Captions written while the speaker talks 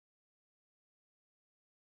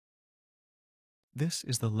This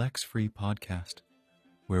is the Lex-Free podcast,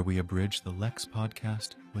 where we abridge the Lex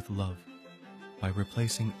podcast with love by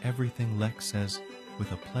replacing everything Lex says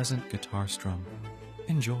with a pleasant guitar strum.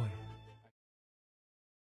 Enjoy.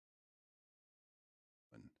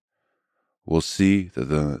 We'll see that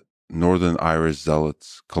the Northern Irish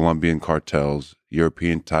zealots, Colombian cartels,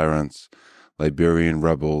 European tyrants, Liberian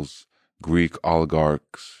rebels, Greek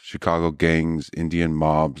oligarchs, Chicago gangs, Indian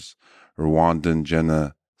mobs, Rwandan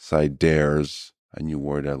genocidaires, a new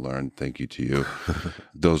word I learned, thank you to you.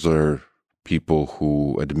 Those are people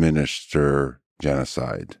who administer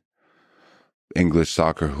genocide. English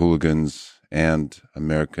soccer hooligans and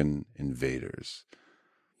American invaders.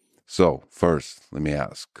 So, first, let me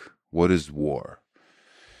ask, what is war?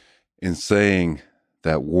 In saying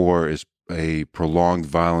that war is a prolonged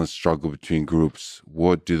violent struggle between groups,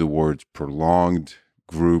 what do the words prolonged,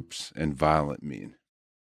 groups, and violent mean?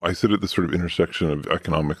 I sit at the sort of intersection of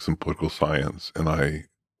economics and political science, and I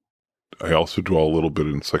also dwell a little bit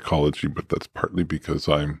in psychology, but that's partly because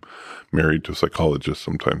I'm married to a psychologist,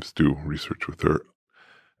 sometimes do research with her.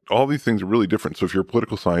 All these things are really different. So if you're a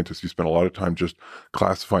political scientist, you spend a lot of time just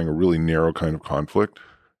classifying a really narrow kind of conflict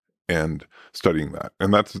and studying that.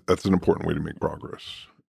 And that's an important way to make progress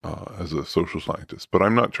as a social scientist. But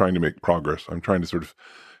I'm not trying to make progress. I'm trying to sort of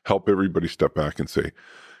help everybody step back and say,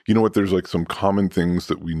 you know what, there's like some common things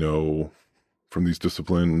that we know from these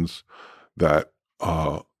disciplines that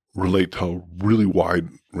relate to a really wide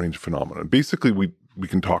range of phenomena. Basically, we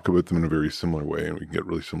can talk about them in a very similar way and we can get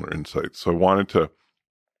really similar insights. So I wanted to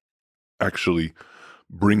actually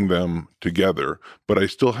bring them together, but I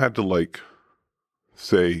still had to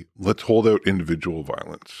say, let's hold out individual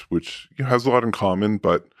violence, which has a lot in common,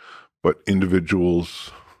 but individuals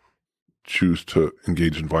choose to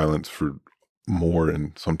engage in violence for more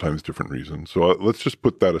and sometimes different reasons. So let's just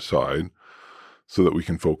put that aside so that we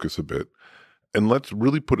can focus a bit. And let's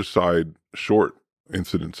really put aside short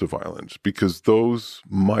incidents of violence, because those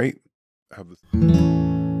might have this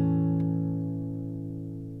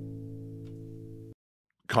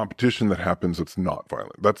competition that happens that's not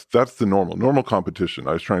violent. That's the normal competition.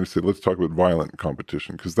 I was trying to say, let's talk about violent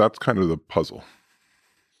competition, because that's kind of the puzzle.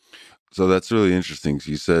 So that's really interesting.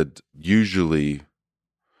 You said usually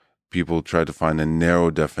people try to find a narrow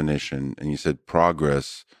definition, and you said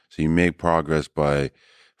progress. So you make progress by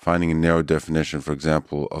finding a narrow definition, for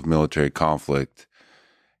example, of military conflict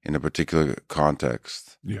in a particular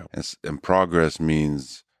context. Yeah. And progress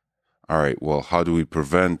means, all right, well, how do we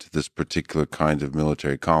prevent this particular kind of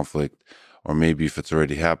military conflict? Or maybe if it's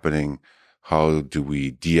already happening, how do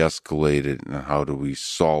we de-escalate it and how do we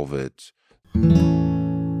solve it?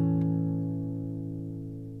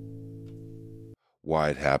 Why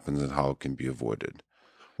it happens and how it can be avoided.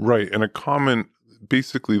 Right. And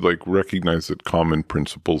basically recognize that common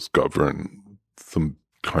principles govern some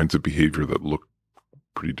kinds of behavior that look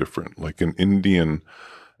pretty different. Like an Indian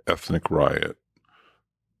ethnic riot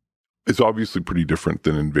is obviously pretty different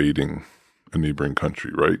than invading a neighboring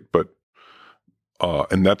country, right? But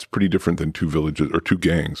and that's pretty different than two villages or two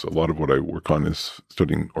gangs. A lot of what I work on is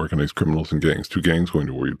studying organized criminals and gangs. Two gangs going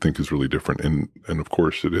to war you'd think is really different, and of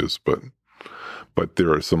course it is, but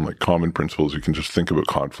there are some common principles. You can just think about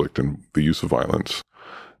conflict and the use of violence,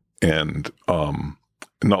 and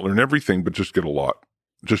not learn everything, but just get a lot.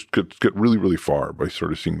 Just get really, really far by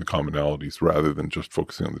sort of seeing the commonalities rather than just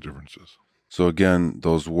focusing on the differences. So again,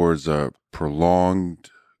 those words are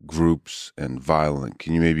prolonged, groups, and violent.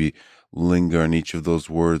 Can you maybe linger on each of those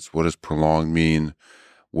words? What does prolonged mean?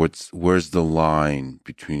 Where's the line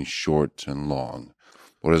between short and long?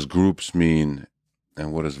 What does groups mean?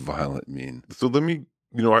 And what does violent mean? So let me,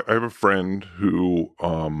 I have a friend who,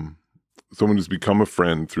 someone who's become a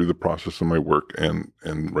friend through the process of my work and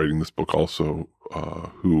writing this book also,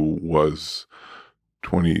 who was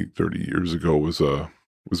 20, 30 years ago was a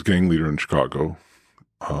gang leader in Chicago.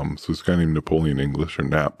 So this guy named Napoleon English, or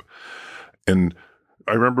Nap. And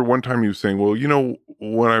I remember one time he was saying, well,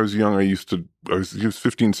 when I was young, he was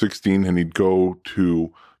 15, 16, and he'd go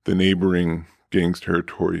to the neighboring gang's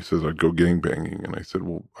territory. He says, I'd go gangbanging. And I said,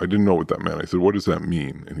 well, I didn't know what that meant. I said, what does that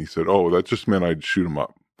mean? And he said, oh, that just meant I'd shoot him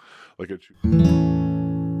up. I'd shoot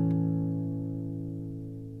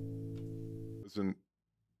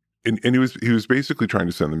and he was basically trying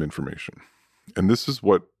to send them information. And this is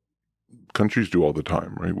what countries do all the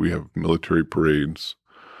time, right? We have military parades,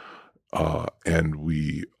 and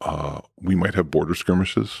we might have border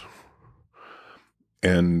skirmishes.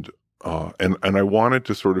 And I wanted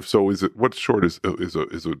to sort of, so what's short is a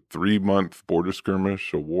 3-month border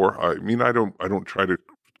skirmish, a war? I mean, I don't try to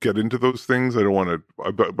get into those things. I don't want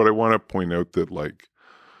to, but I want to point out that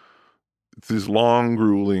these long,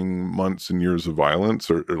 grueling months and years of violence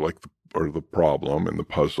are the problem and the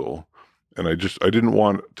puzzle. And I didn't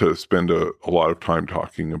want to spend a lot of time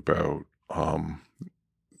talking about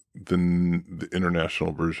the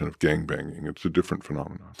international version of gangbanging. It's a different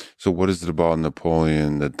phenomenon. So what is it about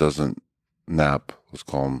Napoleon that doesn't nap, let's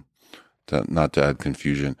call him, not to add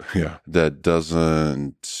confusion, Yeah. that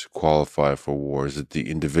doesn't qualify for war? Is it the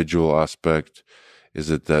individual aspect? Is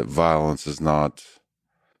it that violence is not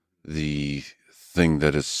the thing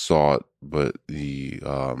that is sought, but the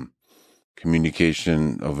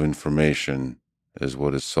communication of information is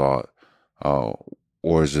what is sought?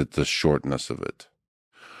 Or is it the shortness of it?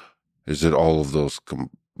 Is it all of those?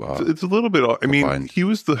 It's a little bit. I mean, combined? he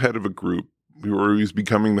was the head of a group, or he was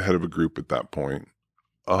becoming the head of a group at that point.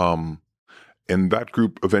 And that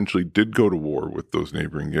group eventually did go to war with those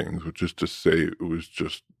neighboring gangs, which is to say it was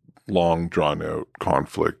just long, drawn-out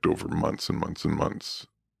conflict over months and months and months.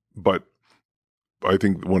 But I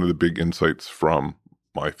think one of the big insights from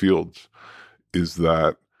my fields is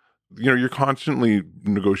that, you're constantly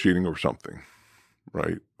negotiating over something,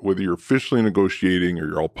 right? Whether you're officially negotiating or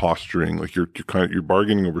you're all posturing, like you're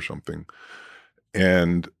bargaining over something.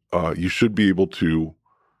 And you should be able to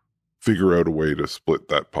figure out a way to split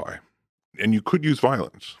that pie. And you could use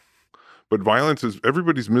violence, but violence is,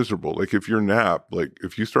 everybody's miserable. Like if you're NAP, like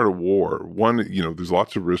if you start a war, there's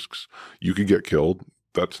lots of risks. You could get killed.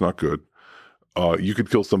 That's not good. You could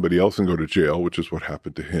kill somebody else and go to jail, which is what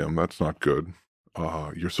happened to him. That's not good.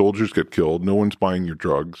 Your soldiers get killed. No one's buying your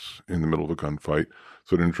drugs in the middle of a gunfight.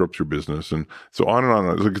 So it interrupts your business. And so on and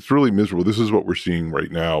on. It's really miserable. This is what we're seeing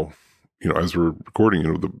right now, as we're recording,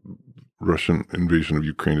 the Russian invasion of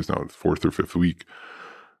Ukraine is now its 4th or 5th week.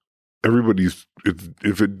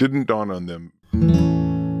 If it didn't dawn on them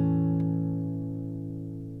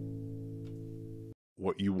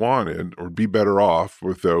what you wanted, or be better off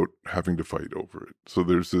without having to fight over it. So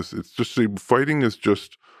there's this, it's just, fighting is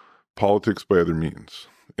just politics by other means.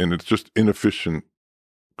 And it's just inefficient,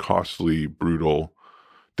 costly, brutal,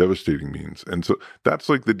 devastating means. And so that's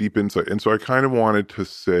like the deep insight. And so I kind of wanted to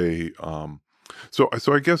say, so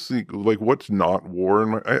I guess what's not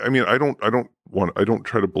war? I don't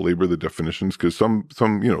try to belabor the definitions, because some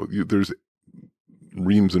there's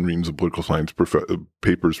reams and reams of political science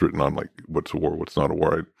papers written on what's a war, what's not a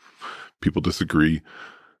war. People disagree.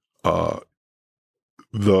 I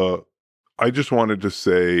just wanted to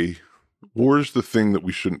say, war's the thing that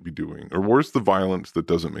we shouldn't be doing, or war's the violence that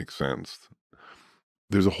doesn't make sense.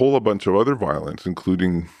 There's a whole bunch of other violence,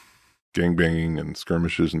 including gangbanging and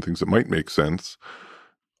skirmishes and things that might make sense,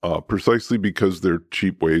 precisely because they're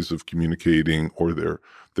cheap ways of communicating, or they're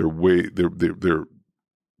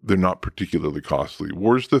not particularly costly.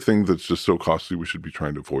 War's the thing that's just so costly we should be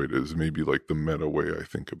trying to avoid it, is maybe like the meta way I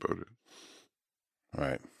think about it.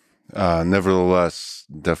 Right. Nevertheless,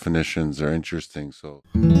 definitions are interesting. So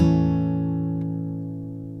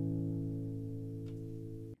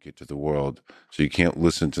get to the world. So you can't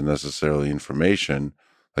listen to necessarily information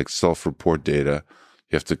like self-report data.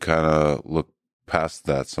 You have to kind of look past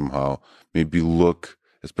that somehow. Maybe look,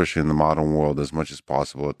 especially in the modern world, as much as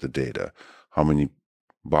possible at the data. How many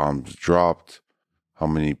bombs dropped, how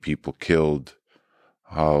many people killed,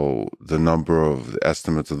 how the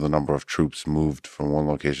estimates of the number of troops moved from one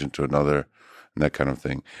location to another, and that kind of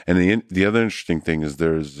thing. And the other interesting thing is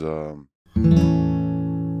there's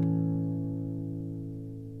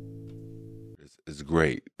it's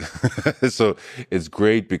great. So it's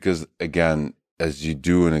great because, again, as you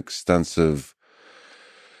do an extensive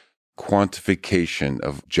quantification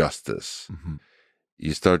of justice,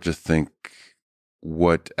 you start to think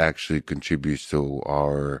what actually contributes to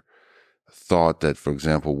our thought that, for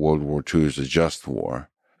example, World War II is a just war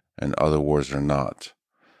and other wars are not.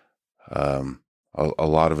 A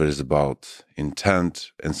lot of it is about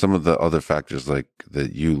intent, and some of the other factors like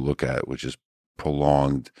that you look at, which is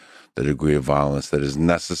prolonged, the degree of violence that is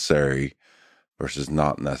necessary versus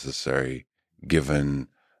not necessary, given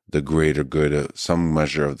the greater good, some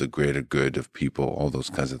measure of the greater good of people, all those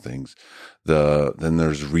kinds of things. Then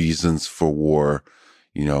there's reasons for war,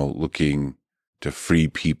 looking to free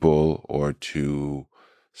people or to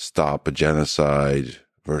stop a genocide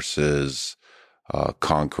versus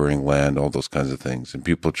conquering land, all those kinds of things. And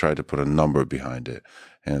people try to put a number behind it.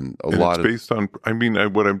 And it's based on,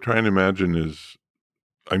 what I'm trying to imagine is,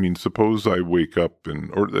 suppose I wake up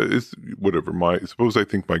suppose I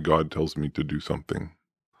think my God tells me to do something,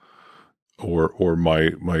 or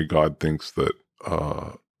my God thinks that,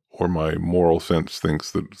 or my moral sense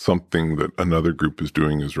thinks that something that another group is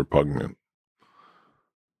doing is repugnant.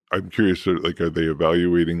 I'm curious, are they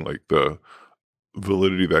evaluating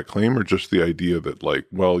validity of that claim, or just the idea that, like,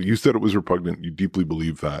 well, you said it was repugnant, you deeply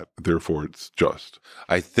believe that, therefore it's just?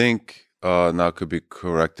 I think, now it could be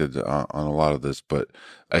corrected on a lot of this, but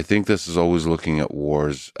I think this is always looking at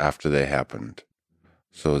wars after they happened.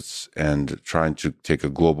 So and trying to take a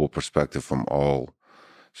global perspective from all,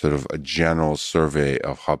 sort of a general survey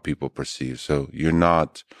of how people perceive. So you're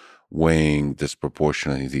not weighing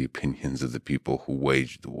disproportionately the opinions of the people who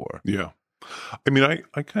waged the war. Yeah. I mean,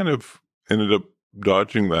 I kind of ended up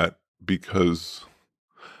dodging that because,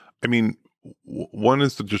 I mean, one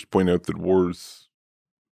is to just point out that most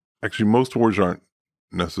wars aren't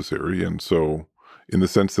necessary. And so, in the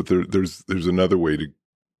sense that there's another way to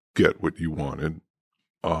get what you wanted.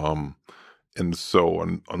 And so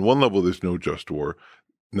on one level, there's no just war.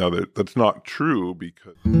 Now that's not true,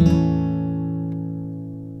 because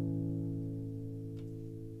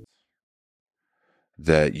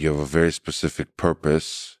that you have a very specific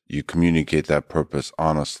purpose, you communicate that purpose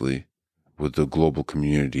honestly with the global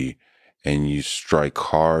community, and you strike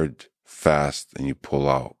hard, fast, and you pull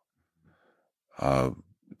out.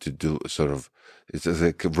 To do sort of, it's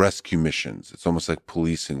like rescue missions. It's almost like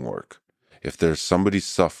policing work. If there's somebody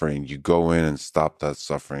suffering, you go in and stop that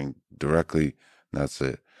suffering directly, and that's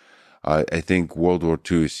it. I think World War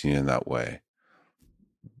II is seen in that way,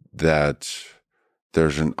 that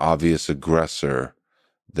there's an obvious aggressor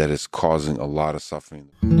that is causing a lot of suffering.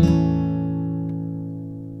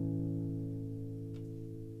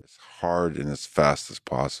 As hard and as fast as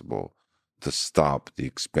possible to stop the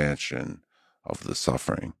expansion of the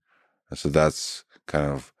suffering. And so that's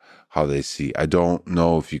kind of how they see. I don't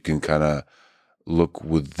know if you can kind of look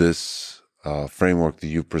with this framework that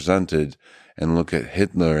you presented and look at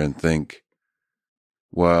Hitler and think,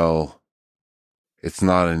 well, it's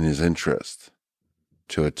not in his interest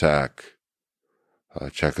to attack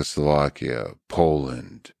Czechoslovakia,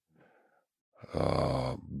 Poland,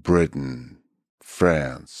 Britain,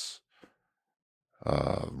 France,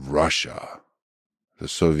 Russia, the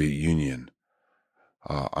Soviet Union,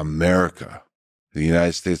 America, the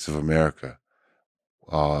United States of America.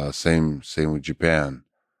 Same with Japan.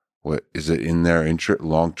 What is it in their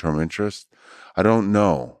long-term interest? I don't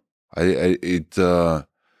know.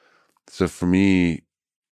 So for me,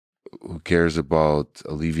 who cares about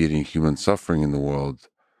alleviating human suffering in the world?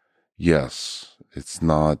 Yes, it's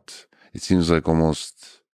not. It seems like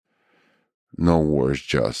almost no war is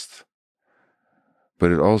just,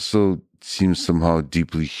 but it also seems somehow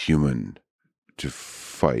deeply human to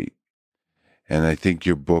fight. And I think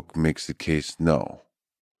your book makes the case, no,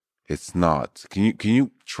 it's not. Can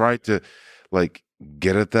you try to like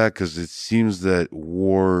get at that? Because it seems that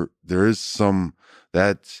war, there is some,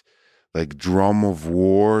 that like drum of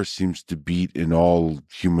war seems to beat in all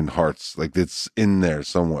human hearts. Like it's in there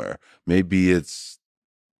somewhere. Maybe that's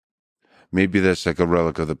like a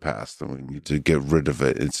relic of the past and we need to get rid of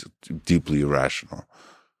it. It's deeply irrational.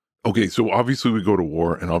 Okay, so obviously we go to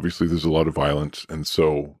war, and obviously there's a lot of violence, and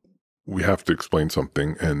so we have to explain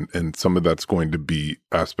something, and some of that's going to be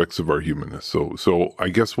aspects of our humanness. So I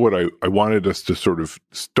guess what I wanted us to sort of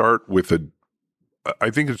start with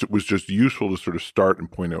I think it was just useful to sort of start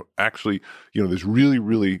and point out, actually, there's really,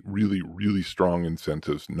 really, really, really strong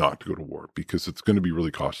incentives not to go to war, because it's going to be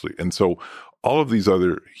really costly. And so all of these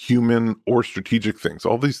other human or strategic things,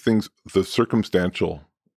 all these things, the circumstantial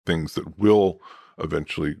things that will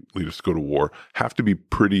eventually lead us to go to war, have to be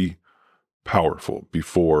pretty powerful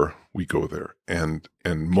before we go there. And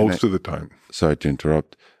most of the time. Sorry to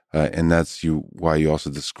interrupt. And that's why you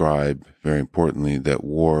also describe, very importantly, that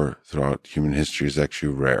war throughout human history is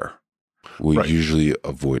actually rare. We usually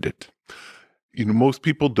avoid it. Most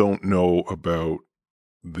people don't know about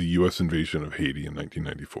the U.S. invasion of Haiti in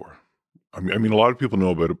 1994. I mean, a lot of people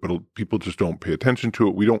know about it, but people just don't pay attention to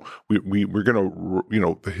it. We're going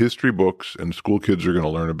to, the history books and school kids are going to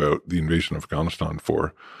learn about the invasion of Afghanistan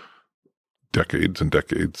for decades and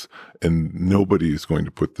decades, and nobody is going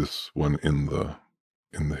to put this one in the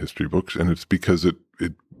history books. And it's because it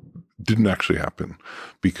didn't actually happen,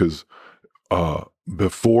 because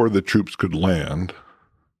before the troops could land,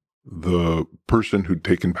 the person who'd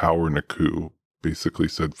taken power in a coup basically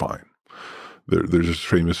said, fine. There's this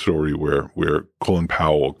famous story where Colin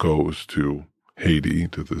Powell goes to Haiti,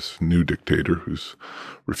 to this new dictator who's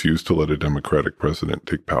refused to let a democratic president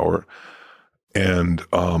take power, and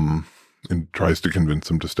tries to convince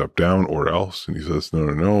him to step down or else. And he says,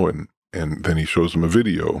 no. And then he shows him a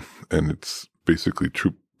video, and it's basically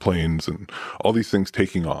troop planes and all these things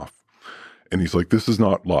taking off. And he's like, this is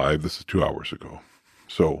not live. This is 2 hours ago.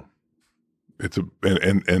 So it's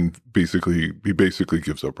and basically, he basically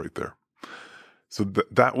gives up right there. So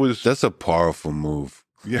that's a powerful move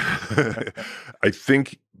Yeah. I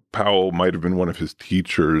think Powell might have been one of his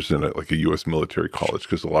teachers in like a U.S. military college,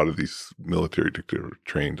 because a lot of these military dictators were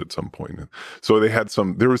trained at some point. And so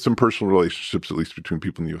there was some personal relationships, at least between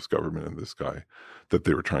people in the U.S. government and this guy, that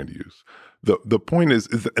they were trying to use. The point is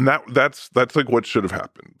and that's like what should have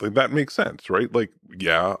happened. Like, that makes sense, right? Like,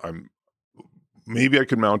 yeah, maybe I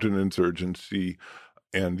could mount an insurgency.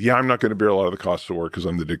 And yeah, I'm not going to bear a lot of the costs of war because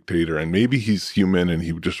I'm the dictator. And maybe he's human and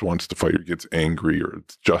he just wants to fight or gets angry, or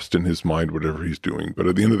it's just in his mind, whatever he's doing. But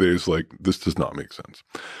at the end of the day, it's like, this does not make sense.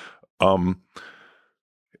 And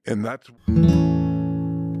that's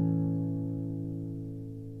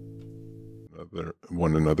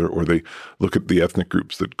one another, or they look at the ethnic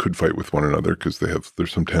groups that could fight with one another because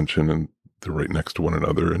there's some tension and they're right next to one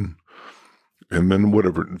another. And then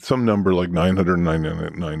whatever, some number like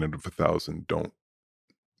 999 out of 1,000 don't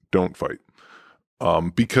fight,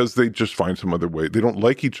 because they just find some other way. They don't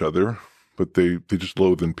like each other, but they just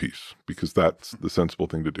loathe in peace, because that's the sensible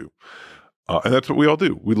thing to do. And that's what we all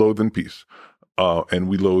do. We loathe in peace. And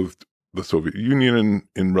we loathed the Soviet Union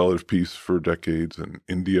in relative peace for decades, and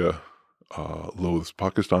India loathes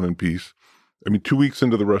Pakistan in peace. I mean, 2 weeks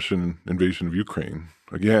into the Russian invasion of Ukraine,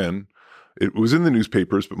 again, it was in the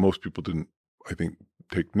newspapers, but most people didn't, I think,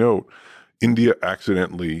 take note. India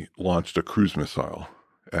accidentally launched a cruise missile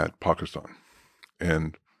at Pakistan,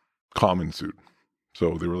 and calm ensued.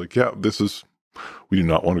 So they were like, yeah, we do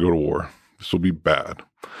not want to go to war. This will be bad.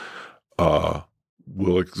 We'll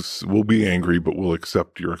be angry, but we'll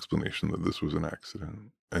accept your explanation that this was an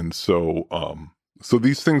accident. And so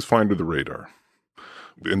these things fly under the radar.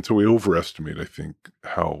 And so we overestimate, I think,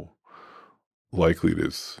 how likely it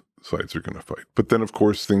is sides are going to fight. But then, of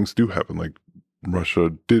course, things do happen. Like,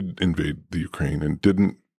 Russia did invade the Ukraine and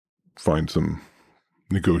didn't find some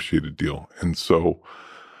negotiated deal. And so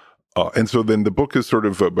then the book is sort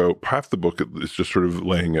of about, half the book is just sort of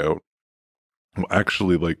laying out, well,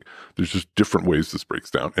 actually, like, there's just different ways this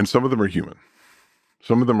breaks down. And some of them are human.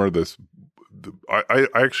 Some of them are this. I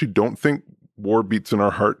actually don't think war beats in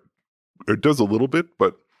our heart. It does a little bit,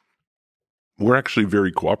 but we're actually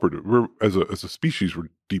very cooperative. We're, as a species, we're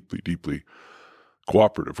deeply, deeply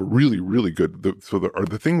cooperative. We're really, really good.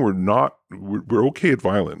 The thing we're okay at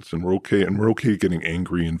violence, and we're okay getting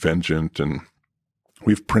angry and vengeant, and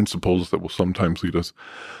we have principles that will sometimes lead us,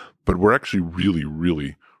 but we're actually really,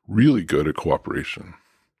 really, really good at cooperation.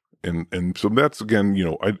 And so that's, again,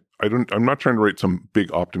 I'm not trying to write some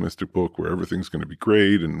big optimistic book where everything's going to be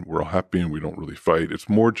great and we're all happy and we don't really fight. It's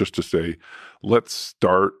more just to say, let's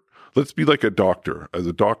be like a doctor. As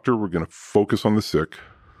a doctor, we're going to focus on the sick,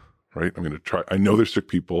 right? I'm going to try. I know there's sick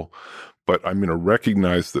people, but I'm going to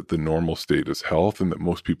recognize that the normal state is health and that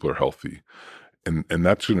most people are healthy. And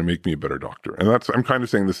that's going to make me a better doctor. And I'm kind of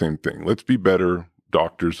saying the same thing. Let's be better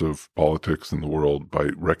doctors of politics in the world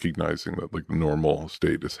by recognizing that, like, the normal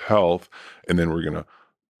state is health. And then we're going to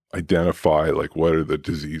identify, like, what are the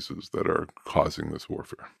diseases that are causing this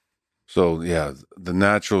warfare. So, yeah, the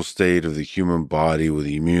natural state of the human body with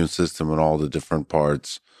the immune system and all the different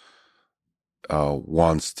parts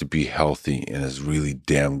wants to be healthy and is really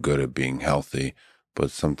damn good at being healthy, but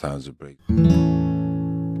sometimes it breaks.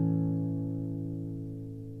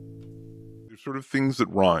 There's sort of things that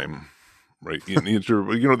rhyme, right?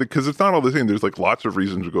 Because it's not all the same. There's, like, lots of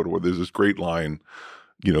reasons to go to war. There's this great line,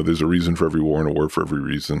 there's a reason for every war and a war for every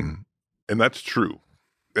reason. And that's true.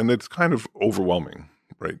 And it's kind of overwhelming,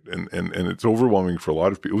 right? And it's overwhelming for a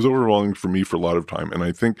lot of people. It was overwhelming for me for a lot of time. And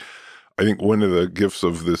I think one of the gifts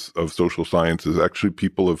of social science is actually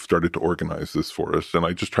people have started to organize this for us. And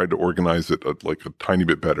I just tried to organize it like a tiny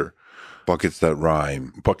bit better. Buckets that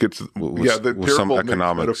rhyme. Buckets. The some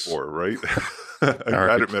economics metaphor, right? I'm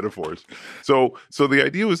bad at metaphors. So the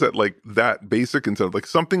idea was that, like, that basic incentive, like,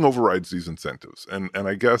 something overrides these incentives. And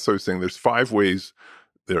I guess I was saying there's 5 ways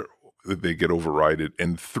that they get overridden,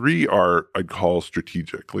 and 3 are, I'd call,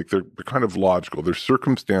 strategic. Like, they're kind of logical. There's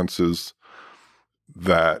circumstances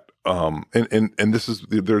that and this is,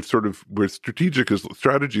 they're sort of, where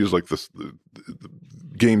strategy is like this, the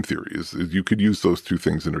game theory is you could use those 2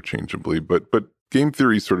 things interchangeably, but game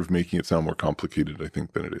theory is sort of making it sound more complicated, I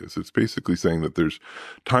think, than it is. It's basically saying that there's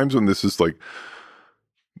times when this is like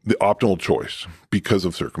the optimal choice because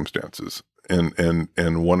of circumstances, and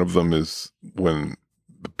one of them is when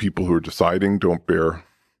the people who are deciding don't bear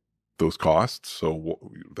those costs. So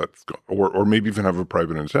that's, or maybe even have a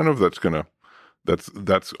private incentive that's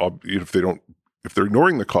if they're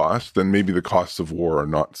ignoring the cost, then maybe the costs of war are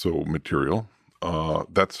not so material.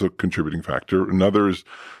 That's a contributing factor. Another is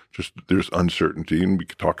just there's uncertainty, and we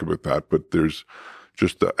could talk about that, but there's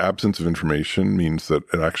just the absence of information means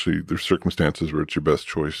that there's circumstances where it's your best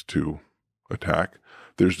choice to attack.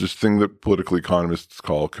 There's this thing that political economists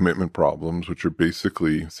call commitment problems, which are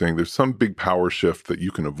basically saying there's some big power shift that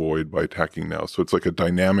you can avoid by attacking now. So it's like a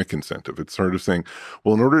dynamic incentive. It's sort of saying,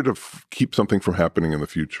 well, in order to keep something from happening in the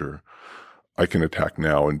future, I can attack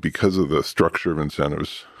now. And because of the structure of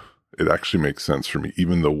incentives, it actually makes sense for me,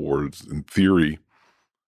 even though war's, in theory,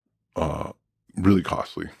 really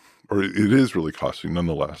costly, or it is really costly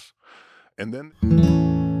nonetheless. And then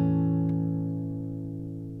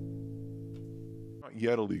not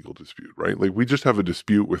yet a legal dispute, right? Like we just have a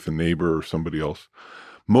dispute with a neighbor or somebody else.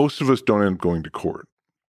 Most of us don't end up going to court.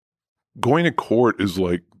 Going to court is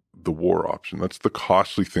like the war option. That's the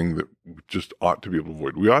costly thing that we just ought to be able to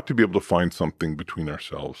avoid. We ought to be able to find something between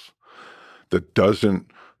ourselves that doesn't,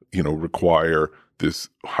 require this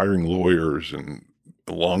hiring lawyers and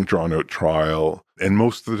a long drawn out trial. And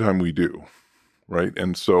most of the time we do, right?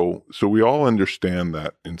 And so we all understand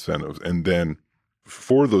that incentives. And then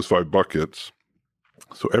for those 5 buckets,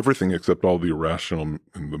 so everything except all the irrational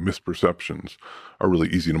and the misperceptions are really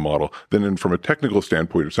easy to model. Then from a technical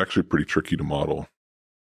standpoint, it's actually pretty tricky to model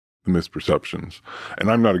the misperceptions.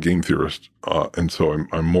 And I'm not a game theorist, and so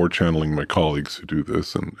I'm more channeling my colleagues who do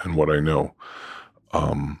this and what I know.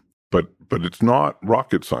 But it's not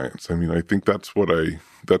rocket science. I mean, I think that's what I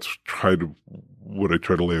try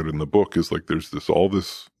to lay out in the book is like there's all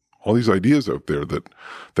these ideas out there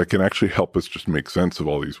that can actually help us just make sense of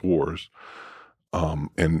all these wars,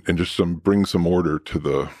 and just bring some order to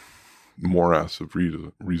the morass of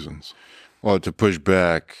reasons. Well, to push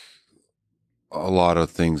back a lot of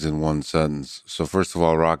things in one sentence. So first of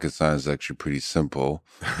all, rocket science is actually pretty simple.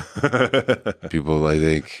 People, I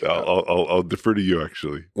think... I'll defer to you,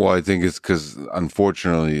 actually. Well, I think it's because,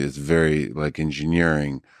 unfortunately, it's very, like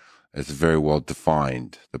engineering, it's very well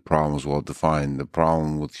defined. The problem is well defined. The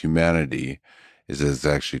problem with humanity is that it's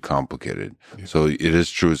actually complicated. Yeah. So it is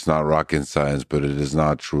true it's not rocket science, but it is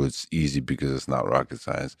not true it's easy because it's not rocket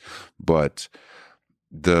science. But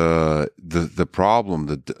the problem,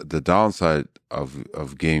 the downside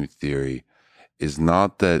of game theory is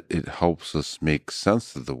not that it helps us make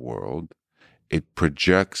sense of the world. It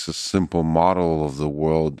projects a simple model of the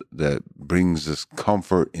world that brings us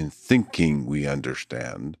comfort in thinking we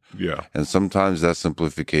understand. Yeah. And sometimes that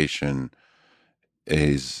simplification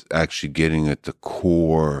is actually getting at the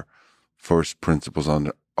core first principles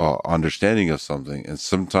understanding of something. And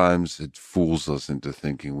sometimes it fools us into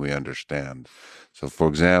thinking we understand. So, for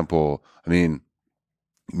example,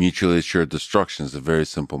 mutually assured destruction is a very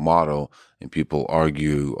simple model, and people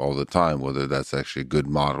argue all the time whether that's actually a good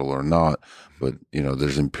model or not. But,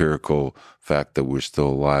 there's empirical fact that we're still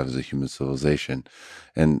alive as a human civilization.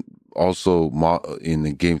 And also, in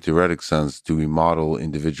the game theoretic sense, do we model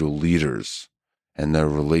individual leaders and their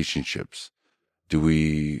relationships? Do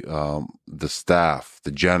we, the staff,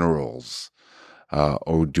 the generals,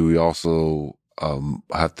 or do we also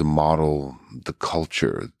have to model the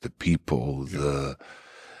culture, the people, the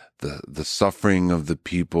suffering of the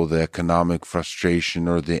people, the economic frustration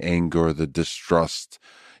or the anger or the distrust?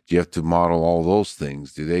 Do you have to model all those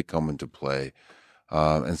things? Do they come into play?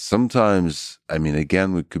 And sometimes,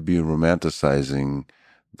 again, we could be romanticizing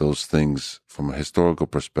those things from a historical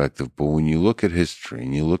perspective, but when you look at history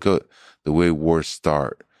and you look at the way wars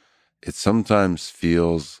start, it sometimes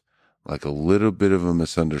feels like a little bit of a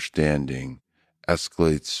misunderstanding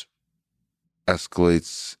escalates,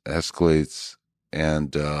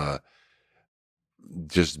 and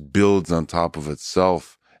just builds on top of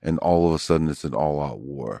itself, and all of a sudden it's an all-out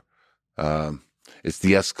war. It's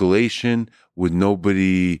the escalation with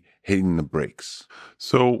nobody hitting the brakes.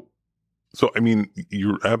 So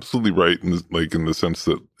you're absolutely right in the sense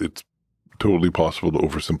that it's totally possible to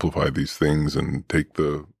oversimplify these things and take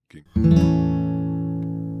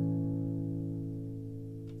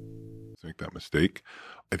make that mistake.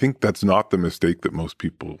 I think that's not the mistake that most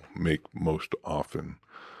people make most often.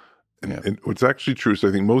 And what's actually true is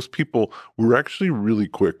I think most people were actually really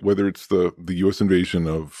quick, whether it's the U.S. invasion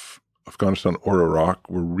of Afghanistan or Iraq,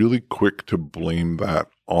 we're really quick to blame that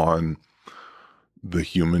on the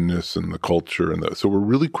humanness and the culture. So we're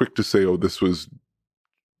really quick to say, oh, this was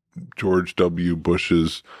George W.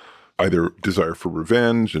 Bush's either desire for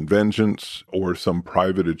revenge and vengeance or some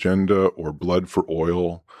private agenda or blood for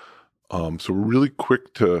oil. So we're really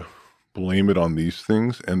quick to blame it on these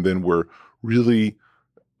things. And then we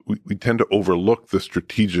tend to overlook the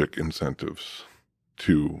strategic incentives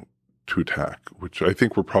to attack, which I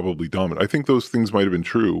think were probably dominant. I think those things might have been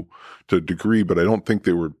true to a degree, but I don't think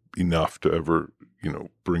they were enough to ever,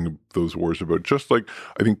 bring those wars about. Just like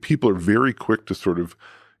I think people are very quick to sort of,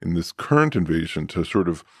 in this current invasion, to sort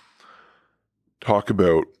of talk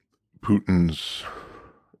about Putin's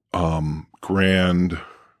grand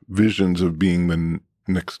visions of being the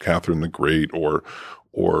next Catherine the Great, or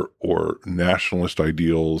nationalist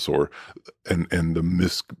ideals, and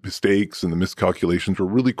the mistakes and the miscalculations, were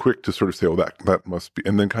really quick to sort of say, oh, that must be,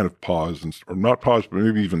 and then kind of pause, or not pause, but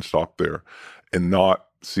maybe even stop there and not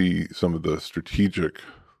see some of the strategic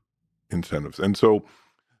incentives. And so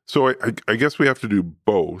I guess we have to do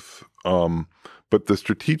both. But the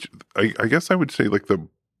strategic, I guess I would say, like, the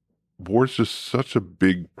war is just such a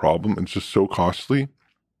big problem. It's just so costly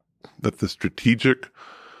that the strategic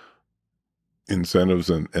incentives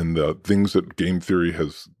and the things that game theory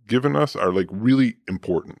has given us are, like, really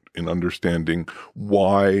important in understanding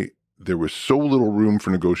why there was so little room for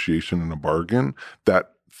negotiation and a bargain,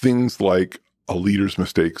 that things like a leader's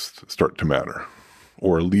mistakes start to matter,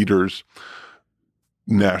 or a leader's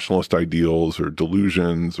nationalist ideals or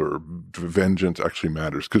delusions or vengeance actually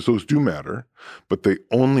matters, because those do matter, but they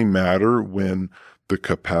only matter when the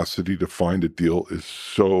capacity to find a deal is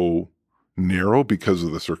so narrow because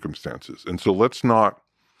of the circumstances. And so it's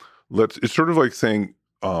sort of like saying,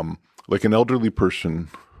 like an elderly person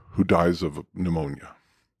who dies of pneumonia,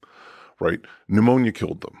 right? Pneumonia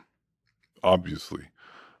killed them, obviously.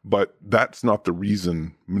 But that's not the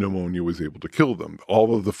reason pneumonia was able to kill them.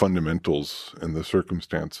 All of the fundamentals and the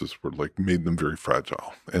circumstances were, like, made them very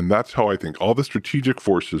fragile. And that's how I think all the strategic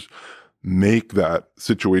forces make that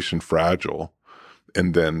situation fragile.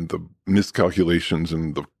 And then the miscalculations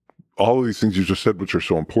and all of these things you just said, which are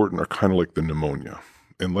so important, are kind of like the pneumonia.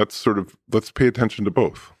 And let's pay attention to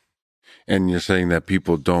both. And you're saying that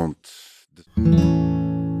people don't...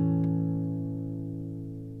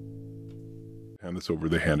 hand this over,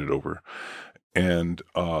 they hand it over. And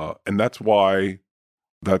that's why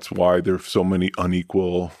there's so many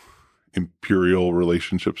unequal imperial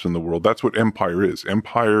relationships in the world. That's what empire is.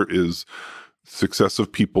 Empire is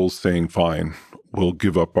successive peoples saying, fine, we'll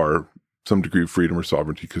give up some degree of freedom or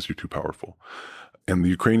sovereignty because you're too powerful. And the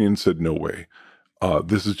Ukrainians said, no way.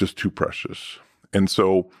 This is just too precious. And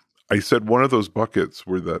so I said one of those buckets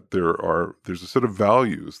were that there's a set of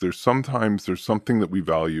values. There's something that we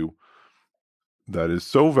value that is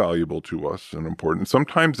so valuable to us and important.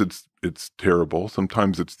 Sometimes it's terrible.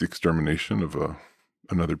 Sometimes it's the extermination of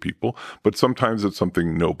another people. But sometimes it's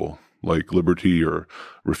something noble, like liberty or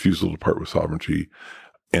refusal to part with sovereignty.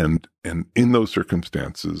 And in those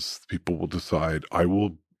circumstances, people will decide, I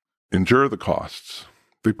will endure the costs.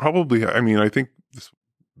 They probably, I think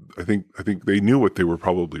they knew what they were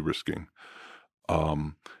probably risking.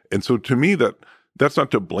 And so to me, that's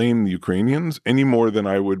not to blame the Ukrainians any more than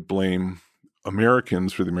I would blame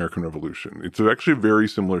Americans for the American Revolution. It's actually a very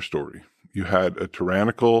similar story. You had a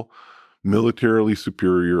tyrannical, militarily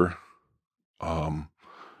superior,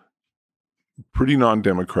 pretty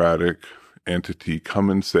non-democratic entity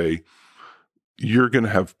come and say, you're going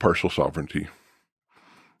to have partial sovereignty.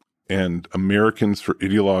 And Americans, for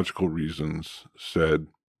ideological reasons, said,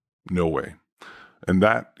 no way. And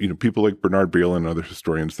that, people like Bernard Bailyn and other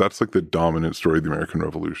historians, that's like the dominant story of the American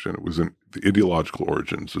Revolution. It was in the ideological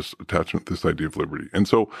origins, this attachment, this idea of liberty. And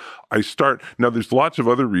so now there's lots of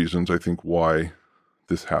other reasons, I think, why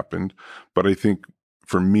this happened. But I think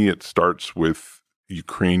for me, it starts with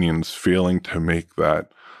Ukrainians failing to make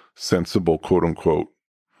that sensible, quote unquote,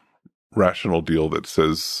 rational deal that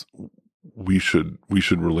says we should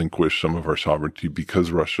relinquish some of our sovereignty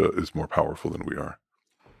because Russia is more powerful than we are.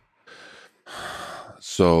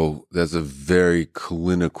 So there's a very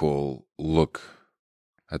clinical look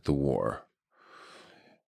at the war,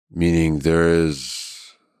 meaning there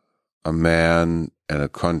is a man and a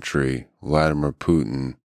country, Vladimir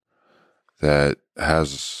Putin, that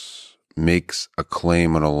makes a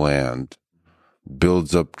claim on a land,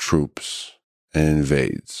 builds up troops, and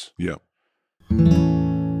invades. Yeah.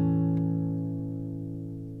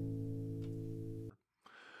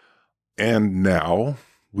 And now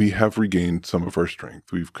we have regained some of our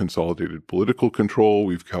strength. We've consolidated political control.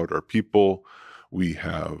 We've cowed our people. We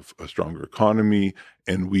have a stronger economy.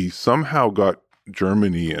 And we somehow got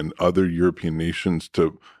Germany and other European nations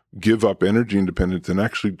to give up energy independence and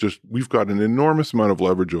actually we've got an enormous amount of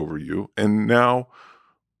leverage over you. And now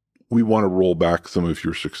we want to roll back some of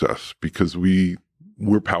your success because we're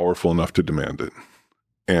powerful enough to demand it.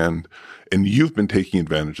 And you've been taking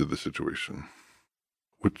advantage of the situation,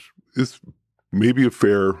 which is maybe a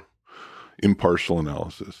fair, impartial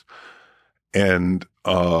analysis. And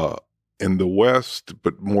in the West,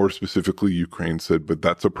 but more specifically Ukraine, said, but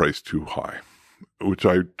that's a price too high, which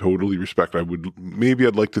I totally respect. I'd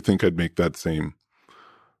like to think I'd make that same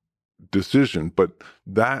decision, but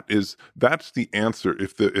that's the answer.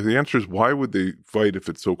 If the answer is why would they fight if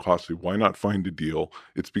it's so costly, why not find a deal?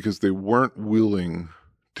 It's because they weren't willing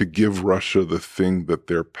to give Russia the thing that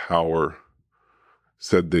their power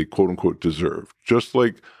said they quote unquote deserved. Just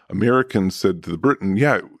like Americans said to the Britain,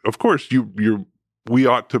 yeah, of course we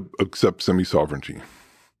ought to accept semi-sovereignty.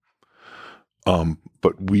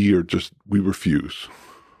 But we refuse.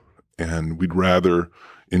 And we'd rather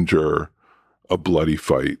endure a bloody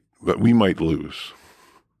fight that we might lose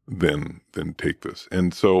than take this.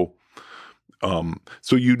 And so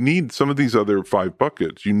you need some of these other 5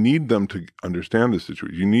 buckets. You need them to understand the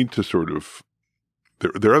situation. You need to sort of,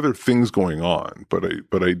 there are other things going on, but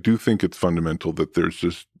I do think it's fundamental that there's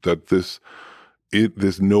just that this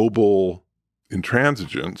noble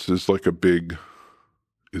intransigence is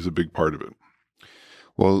a big part of it.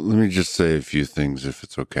 Well, let me just say a few things, if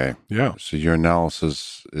it's okay. Yeah. So your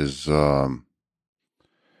analysis is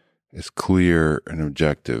clear and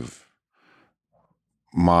objective.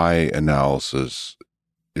 My analysis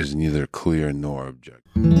is neither clear nor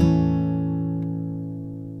objective.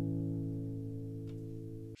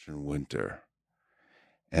 Winter.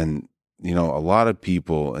 And, a lot of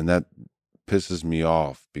people, and that pisses me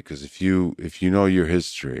off, because if you know your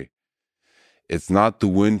history, it's not the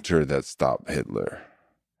winter that stopped Hitler.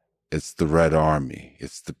 It's the Red Army.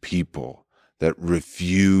 It's the people that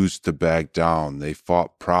refused to back down. They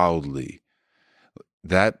fought proudly.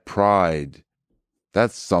 That pride,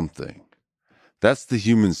 that's something. That's the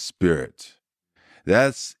human spirit.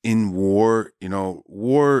 That's in war.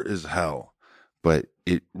 War is hell, but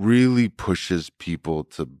it really pushes people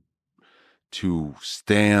to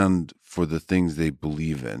stand for the things they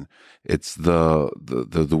believe in. It's the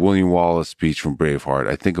William Wallace speech from Braveheart.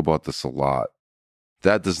 I think about this a lot.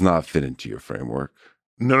 That does not fit into your framework.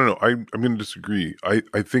 No. I'm going to disagree. I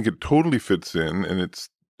think it totally fits in, and it's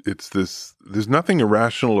this. There's nothing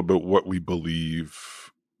irrational about what we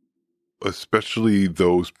believe, especially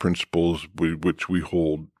those principles which we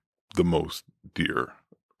hold the most dear.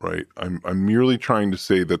 Right. I'm merely trying to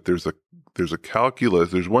say that there's a calculus.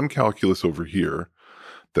 There's one calculus over here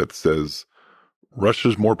that says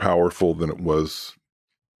Russia's more powerful than it was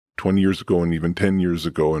 20 years ago and even 10 years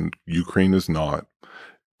ago, and Ukraine is not.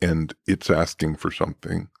 And it's asking for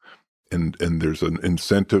something, and there's an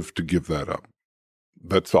incentive to give that up.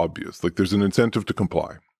 That's obvious. There's an incentive to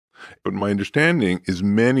comply. But my understanding is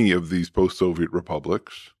many of these post-Soviet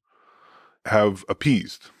republics have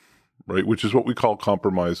appeased, right? Which is what we call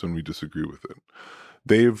compromise when we disagree with it.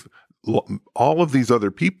 All of these other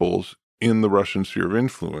peoples in the Russian sphere of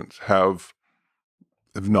influence have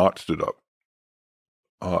not stood up.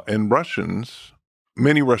 And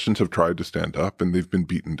many Russians have tried to stand up, and they've been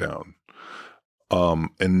beaten down.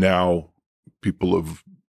 And now people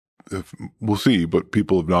we'll see, but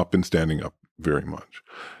people have not been standing up very much.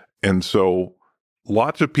 And so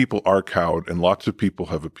lots of people are cowed, and lots of people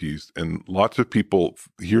have appeased, and lots of people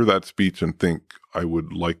hear that speech and think, I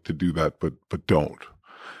would like to do that, but don't.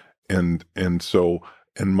 And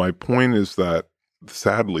my point is that,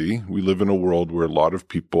 sadly, we live in a world where a lot of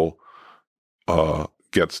people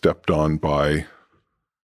get stepped on by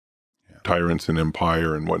tyrants and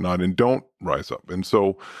empire and whatnot, and don't rise up. And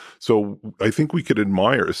so I think we could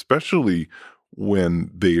admire, especially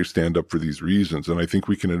when they stand up for these reasons. And I think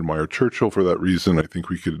we can admire Churchill for that reason. I think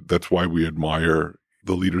that's why we admire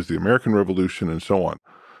the leaders of the American Revolution and so on.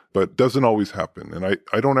 But it doesn't always happen. And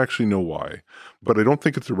I don't actually know why, but I don't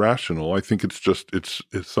think it's irrational. I think it's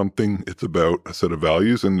something, it's about a set of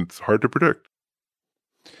values, and it's hard to predict.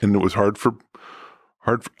 And it was hard for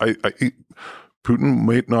Putin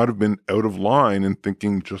might not have been out of line in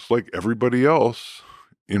thinking, just like everybody else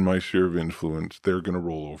in my sphere of influence, they're going to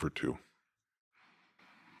roll over too.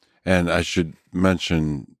 And I should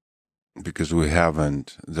mention, because we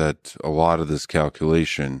haven't, that a lot of this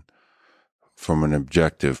calculation, from an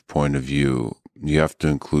objective point of view, you have to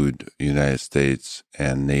include the United States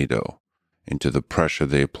and NATO into the pressure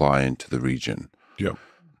they apply into the region. Yeah.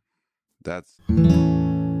 That's...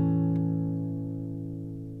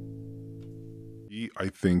 I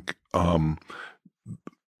think the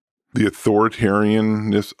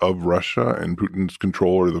authoritarianness of Russia and Putin's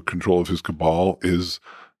control, or the control of his cabal, is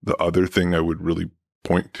the other thing I would really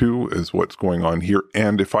point to as what's going on here.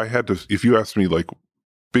 And if you asked me,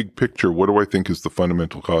 big picture, what do I think is the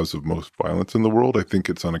fundamental cause of most violence in the world? I think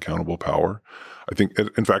it's unaccountable power. I think,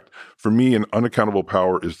 in fact, for me, an unaccountable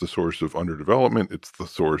power is the source of underdevelopment. It's the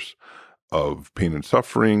source of pain and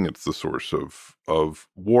suffering. It's the source of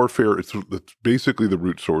warfare. It's basically the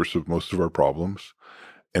root source of most of our problems.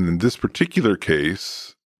 And in this particular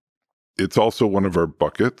case, it's also one of our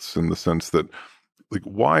buckets, in the sense that,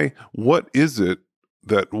 why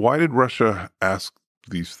did Russia ask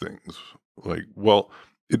these things?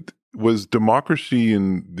 It was democracy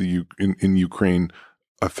in Ukraine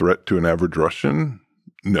a threat to an average Russian?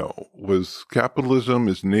 No. Was capitalism,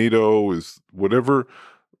 is NATO, is whatever,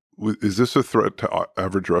 is this a threat to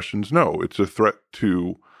average Russians? No. It's a threat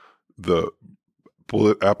to the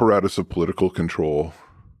apparatus of political control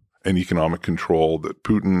and economic control that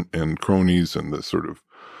Putin and cronies and the sort of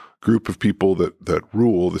group of people that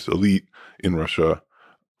rule, this elite in Russia,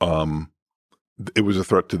 it was a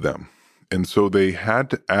threat to them. And so they had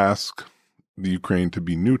to ask the Ukraine to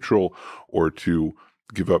be neutral or to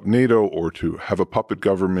give up NATO or to have a puppet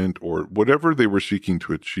government or whatever they were seeking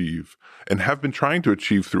to achieve and have been trying to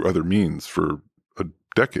achieve through other means for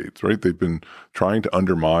decades, right? They've been trying to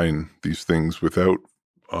undermine these things without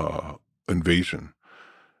invasion.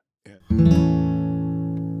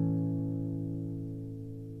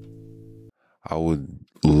 I would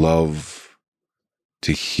love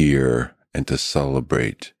to hear and to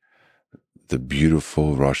celebrate the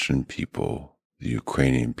beautiful Russian people, the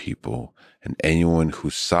Ukrainian people, and anyone who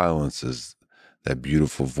silences that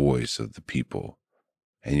beautiful voice of the people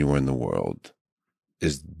anywhere in the world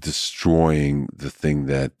is destroying the thing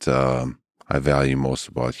that I value most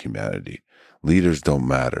about humanity. Leaders don't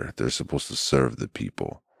matter. They're supposed to serve the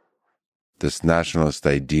people. This nationalist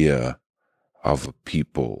idea of a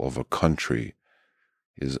people, of a country,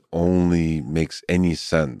 is only makes any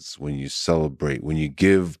sense when you celebrate, when you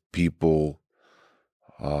give people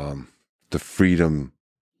the freedom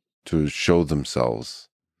to show themselves,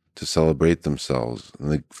 to celebrate themselves.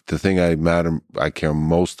 And the thing I care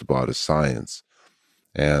most about is science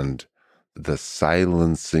and the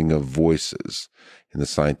silencing of voices in the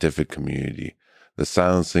scientific community, the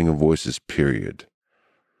silencing of voices, period.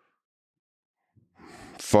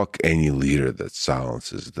 Fuck any leader that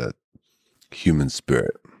silences that human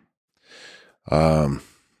spirit.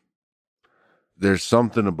 There's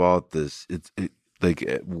something about this.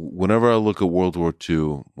 Like whenever I look at World War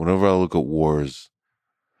II, whenever I look at wars,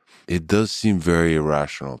 it does seem very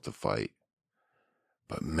irrational to fight.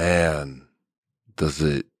 But man, does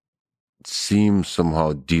it seem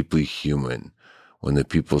somehow deeply human when the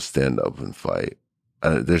people stand up and fight.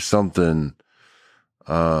 There's something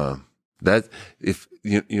that if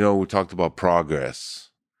you know, we talked about progress.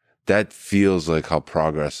 That feels like how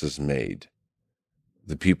progress is made.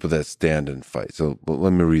 The people that stand and fight. So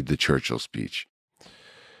let me read the Churchill speech.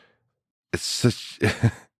 It's such.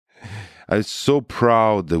 I'm so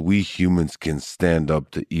proud that we humans can stand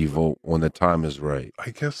up to evil when the time is right.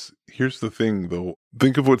 I guess here's the thing, though.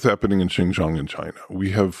 Think of what's happening in Xinjiang in China.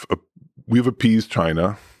 We've appeased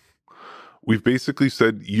China. We've basically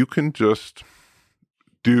said you can just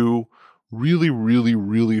do really, really,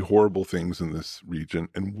 really horrible things in this region,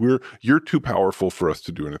 and you're too powerful for us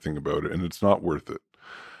to do anything about it, and it's not worth it.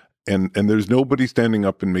 And there's nobody standing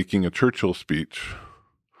up and making a Churchill speech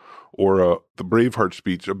or the Braveheart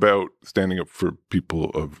speech about standing up for people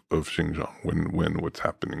of Xinjiang when what's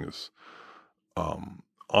happening is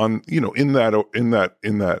on in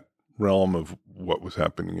that realm of what was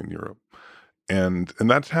happening in Europe, and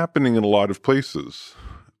that's happening in a lot of places.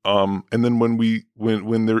 And then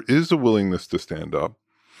when there is a willingness to stand up,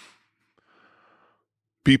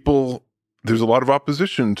 there's a lot of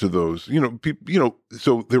opposition to those.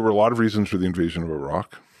 So there were a lot of reasons for the invasion of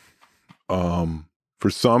Iraq. For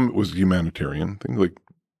some, it was a humanitarian thing. Like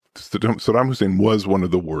Saddam Hussein was one of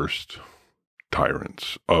the worst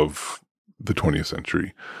tyrants of the 20th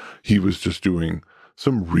century. He was just doing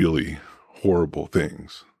some really horrible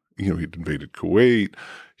things. He'd invaded Kuwait.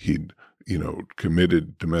 He'd,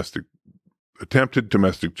 committed attempted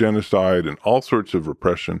domestic genocide and all sorts of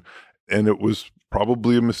repression. And it was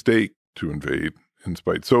probably a mistake to invade in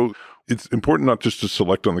spite. So it's important not just to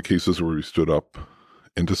select on the cases where we stood up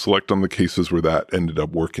and to select on the cases where that ended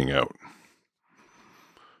up working out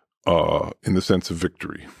in the sense of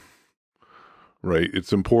victory, right?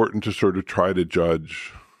 It's important to sort of try to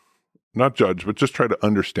not judge, but just try to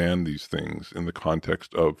understand these things in the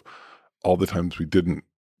context of all the times we didn't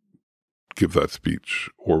give that speech,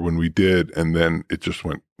 or when we did, and then it just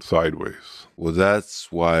went sideways. Well, that's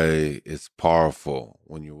why it's powerful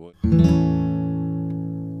when you...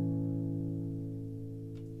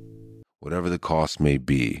 Whatever the cost may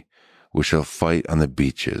be, we shall fight on the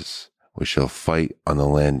beaches. We shall fight on the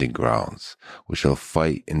landing grounds. We shall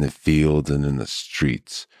fight in the fields and in the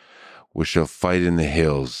streets. We shall fight in the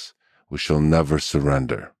hills. We shall never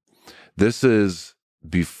surrender. This is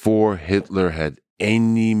before Hitler had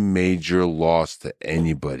any major loss to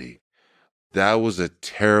anybody. That was a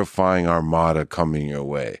terrifying armada coming your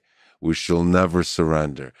way. We shall never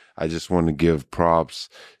surrender. I just want to give props.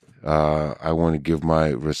 I want to give my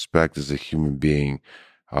respect as a human being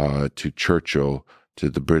to Churchill,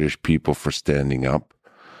 to the British people for standing up.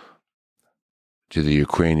 to the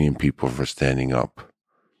Ukrainian people for standing up,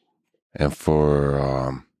 and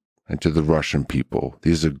and to the Russian people.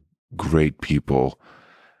 These are great people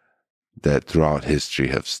that throughout history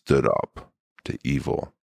have stood up to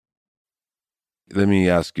evil. Let me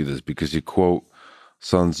ask you this, because you quote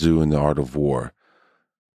Sun Tzu in The Art of War.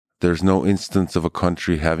 There's no instance of a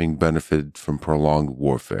country having benefited from prolonged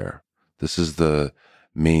warfare. This is the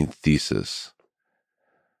main thesis.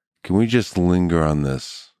 Can we just linger on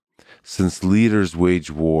this? Since leaders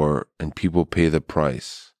wage war and people pay the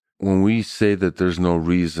price, when we say that there's no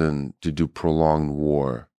reason to do prolonged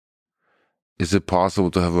war, is it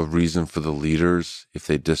possible to have a reason for the leaders if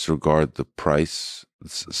they disregard the price?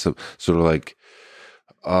 So, sort of like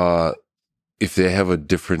if they have a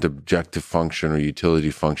different objective function or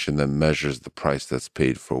utility function that measures the price that's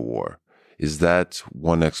paid for war. Is that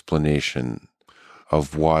one explanation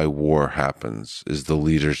of why war happens? Is the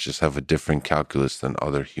leaders just have a different calculus than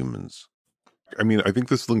other humans? I mean, I think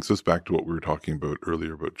this links us back to what we were talking about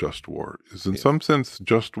earlier about just war. Is in some sense,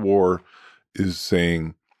 just war is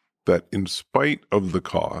saying that in spite of the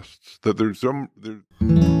costs, that there's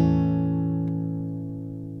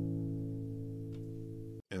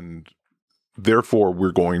and therefore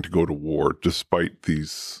we're going to go to war despite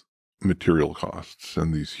these material costs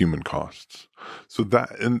and these human costs. So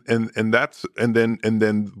that and then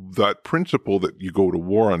that principle that you go to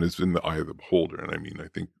war on is in the eye of the beholder. And I mean, I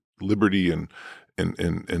think liberty and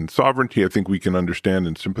sovereignty, I think we can understand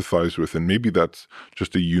and sympathize with, and maybe that's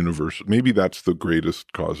just a universal, maybe that's the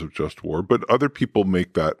greatest cause of just war, but other people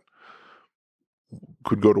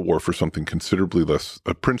could go to war for something considerably less,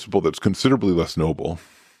 a principle that's considerably less noble,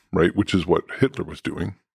 right? Which is what Hitler was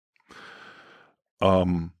doing.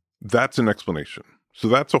 That's an explanation. So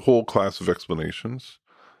that's a whole class of explanations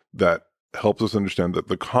that helps us understand that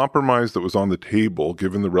the compromise that was on the table,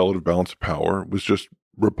 given the relative balance of power, was just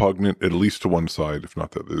repugnant, at least to one side, if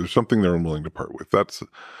not the other. There's something they're unwilling to part with.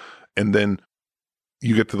 And then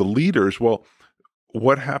you get to the leaders. Well,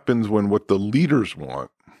 what happens when what the leaders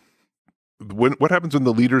want? What happens when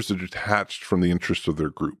the leaders are detached from the interests of their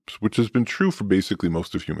groups, which has been true for basically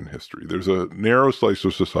most of human history? There's a narrow slice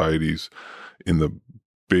of societies in the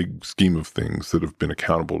big scheme of things that have been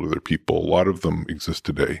accountable to their people. A lot of them exist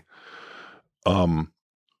today,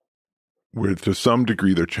 where to some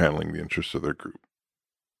degree they're channeling the interests of their group.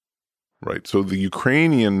 Right. So the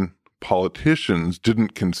Ukrainian politicians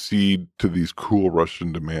didn't concede to these cruel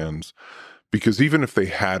Russian demands because even if they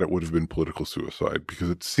had, it would have been political suicide,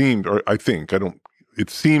 because it seemed, or it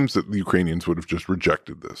seems that the Ukrainians would have just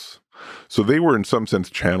rejected this. So they were in some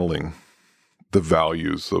sense channeling the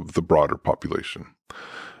values of the broader population.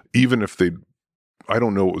 Even if I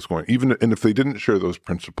don't know what was going on, and if they didn't share those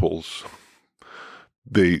principles,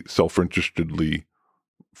 they self-interestedly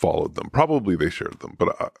followed them. Probably they shared them,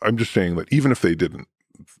 but I'm just saying that even if they didn't,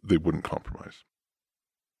 they wouldn't compromise.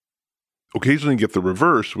 Occasionally you get the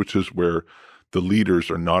reverse, which is where the leaders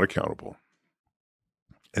are not accountable.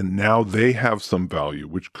 And now they have some value,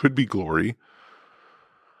 which could be glory.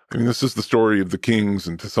 I mean, this is the story of the kings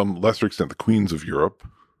and to some lesser extent the queens of Europe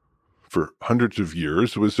for hundreds of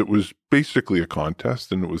years. It was basically a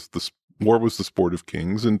contest, and war was the sport of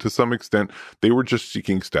kings. And to some extent, they were just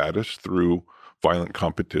seeking status through violent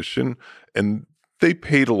competition, and they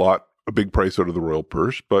paid a big price out of the royal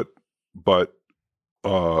purse, but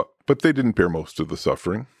they didn't bear most of the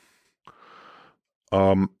suffering.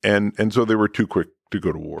 And so they were too quick to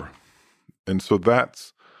go to war. And so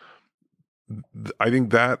I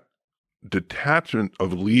think that detachment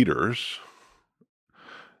of leaders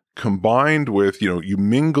combined with, you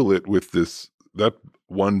mingle it with that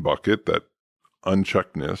one bucket, that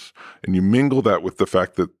uncheckedness, and you mingle that with the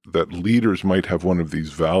fact that leaders might have one of these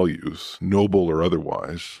values, noble or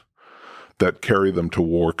otherwise, that carry them to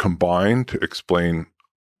war, combined to explain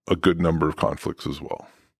a good number of conflicts as well.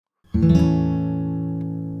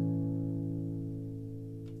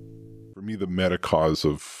 For me, the meta cause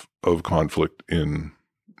of conflict in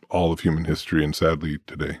all of human history, and sadly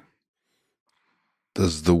today.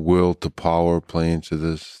 Does the will to power play into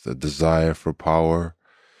this? The desire for power?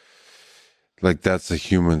 Like, that's a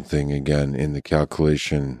human thing again in the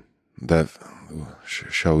calculation. That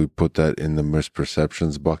shall we put that in the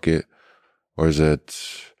misperceptions bucket? Or is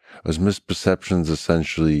misperceptions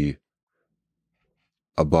essentially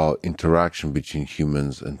about interaction between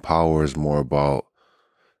humans, and power is more about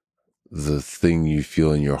the thing you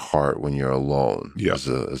feel in your heart when you're alone as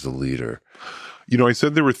a leader? I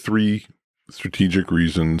said there were three strategic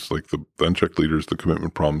reasons, like the unchecked leaders, the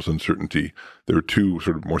commitment problems, uncertainty. There were two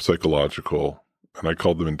sort of more psychological, and I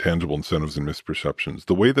called them intangible incentives and misperceptions.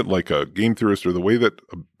 The way that like a game theorist, or the way that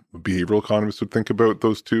behavioral economists would think about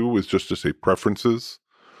those two is just to say preferences,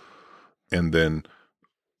 and then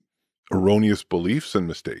erroneous beliefs and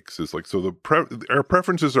mistakes is like, so our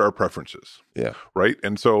preferences are our preferences. Yeah. Right.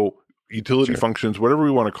 And so utility functions, whatever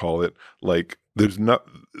we want to call it, like there's not,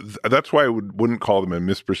 that's why I wouldn't call them a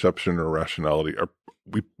misperception or rationality.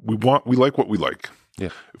 We like what we like. Yeah.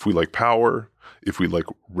 If we like power, if we like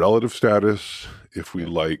relative status, if we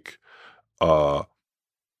like our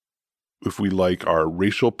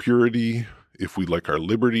racial purity, if we like our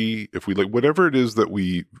liberty, if we like whatever it is that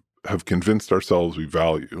we have convinced ourselves we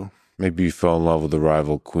value. Maybe you fell in love with a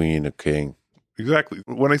rival queen or king. Exactly.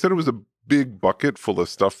 When I said it was a big bucket full of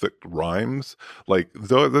stuff that rhymes, like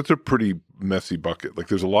that's a pretty messy bucket. Like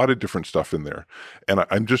there's a lot of different stuff in there. And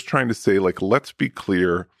I'm just trying to say, like, let's be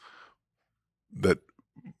clear that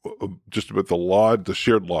just about the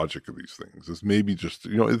shared logic of these things is maybe just,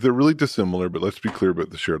 they're really dissimilar, but let's be clear about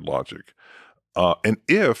the shared logic. And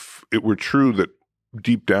if it were true that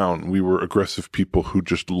deep down we were aggressive people who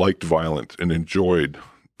just liked violence and enjoyed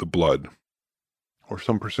the blood, or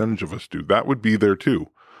some percentage of us do, that would be there too.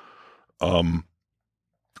 And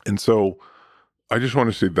so I just want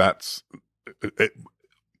to say that's it,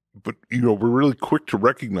 but we're really quick to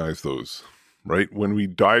recognize those, right? When we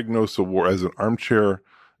diagnose a war as an armchair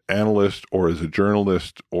analyst or as a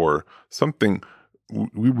journalist or something,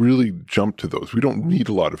 we really jump to those. We don't need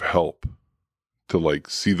a lot of help to like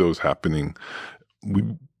see those happening.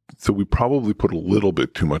 So we probably put a little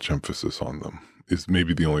bit too much emphasis on them is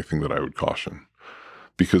maybe the only thing that I would caution,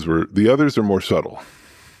 because the others are more subtle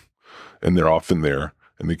and they're often there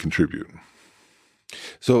and they contribute.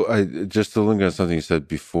 So just to link on something you said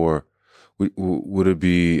before, would it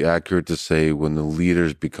be accurate to say when the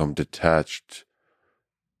leaders become detached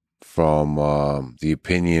from the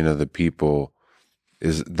opinion of the people,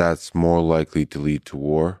 that's more likely to lead to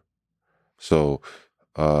war? So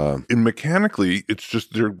in mechanically, it's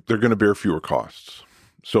just they're going to bear fewer costs.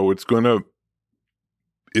 So it's going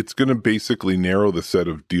to basically narrow the set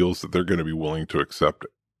of deals that they're going to be willing to accept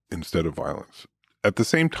instead of violence. At the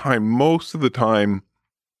same time, most of the time,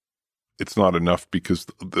 it's not enough because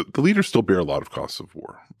the leaders still bear a lot of costs of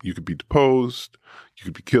war. You could be deposed, you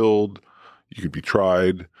could be killed, you could be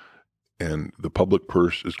tried, and the public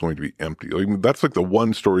purse is going to be empty. That's like the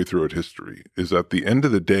one story throughout history, is at the end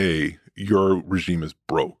of the day, your regime is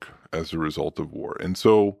broke as a result of war. And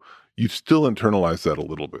so you still internalize that a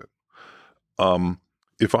little bit.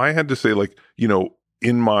 If I had to say, like,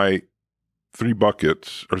 in my my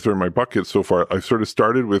buckets so far, I've sort of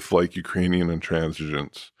started with like Ukrainian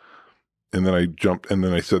intransigence. And then I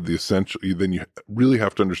said the essential, then you really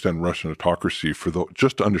have to understand Russian autocracy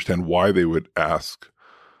just to understand why they would ask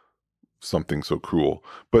something so cruel.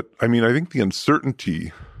 But I mean, I think the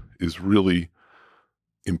uncertainty is really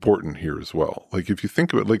important here as well. Like if you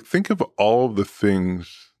think of it, think of all of the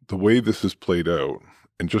things, the way this has played out,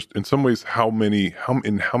 and just in some ways,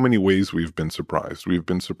 in how many ways we've been surprised. We've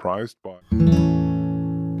been surprised by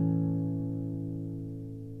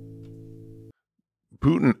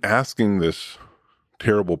Putin asking this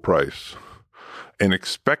terrible price and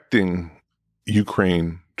expecting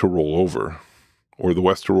Ukraine to roll over, or the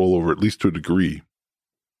West to roll over, at least to a degree,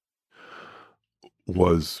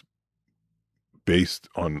 was based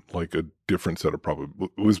on like a different set of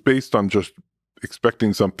probability. It was based on just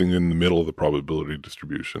expecting something in the middle of the probability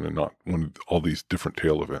distribution and not all these different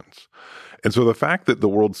tail events. And so the fact that the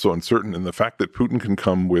world's so uncertain, and the fact that Putin can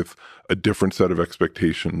come with a different set of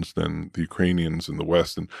expectations than the Ukrainians and the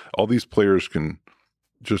West, and all these players can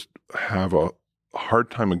just have a hard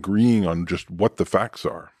time agreeing on just what the facts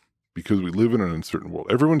are, because we live in an uncertain world.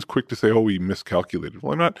 Everyone's quick to say, oh, he miscalculated.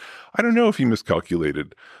 Well, I don't know if he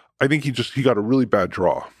miscalculated. I think he got a really bad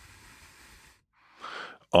draw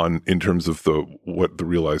in terms of what the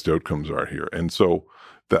realized outcomes are here. And so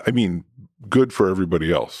good for everybody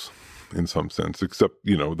else in some sense, except,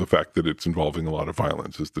 the fact that it's involving a lot of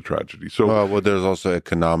violence is the tragedy. So, well, there's also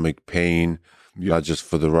economic pain, not just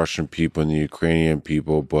for the Russian people and the Ukrainian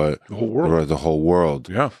people, but the whole world. The whole world.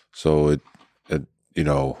 Yeah. So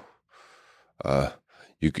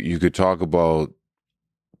you could talk about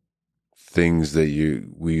things that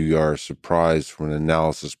we are surprised from an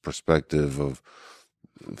analysis perspective of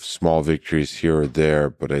small victories here or there,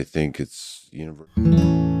 but I think it's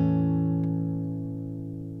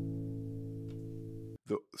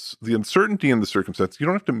the uncertainty in the circumstance. You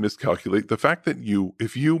don't have to miscalculate. The fact that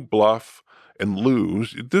if you bluff and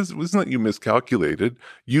lose, it isn't that you miscalculated.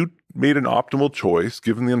 You made an optimal choice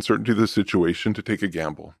given the uncertainty of the situation to take a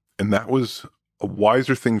gamble, and that was a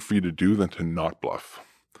wiser thing for you to do than to not bluff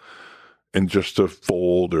and just to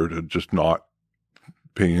fold or to just not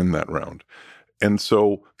pay in that round. And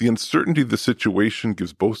so the uncertainty of the situation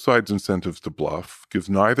gives both sides incentives to bluff, gives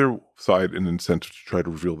neither side an incentive to try to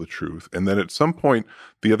reveal the truth. And then at some point,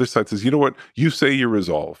 the other side says, you know what? You say you're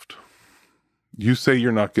resolved. You say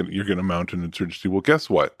you're going to mount an insurgency. Well, guess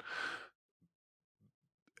what?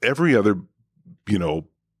 Every other,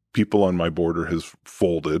 people on my border has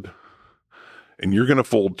folded, and you're going to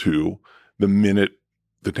fold too the minute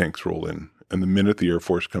the tanks roll in and the minute the Air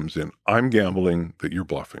Force comes in. I'm gambling that you're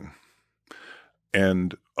bluffing.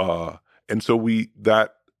 And so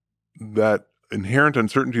that inherent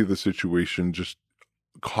uncertainty of the situation just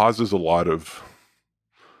causes a lot of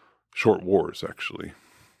short wars, actually.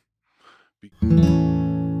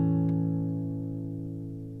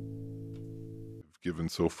 Given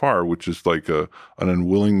so far, which is like an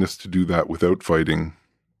unwillingness to do that without fighting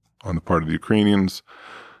on the part of the Ukrainians,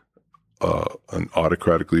 an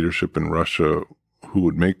autocratic leadership in Russia who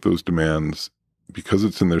would make those demands because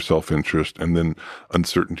it's in their self-interest, and then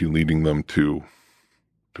uncertainty leading them to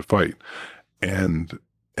fight. And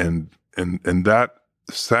that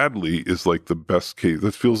sadly is like the best case.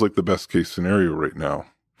 That feels like the best case scenario right now,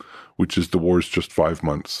 which is the war's just 5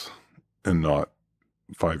 months and not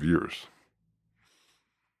 5 years.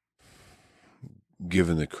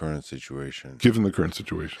 Given the current situation.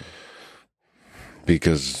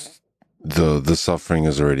 Because the suffering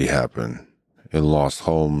has already happened. It lost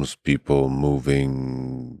homes, people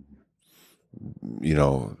moving,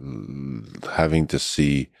 having to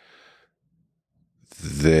see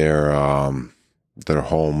their home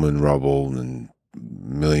in rubble, and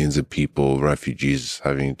millions of people, refugees,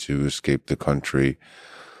 having to escape the country.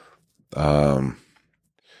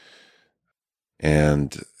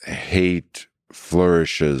 And hate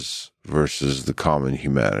flourishes versus the common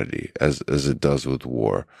humanity, as it does with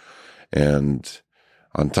war. And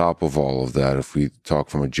on top of all of that, if we talk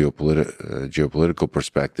from a geopolitical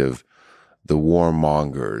perspective, the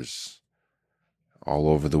warmongers all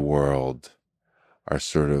over the world are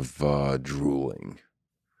sort of drooling.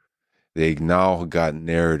 They now got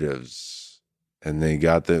narratives, and they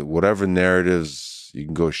got whatever narratives, you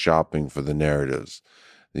can go shopping for the narratives.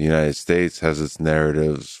 The United States has its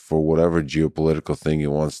narratives for whatever geopolitical thing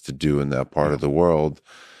it wants to do in that part of the world.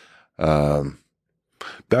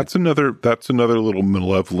 That's another little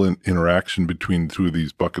malevolent interaction between two of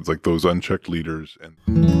these buckets, like those unchecked leaders. And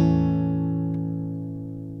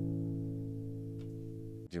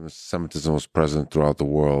Semitism was present throughout the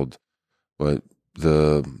world, but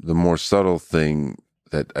the more subtle thing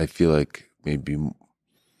that I feel like may be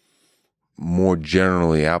more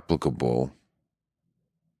generally applicable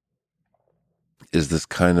is this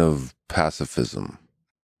kind of pacifism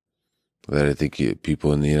that I think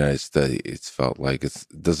people in the United States felt like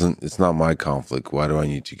it's not my conflict. Why do I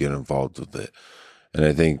need to get involved with it? And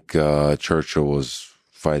I think Churchill was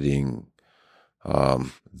fighting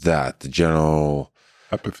the general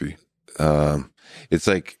apathy. It's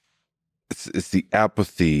like it's the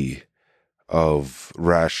apathy of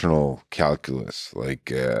rational calculus.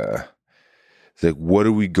 Like it's like, what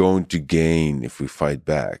are we going to gain if we fight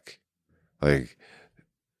back? Like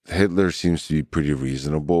Hitler seems to be pretty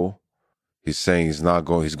reasonable. He's saying he's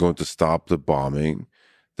going to stop the bombing.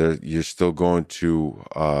 You're still going to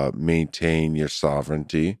maintain your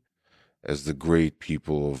sovereignty as the great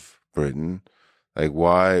people of Britain. Like,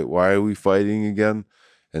 why are we fighting again?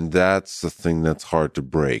 And that's the thing that's hard to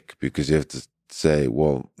break, because you have to say,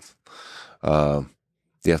 well, you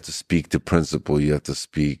have to speak to principle. You have to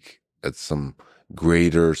speak at some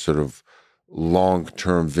greater sort of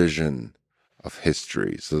long-term vision of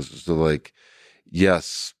history. So like,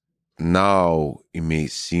 yes, now it may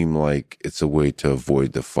seem like it's a way to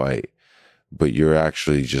avoid the fight, but you're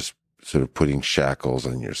actually just sort of putting shackles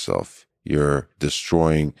on yourself. You're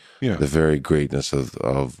destroying the very greatness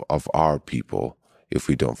of our people if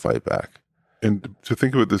we don't fight back. And to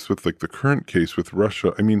think about this with like the current case with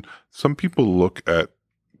Russia, I mean, some people look at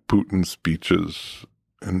Putin's speeches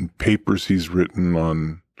and papers he's written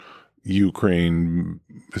on Ukraine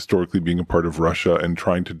historically being a part of Russia and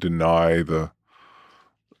trying to deny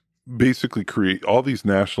basically create all these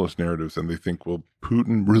nationalist narratives, and they think, well,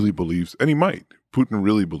 Putin really believes, and he might, Putin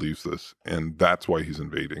really believes this, and that's why he's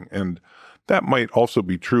invading. And that might also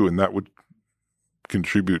be true, and that would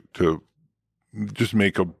contribute to just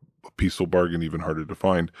make a peaceful bargain even harder to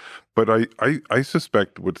find. But I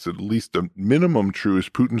suspect what's at least a minimum true is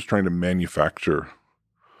Putin's trying to manufacture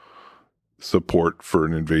support for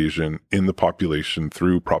an invasion in the population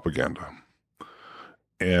through propaganda.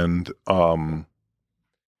 And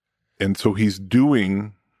so he's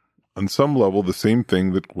doing, on some level, the same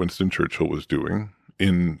thing that Winston Churchill was doing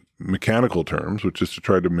in mechanical terms, which is to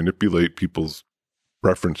try to manipulate people's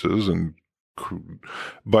preferences and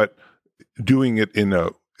but doing it in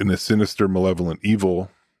a sinister, malevolent,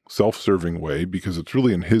 evil, self-serving way because it's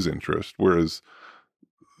really in his interest. Whereas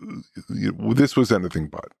this was anything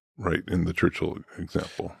but, right, in the Churchill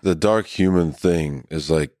example. The dark human thing is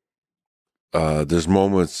like, there's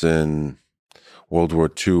moments in World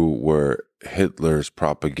War II where Hitler's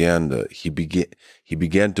propaganda, he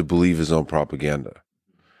began to believe his own propaganda.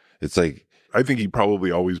 It's like, I think he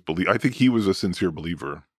probably always believed. I think he was a sincere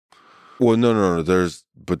believer. well, no. There's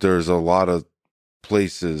a lot of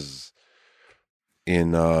places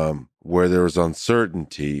in where there was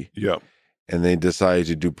uncertainty. Yeah. And they decided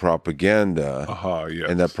to do propaganda. Yes.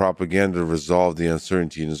 And that propaganda resolved the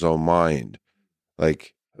uncertainty in his own mind.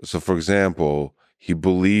 Like, so for example, he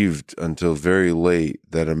believed until very late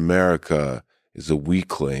that America is a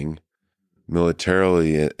weakling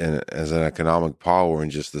militarily and as an economic power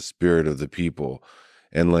and just the spirit of the people.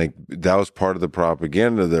 And like, that was part of the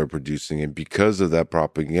propaganda they're producing. And because of that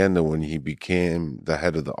propaganda, when he became the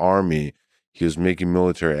head of the army, he was making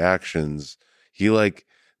military actions. He like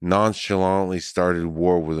nonchalantly started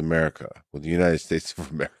war with America, with the United States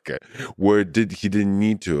of America, where he didn't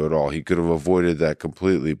need to at all. He could have avoided that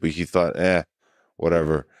completely, but he thought,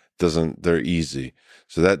 whatever, they're easy.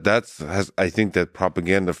 So I think that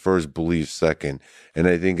propaganda first, belief second. And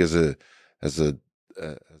I think as a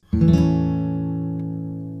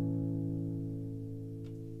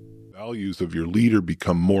values of your leader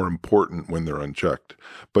become more important when they're unchecked.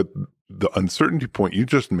 But the uncertainty point you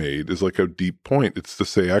just made is like a deep point. It's to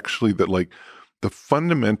say actually that like the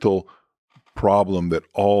fundamental problem that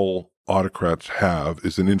all autocrats have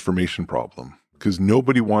is an information problem because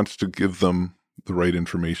nobody wants to give them the right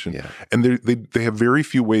information. Yeah. And they have very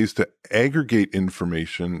few ways to aggregate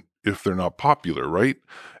information if they're not popular, right?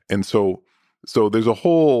 And so there's a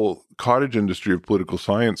whole cottage industry of political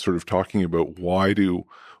science sort of talking about why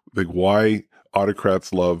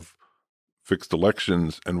autocrats love fixed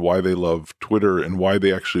elections and why they love Twitter and why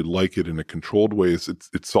they actually like it in a controlled way.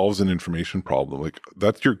 It solves an information problem. Like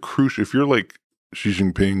that's your crucial. If you're like Xi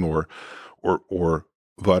Jinping or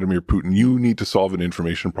Vladimir Putin, you need to solve an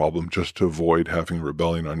information problem just to avoid having a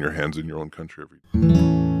rebellion on your hands in your own country every day.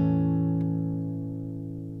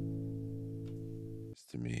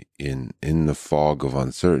 To me, in the fog of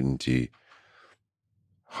uncertainty,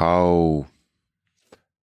 how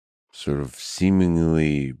sort of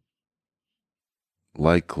seemingly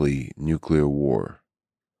likely nuclear war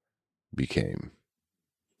became.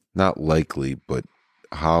 Not likely, but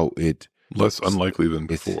how it less unlikely than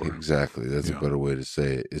before. Exactly. That's a better way to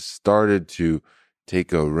say it. It started to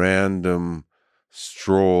take a random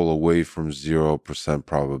stroll away from 0%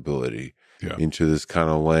 probability into this kind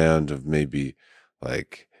of land of maybe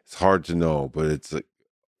like, it's hard to know, but it's like,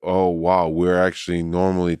 oh, wow, we're actually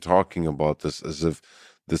normally talking about this as if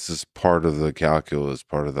this is part of the calculus,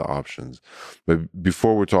 part of the options. But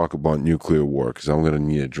before we talk about nuclear war, because I'm going to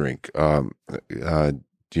need a drink, do you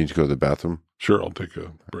need to go to the bathroom? Sure, I'll take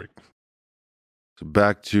a break. So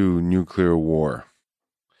back to nuclear war.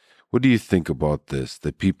 What do you think about this?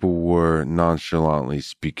 That people were nonchalantly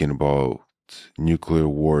speaking about nuclear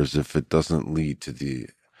wars if it doesn't lead to the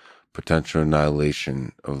potential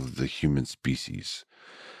annihilation of the human species.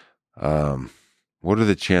 What are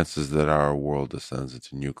the chances that our world descends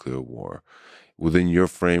into nuclear war? Within your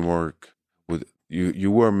framework,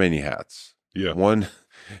 you wear many hats. Yeah. One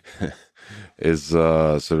is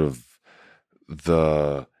sort of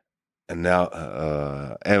the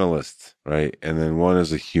analyst, right? And then one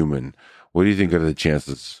is a human. What do you think are the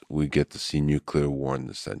chances we get to see nuclear war in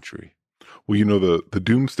this century? Well, you know, the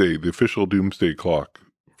doomsday, the official doomsday clock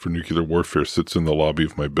for nuclear warfare sits in the lobby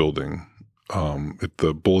of my building.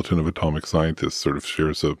 The Bulletin of Atomic Scientists sort of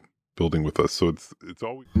shares a building with us. So it's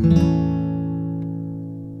always, I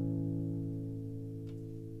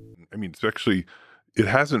mean, it's actually, it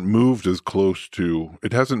hasn't moved as close to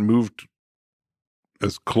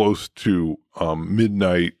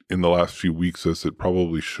midnight in the last few weeks as it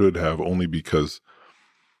probably should have, only because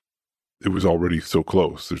it was already so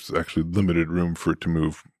close. There's actually limited room for it to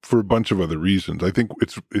move for a bunch of other reasons. I think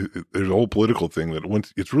there's a whole political thing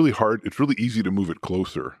that it's really hard. It's really easy to move it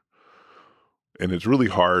closer. And it's really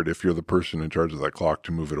hard if you're the person in charge of that clock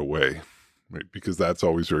to move it away, right? Because that's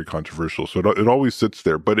always very controversial. So it always sits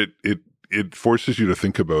there, but it forces you to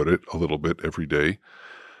think about it a little bit every day.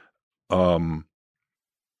 And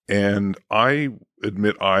I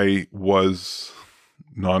admit I was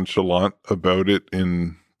nonchalant about it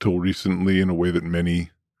till recently in a way that many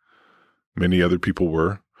other people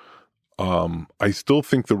were. I still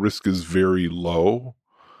think the risk is very low,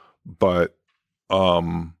 but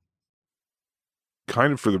kind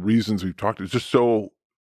of for the reasons we've talked, it's just so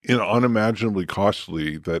unimaginably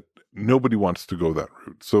costly that nobody wants to go that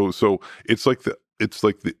route. So it's like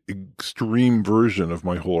the extreme version of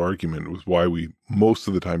my whole argument with why we most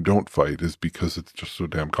of the time don't fight, is because it's just so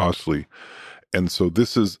damn costly. And so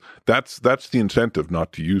that's the incentive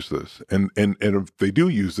not to use this. And if they do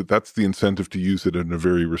use it, that's the incentive to use it in a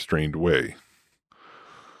very restrained way.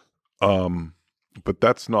 But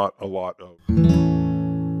that's not a lot of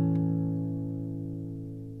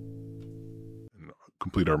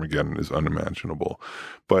complete Armageddon is unimaginable.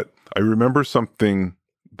 But I remember something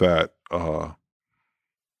that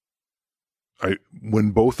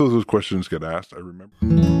when both of those questions get asked, I remember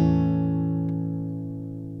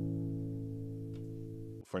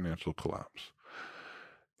financial collapse.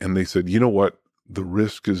 And they said, you know what? The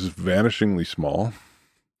risk is vanishingly small,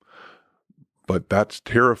 but that's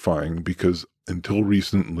terrifying because until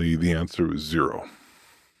recently, the answer was zero.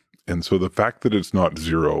 And so the fact that it's not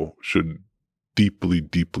zero should deeply,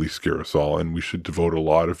 deeply scare us all. And we should devote a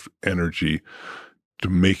lot of energy to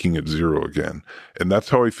making it zero again. And that's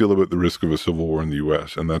how I feel about the risk of a civil war in the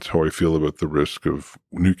US. And that's how I feel about the risk of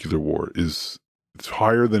nuclear war. It's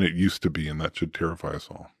higher than it used to be, and that should terrify us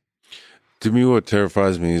all. To me, what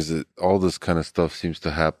terrifies me is that all this kind of stuff seems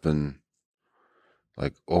to happen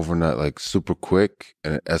like overnight, like super quick,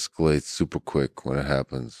 and it escalates super quick when it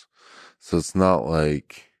happens. So it's not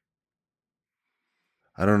like,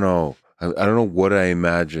 I don't know. I don't know what I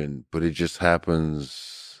imagine, but it just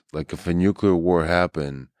happens. Like if a nuclear war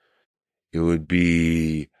happened, it would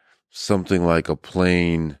be something like a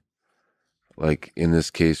plane, like in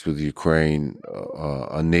this case with Ukraine,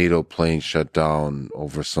 a NATO plane shut down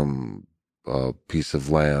over some piece of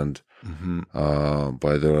land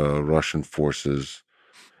by the Russian forces,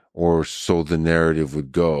 or so the narrative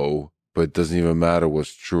would go. But it doesn't even matter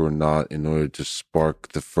what's true or not in order to spark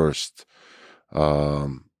the first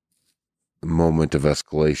moment of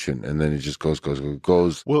escalation, and then it just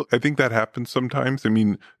goes. Well, I think that happens sometimes. I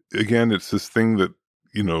mean, again, it's this thing that,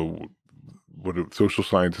 what social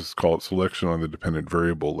scientists call it selection on the dependent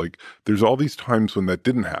variable. Like there's all these times when that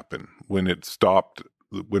didn't happen, when it stopped,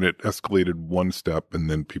 when it escalated one step and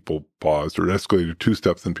then people paused, or it escalated two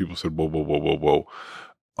steps and people said, whoa, whoa, whoa, whoa,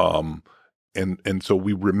 whoa. And so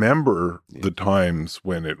we remember the times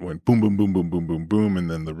when it went boom, boom, boom, boom, boom, boom, boom, and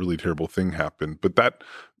then the really terrible thing happened. But that,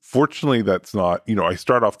 fortunately, that's not, I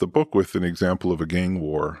start off the book with an example of a gang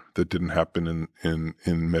war that didn't happen in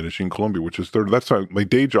Medellin, Colombia, which is that's how my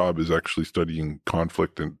day job is actually studying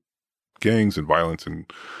conflict and gangs and violence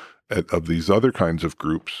and of these other kinds of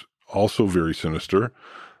groups, also very sinister.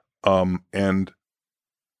 And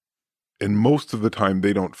most of the time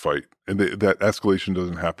they don't fight, and that escalation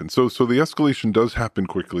doesn't happen. So the escalation does happen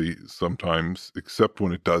quickly sometimes, except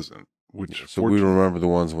when it doesn't. Which so we remember the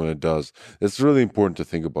ones when it does. It's really important to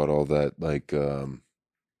think about all that. Like, I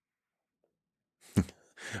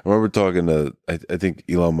remember talking to I think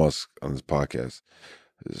Elon Musk on this podcast.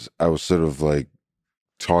 I was sort of like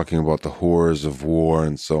talking about the horrors of war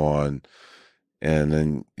and so on, and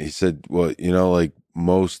then he said, "Well, like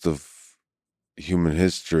most of human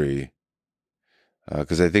history."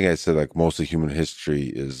 Because I think I said like most of human history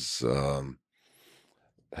is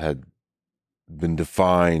had been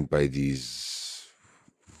defined by these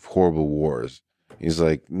horrible wars. He's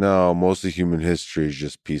like, no, most of human history is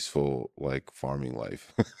just peaceful, like farming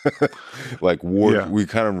life. Like war, yeah. We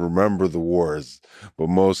kind of remember the wars, but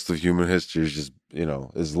most of human history is just,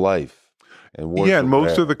 is life. And and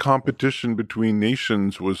most of the competition between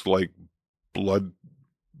nations was like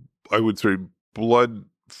I would say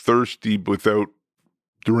bloodthirsty without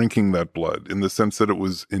drinking that blood, in the sense that it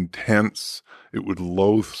was intense, it was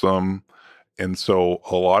loathsome. And so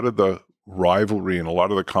a lot of the rivalry and a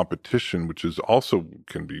lot of the competition, which is also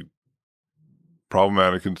can be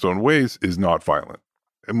problematic in its own ways, is not violent.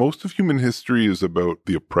 And most of human history is about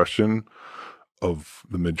the oppression of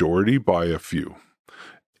the majority by a few.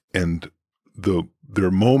 And there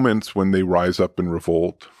are moments when they rise up in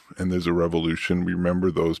revolt and there's a revolution. We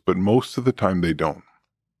remember those, but most of the time they don't.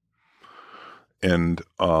 And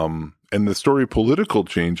the story of political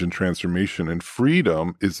change and transformation and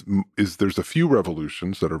freedom is there's a few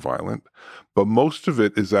revolutions that are violent, but most of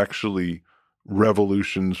it is actually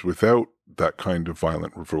revolutions without that kind of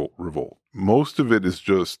violent revolt. Most of it is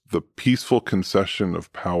just the peaceful concession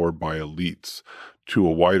of power by elites to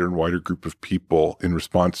a wider and wider group of people in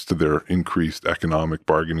response to their increased economic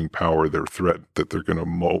bargaining power, their threat that they're going to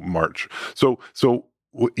march. So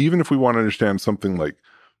even if we want to understand something like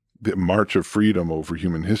the march of freedom over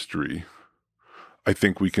human history, I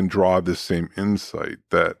think we can draw this same insight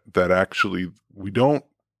that actually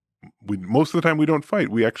most of the time we don't fight.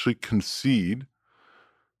 We actually concede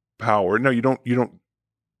power. No, you don't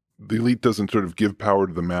the elite doesn't sort of give power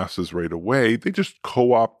to the masses right away. They just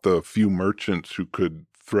co-opt the few merchants who could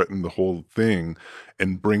threaten the whole thing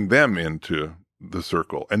and bring them into the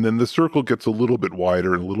circle. And then the circle gets a little bit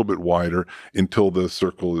wider and a little bit wider until the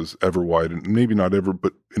circle is ever wide, and maybe not ever,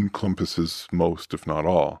 but encompasses most, if not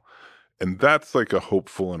all. And that's like a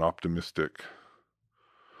hopeful and optimistic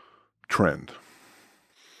trend.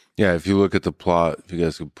 Yeah, if you look at the plot, if you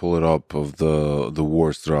guys could pull it up, of the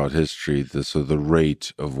wars throughout history, so the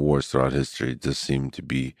rate of wars throughout history does seem to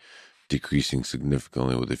be decreasing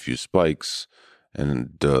significantly with a few spikes,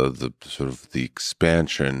 and the sort of the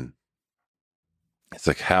expansion. It's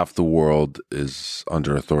like half the world is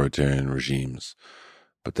under authoritarian regimes,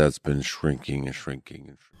 but that's been shrinking and shrinking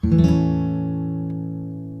and shrinking.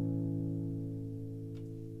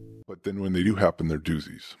 But then when they do happen, they're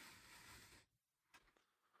doozies.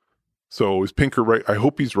 So is Pinker right? I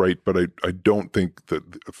hope he's right, but I don't think that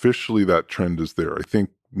officially that trend is there. I think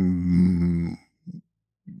that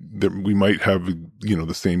we might have,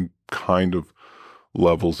 the same kind of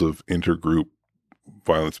levels of intergroup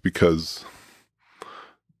violence, because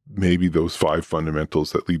maybe those 5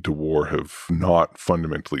 fundamentals that lead to war have not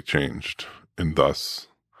fundamentally changed, and thus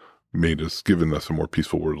given us a more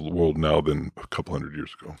peaceful world now than a couple hundred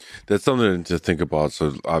years ago. That's something to think about.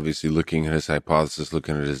 So obviously looking at his hypothesis,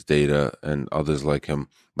 looking at his data and others like him.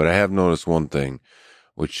 But I have noticed one thing,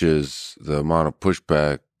 which is the amount of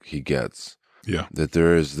pushback he gets. Yeah. That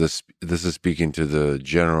there is this is speaking to the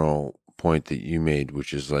general point that you made,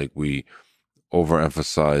 which is like we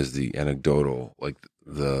overemphasize the anecdotal,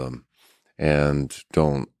 and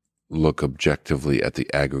don't look objectively at the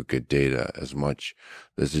aggregate data as much.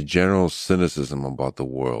 There's a general cynicism about the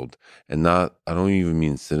world, and I don't even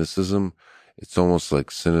mean cynicism. It's almost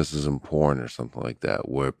like cynicism porn or something like that,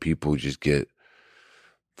 where people just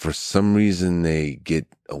for some reason, they get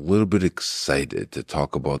a little bit excited to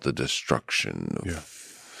talk about the destruction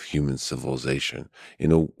of human civilization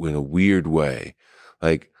in a weird way.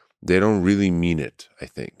 Like, they don't really mean it, I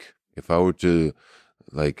think. If I were to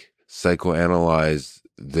psychoanalyze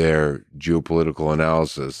their geopolitical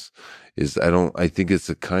analysis, I think it's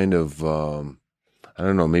a kind of, I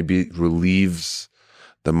don't know, maybe it relieves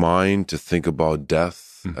the mind to think about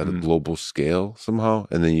death at a global scale somehow.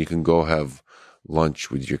 And then you can go have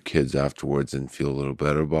lunch with your kids afterwards and feel a little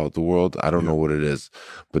better about the world. I don't know what it is,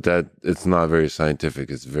 but it's not very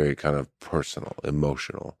scientific. It's very kind of personal,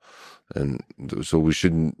 emotional. And so we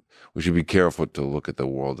should be careful to look at the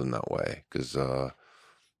world in that way, because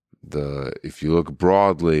if you look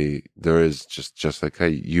broadly, there is just like how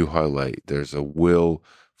you highlight, there's a will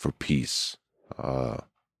for peace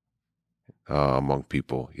among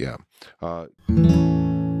people. Yeah.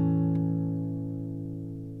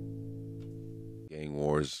 Gang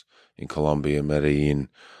wars in Colombia, Medellin.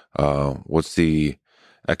 What's the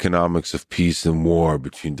economics of peace and war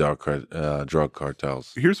between drug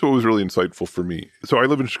cartels? Here's what was really insightful for me. So I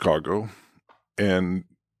live in Chicago, and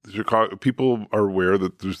Chicago people are aware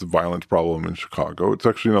that there's a violence problem in Chicago. It's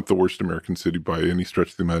actually not the worst American city by any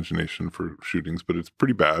stretch of the imagination for shootings, but it's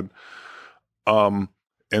pretty bad.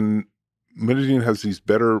 And Medellin has these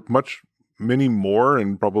many more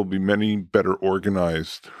and probably many better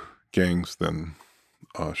organized gangs than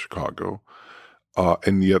Chicago.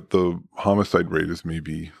 And yet the homicide rate is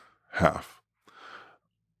maybe half.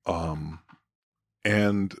 And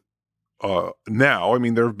now, I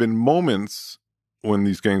mean, there have been moments when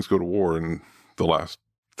these gangs go to war in the last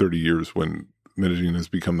 30 years when Medellin has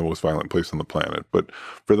become the most violent place on the planet. But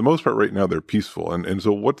for the most part, right now, they're peaceful. And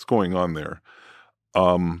so what's going on there?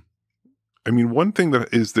 I mean, one thing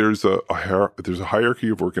that is there's a hierarchy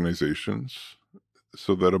of organizations,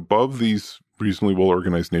 so that above these reasonably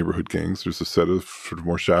well-organized neighborhood gangs, there's a set of sort of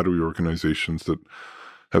more shadowy organizations that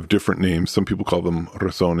have different names. Some people call them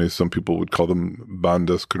razones. Some people would call them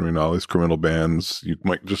bandas criminales, criminal bands. You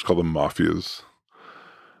might just call them mafias.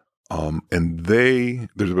 And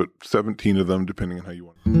there's about 17 of them, depending on how you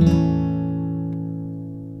want.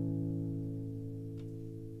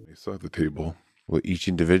 They saw the table. Well, each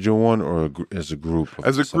individual one, or as a group?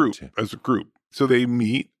 As a group. So they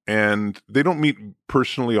meet, and they don't meet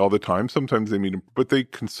personally all the time. Sometimes they meet, but they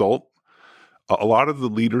consult. A lot of the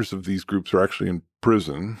leaders of these groups are actually in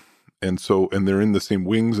prison. And they're in the same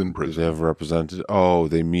wings in prison. They have represented. Oh,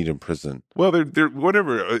 they meet in prison. Well, they're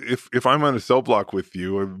whatever. If I'm on a cell block with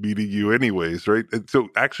you, I'm meeting you anyways, right? And so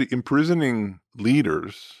actually imprisoning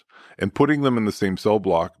leaders and putting them in the same cell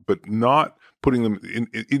block, but not putting them in,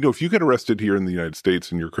 if you get arrested here in the United States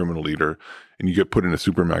and you're a criminal leader and you get put in a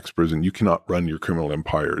supermax prison, you cannot run your criminal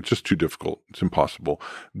empire. It's just too difficult. It's impossible.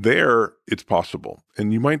 There, it's possible.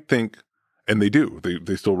 And you might think, And they do.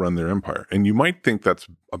 They still run their empire. And you might think that's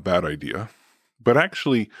a bad idea, but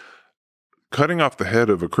actually cutting off the head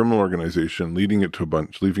of a criminal organization, leaving it to a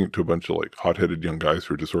bunch of like hot-headed young guys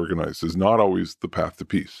who are disorganized is not always the path to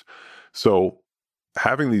peace. So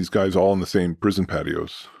having these guys all in the same prison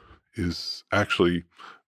patios is actually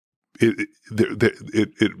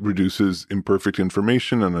it reduces imperfect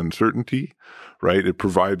information and uncertainty, right? It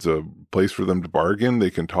provides a place for them to bargain. They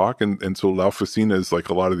can talk, and so La Oficina is like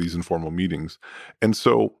a lot of these informal meetings, and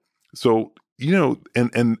so and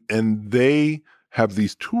they have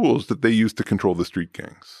these tools that they use to control the street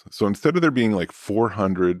gangs. So instead of there being like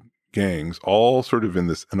 400 gangs, all sort of in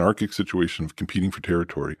this anarchic situation of competing for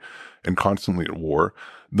territory and constantly at war,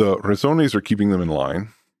 the razones are keeping them in line.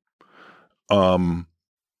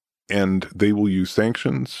 And they will use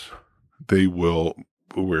sanctions.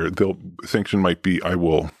 Sanction might be, I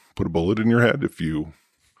will put a bullet in your head if you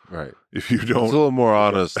don't. It's a little more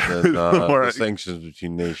honest than the sanctions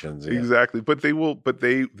between nations. Yeah. Exactly, but they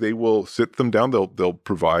will sit them down. They'll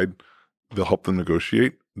help them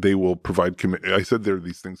negotiate. They will provide I said there are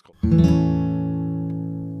these things called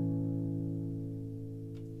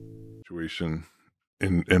situation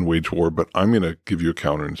and wage war, but I'm going to give you a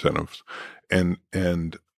counter incentives, and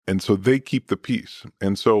so they keep the peace,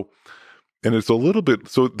 and it's a little bit.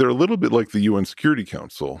 So they're a little bit like the UN Security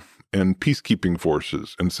Council and peacekeeping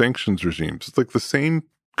forces and sanctions regimes. It's like the same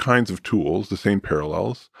kinds of tools, the same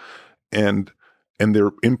parallels, and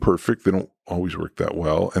they're imperfect. They don't always work that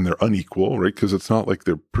well, and they're unequal, right? Because it's not like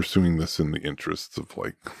they're pursuing this in the interests of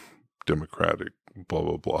like democratic blah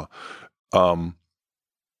blah blah.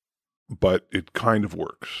 But it kind of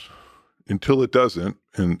works until it doesn't.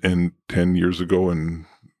 And 10 years ago, in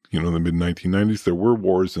the mid 1990s, there were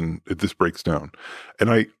wars, and this breaks down.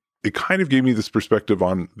 And it kind of gave me this perspective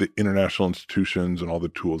on the international institutions and all the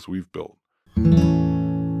tools we've built.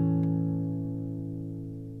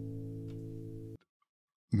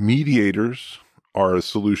 Mediators are a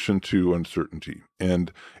solution to uncertainty,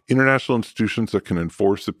 and international institutions that can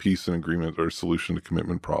enforce a peace and agreement are a solution to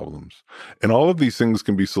commitment problems. And all of these things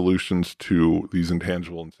can be solutions to these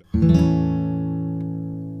intangible incentives.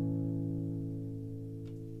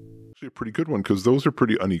 Actually, a pretty good one, because those are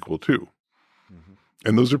pretty unequal too.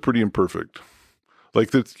 And those are pretty imperfect.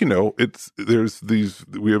 Like that's,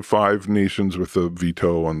 we have 5 nations with a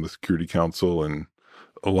veto on the Security Council and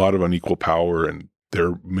a lot of unequal power, and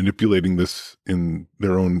they're manipulating this in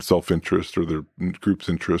their own self-interest or their group's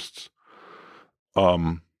interests.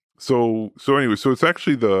 So it's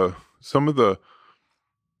actually some of the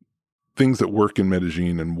things that work in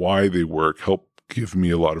Medellin and why they work help give me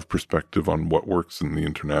a lot of perspective on what works in the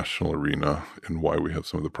international arena and why we have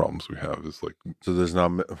some of the problems we have. Is like, so there's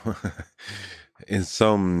not, in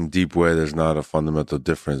some deep way, there's not a fundamental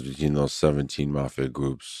difference between those 17 mafia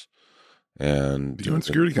groups and the UN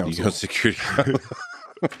Security Council. The UN Security Council.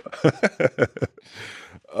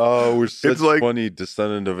 Oh, we're such funny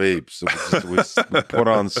descendant of apes. We put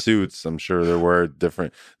on suits. I'm sure they have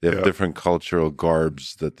different cultural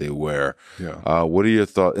garbs that they wear. Yeah. What are your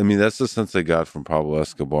thoughts? I mean, that's the sense I got from Pablo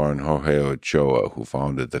Escobar and Jorge Ochoa, who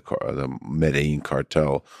founded the Medellin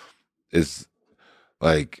cartel. Is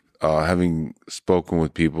like having spoken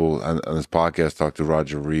with people on this podcast, talked to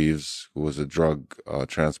Roger Reeves, who was a drug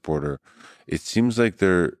transporter. It seems like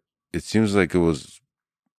it was.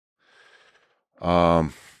 I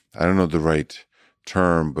don't know the right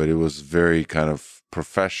term, but it was very kind of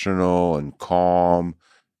professional and calm.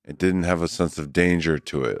 It didn't have a sense of danger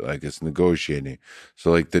to it, like it's negotiating.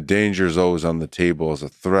 So like the danger is always on the table as a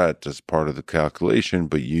threat, as part of the calculation,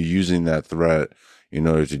 but you're using that threat in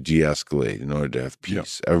order to de-escalate, in order to have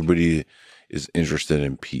peace. Yeah. Everybody is interested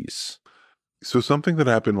in peace. So something that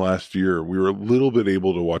happened last year, we were a little bit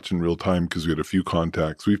able to watch in real time because we had a few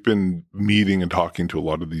contacts. We've been meeting and talking to a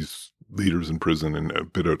lot of these leaders in prison and a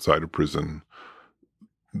bit outside of prison.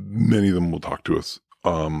 Many of them will talk to us.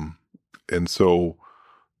 And so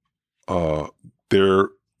the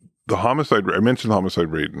homicide rate, I mentioned the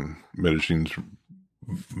homicide rate in Medellin's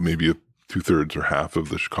maybe 2/3 or half of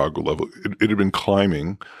the Chicago level. It had been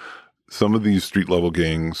climbing. Some of these street level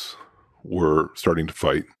gangs were starting to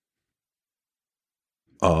fight.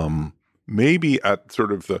 Maybe at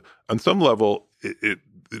sort of on some level, it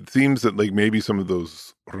seems that like maybe some of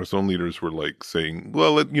those Razón leaders were like saying,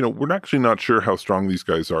 well, we're actually not sure how strong these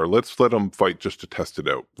guys are. Let's let them fight just to test it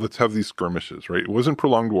out. Let's have these skirmishes, right? It wasn't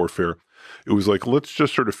prolonged warfare. It was like, let's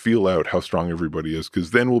just sort of feel out how strong everybody is,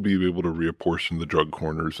 because then we'll be able to reapportion the drug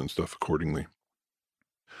corners and stuff accordingly.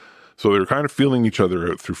 So they were kind of feeling each other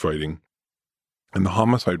out through fighting. And the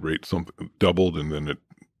homicide rate doubled, and then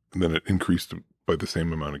it increased by the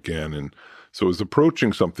same amount again. And So it was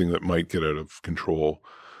approaching something that might get out of control,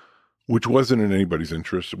 which wasn't in anybody's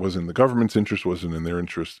interest. It wasn't in the government's interest, wasn't in their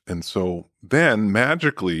interest. And so then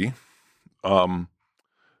magically,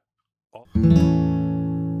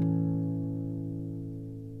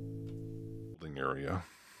 area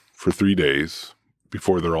for 3 days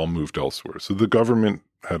before they're all moved elsewhere. So the government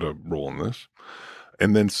had a role in this.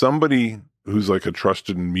 And then somebody who's like a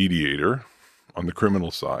trusted mediator on the criminal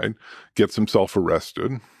side gets himself arrested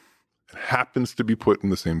and happens to be put in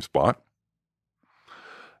the same spot.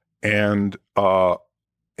 And a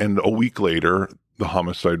week later, the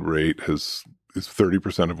homicide rate is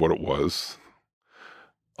 30% of what it was.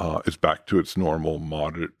 It's back to its normal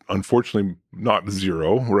moderate, unfortunately not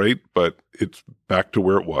zero, right? But it's back to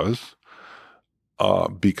where it was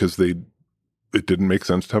because it didn't make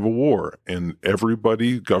sense to have a war. And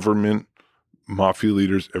everybody, government, mafia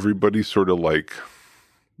leaders, everybody sort of like,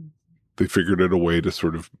 they figured out a way to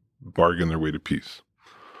sort of bargain their way to peace.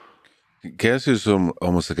 Can I ask you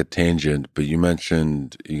almost like a tangent, but you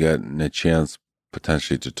mentioned you got a chance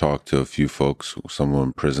potentially to talk to a few folks, some were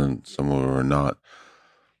in prison, some were not.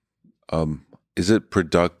 Is it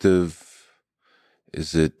productive?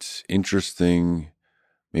 Is it interesting?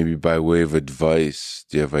 Maybe by way of advice,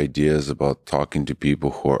 do you have ideas about talking to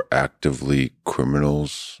people who are actively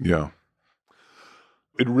criminals? Yeah.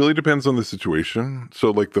 It really depends on the situation.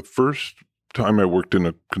 So like the first time I worked in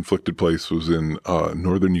a conflicted place was in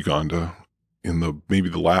northern Uganda in maybe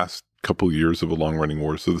the last couple of years of a long-running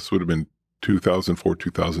war. So this would have been 2004,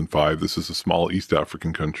 2005. This is a small East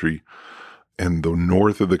African country. And the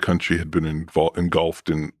north of the country had been engulfed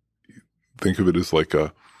in, think of it as like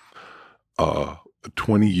a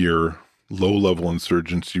 20-year low-level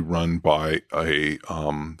insurgency run by a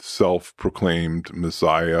self-proclaimed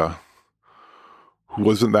messiah who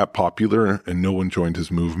wasn't that popular, and no one joined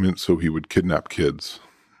his movement, so he would kidnap kids.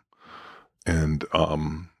 And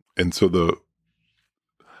so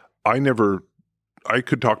I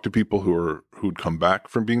could talk to people who'd come back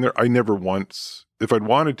from being there. I never once, if I'd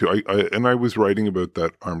wanted to, I was writing about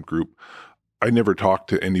that armed group. I never talked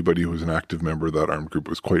to anybody who was an active member of that armed group.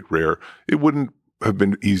 It was quite rare. It wouldn't have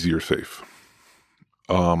been easy or safe.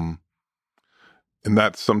 And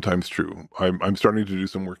that's sometimes true. I'm starting to do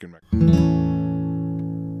some work in Mexico.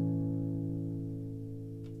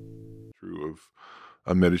 True of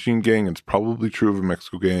a Medellin gang, and it's probably true of a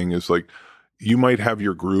Mexico gang, is like you might have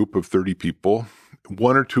your group of 30 people.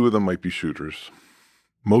 One or two of them might be shooters.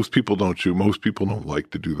 Most people don't shoot. Most people don't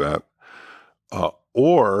like to do that.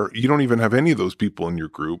 Or you don't even have any of those people in your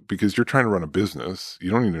group because you're trying to run a business.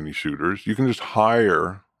 You don't need any shooters. You can just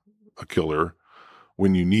hire a killer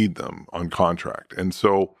when you need them on contract. And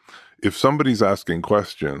so if somebody's asking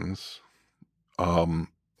questions, and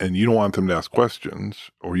you don't want them to ask questions,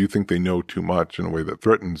 or you think they know too much in a way that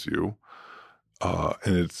threatens you,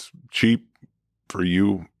 and it's cheap for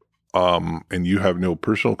you, and you have no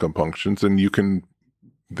personal compunctions, and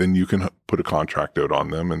then you can put a contract out on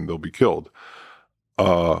them and they'll be killed.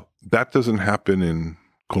 That doesn't happen in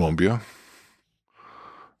Colombia.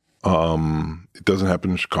 It doesn't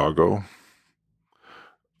happen in Chicago.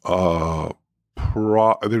 I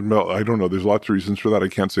don't know. There's lots of reasons for that. I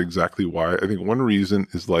can't say exactly why. I think one reason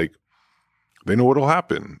is like they know what'll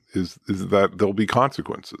happen is that there'll be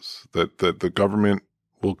consequences, that the government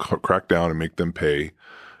will crack down and make them pay,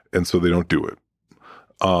 and so they don't do it.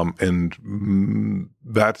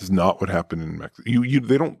 That is not what happened in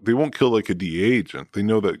Mexico. They won't kill like a DEA agent. They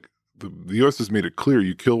know that the U.S. has made it clear: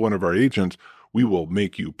 you kill one of our agents, we will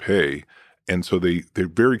make you pay. And so they're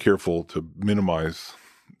very careful to minimize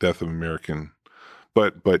death of American.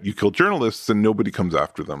 But you kill journalists and nobody comes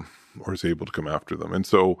after them or is able to come after them. And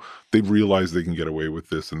so they've realized they can get away with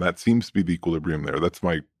this, and that seems to be the equilibrium there. That's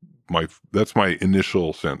my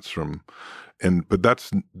initial sense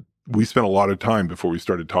but we spent a lot of time before we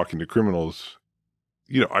started talking to criminals.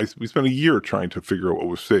 We spent a year trying to figure out what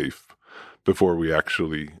was safe before we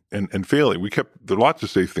actually, and failing. There are lots of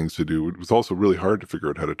safe things to do. It was also really hard to figure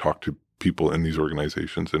out how to talk to people in these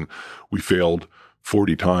organizations. And we failed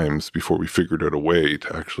 40 times before we figured out a way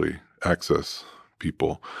to actually access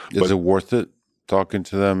people. Is it worth it talking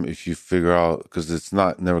to them if you figure out, because it's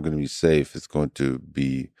never going to be safe. It's going to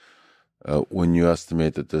be, when you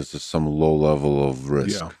estimate that there's just some low level of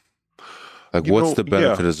risk. Yeah. Like, what's the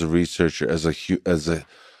benefit as a researcher, as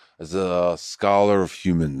a scholar of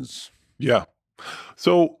humans? Yeah.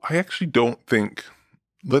 So I actually don't think,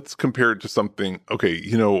 let's compare it to something. Okay,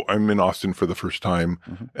 I'm in Austin for the first time,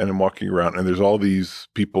 and I'm walking around, and there's all these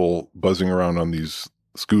people buzzing around on these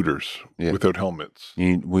scooters without helmets.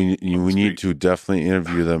 We need to definitely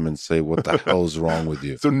interview them and say, what the hell is wrong with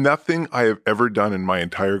you? So nothing I have ever done in my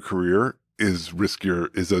entire career is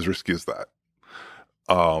as risky as that.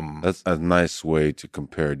 That's a nice way to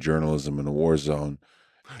compare journalism in a war zone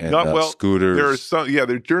and Not well. scooters. There are some,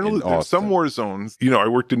 there's some war zones. I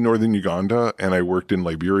worked in northern Uganda, and I worked in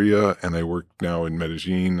Liberia, and I work now in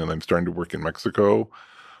Medellin, and I'm starting to work in Mexico.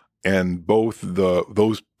 And both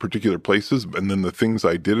those particular places, and then the things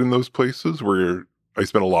I did in those places, where I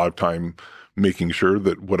spent a lot of time making sure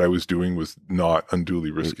that what I was doing was not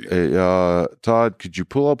unduly risky. Hey, Todd, could you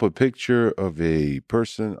pull up a picture of a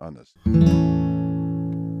person on this?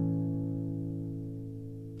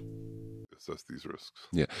 Assess these risks.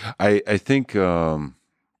 Yeah, I think there's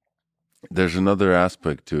another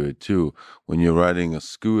aspect to it too. When you're riding a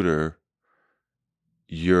scooter,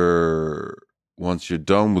 once you're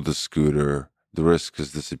done with the scooter, the risk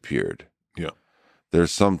has disappeared. Yeah.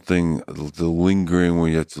 There's something, the lingering where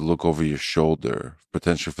you have to look over your shoulder,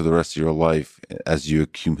 potentially for the rest of your life as you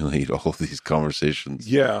accumulate all of these conversations.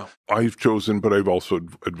 Yeah, I've chosen, but I've also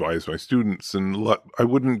advised my students, and I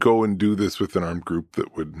wouldn't go and do this with an armed group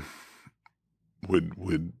that would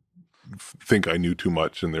think I knew too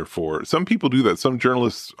much, and therefore some people do that. Some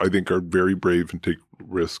journalists, I think, are very brave and take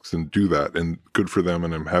risks and do that, and good for them,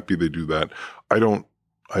 and I'm happy they do that. I don't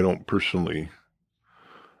personally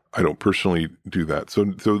do that. So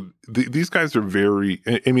these guys are very,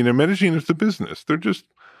 I mean, in Medellin, it's a business.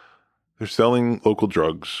 They're selling local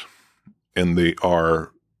drugs, and they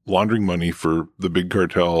are laundering money for the big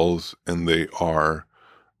cartels, and they are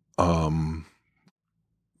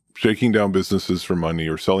shaking down businesses for money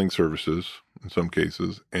or selling services in some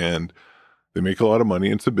cases. And they make a lot of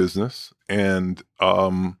money. It's a business, and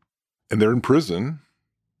they're in prison.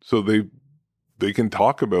 So they can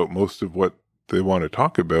talk about most of what they want to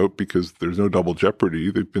talk about because there's no double jeopardy.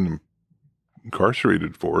 They've been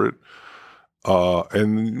incarcerated for it.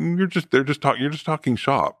 And you're just talking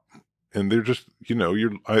shop, and they're just,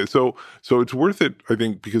 so it's worth it, I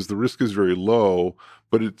think, because the risk is very low.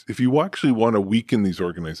 But if you actually want to weaken these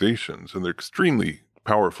organizations, and they're extremely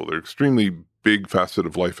powerful, they're extremely big facet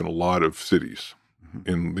of life in a lot of cities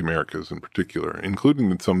in the Americas in particular,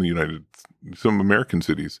 including in some American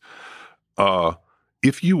cities.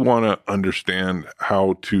 If you want to understand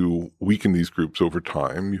how to weaken these groups over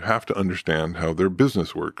time, you have to understand how their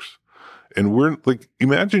business works. And we're like,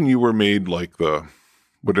 imagine you were made like the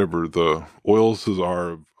oil czar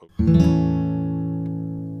of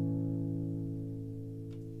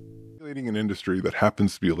regulating an industry that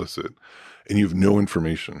happens to be illicit, and you have no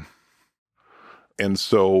information. And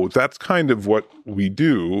so that's kind of what we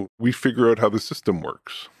do. We figure out how the system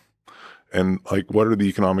works. And like, what are the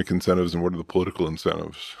economic incentives and what are the political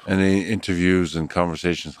incentives? And the interviews and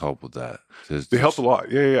conversations help with that. They help a lot.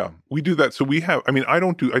 Yeah. We do that. So we have,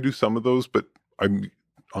 I do some of those, but I'm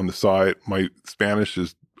on the side. My Spanish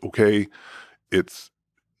is okay. It's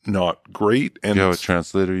not great. And you have a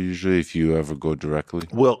translator usually if you ever go directly?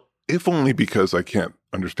 Well, if only because I can't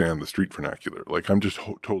understand the street vernacular. Like, I'm just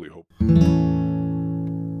totally hoping.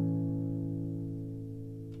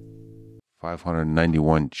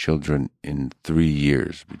 591 children in 3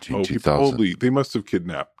 years between 2000. They must have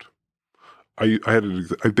kidnapped.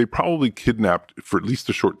 They probably kidnapped for at least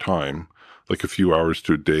a short time, like a few hours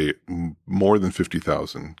to a day, more than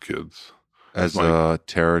 50,000 kids. As a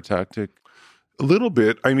terror tactic? A little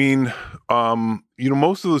bit. I mean,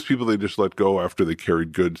 most of those people they just let go after they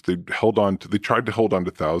carried goods. They tried to hold on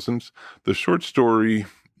to thousands. The short story,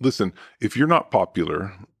 listen, if you're not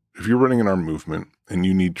popular, if you're running an armed movement and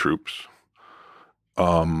you need troops,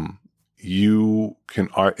 you can,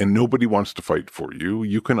 and nobody wants to fight for you,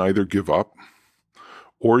 you can either give up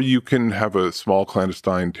or you can have a small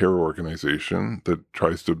clandestine terror organization that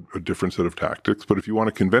tries a different set of tactics. But if you want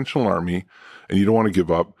a conventional army and you don't want to give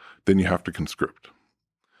up, then you have to conscript.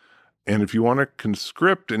 And if you want to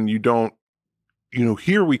conscript and you don't,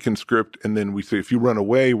 here we conscript and then we say, if you run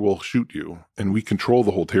away, we'll shoot you. And we control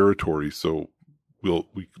the whole territory. So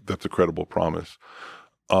that's a credible promise.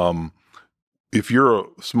 If you're a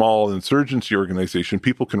small insurgency organization,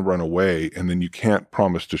 people can run away and then you can't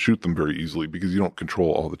promise to shoot them very easily because you don't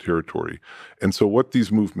control all the territory. And so what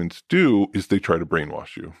these movements do is they try to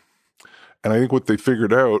brainwash you. And I think what they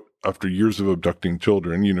figured out after years of abducting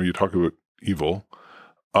children, you talk about evil,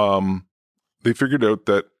 they figured out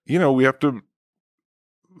that, we have to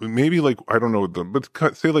maybe I don't know, but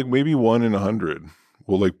say maybe 1 in 100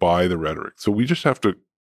 will buy the rhetoric. So we just have to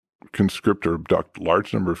conscript or abduct a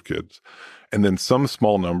large number of kids, and then some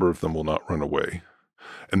small number of them will not run away.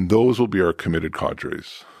 And those will be our committed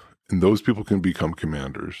cadres. And those people can become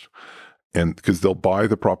commanders. And because they'll buy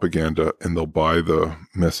the propaganda and they'll buy the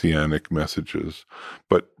messianic messages.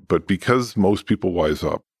 But because most people wise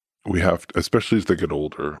up we have to, especially as they get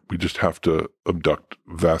older, we just have to abduct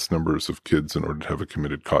vast numbers of kids in order to have a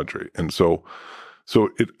committed cadre. And so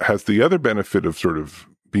it has the other benefit of sort of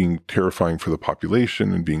being terrifying for the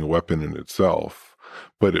population and being a weapon in itself.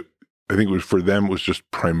 But I think for them, it was just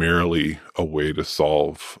primarily a way to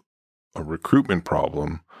solve a recruitment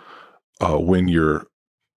problem when you're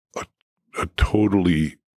a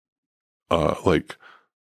totally like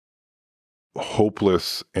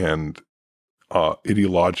hopeless and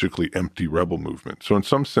ideologically empty rebel movement. So in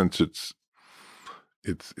some sense, that's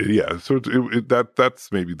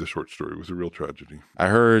maybe the short story. It was a real tragedy. I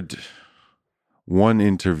heard one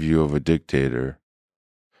interview of a dictator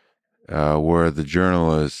where the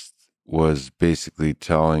journalist was basically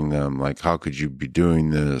telling them, like, how could you be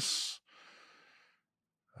doing this?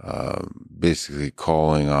 Basically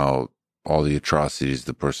calling out all the atrocities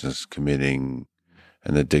the person is committing,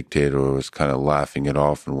 and the dictator was kind of laughing it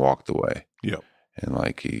off and walked away. Yeah. And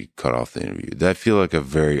like he cut off the interview. That feel like a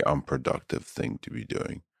very unproductive thing to be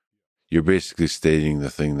doing. You're basically stating the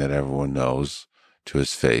thing that everyone knows to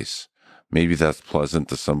his face. Maybe that's pleasant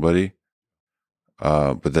to somebody,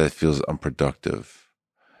 but that feels unproductive.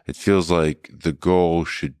 It feels like the goal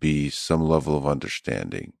should be some level of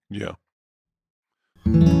understanding. Yeah.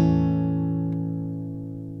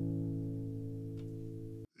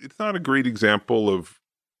 It's not a great example of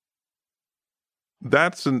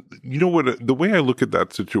the way I look at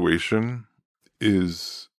that situation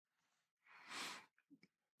is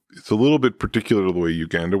it's a little bit particular to the way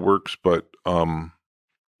Uganda works, but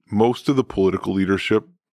most of the political leadership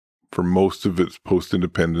for most of its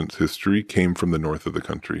post-independence history came from the north of the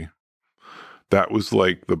country. That was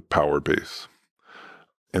like the power base.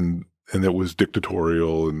 And it was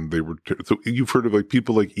dictatorial, and so you've heard of like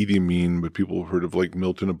people like Idi Amin, but people have heard of like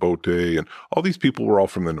Milton Obote, and all these people were all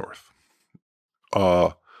from the north.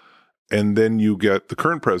 And then you get the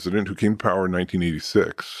current president who came to power in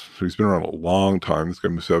 1986. So he's been around a long time. This guy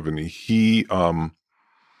Museveni, he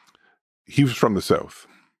was from the south,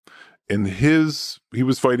 and he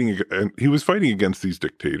was fighting against these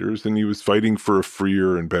dictators, and he was fighting for a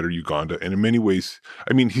freer and better Uganda. And in many ways,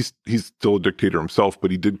 I mean, he's still a dictator himself,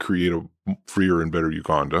 but he did create a freer and better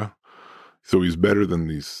Uganda. So he's better than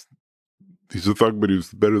he's a thug, but he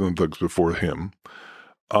was better than thugs before him.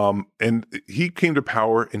 And he came to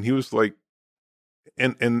power, and he was like,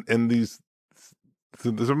 and some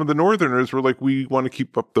of the Northerners were like, we want to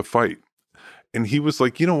keep up the fight. And he was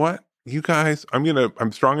like, you know what? You guys,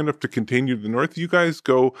 I'm strong enough to contain you to the north. You guys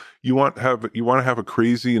go, you want to have a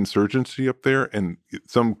crazy insurgency up there, and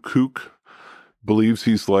some kook believes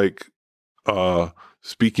he's like,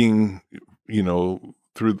 speaking,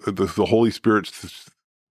 through the Holy Spirit's,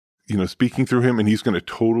 speaking through him, and he's going to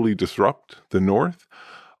totally disrupt the north.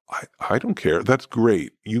 I don't care. That's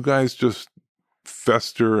great. You guys just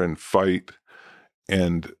fester and fight,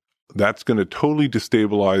 and that's going to totally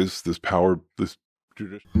destabilize this power, this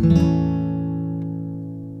tradition,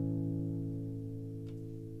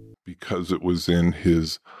 because it was in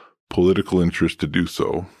his political interest to do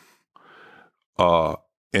so.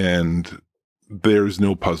 And there's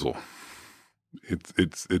no puzzle.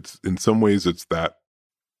 It's in some ways it's that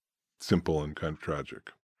simple and kind of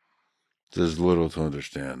tragic. There's little to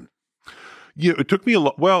understand. Yeah, it took me a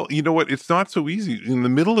lot. Well, you know what? It's not so easy. In the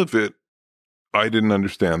middle of it, I didn't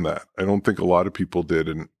understand that. I don't think a lot of people did.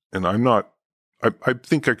 And I'm not, I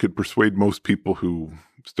think I could persuade most people who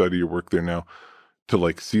study or work there now to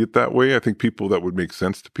like see it that way. I think that would make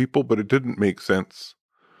sense to people, but it didn't make sense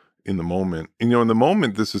in the moment. And, in the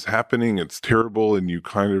moment this is happening, it's terrible. And you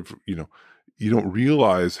kind of, you don't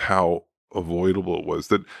realize how avoidable it was.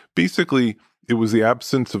 That basically it was the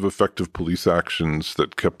absence of effective police actions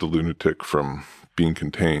that kept the lunatic from being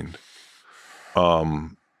contained.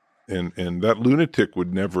 And that lunatic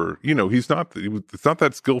would never, it's not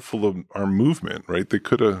that skillful of our movement, right? It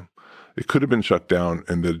could have been shut down,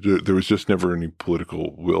 and there was just never any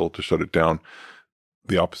political will to shut it down.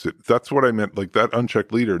 The opposite. That's what I meant. Like that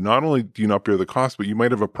unchecked leader, not only do you not bear the cost, but you might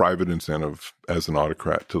have a private incentive as an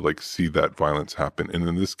autocrat to like see that violence happen. And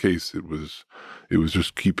in this case, it was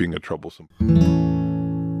just keeping a troublesome.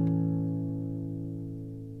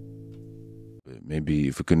 Maybe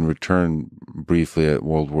if we can return briefly at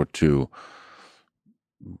World War II,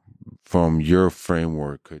 from your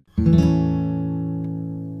framework.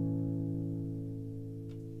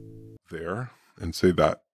 There and say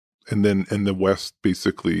that. And the West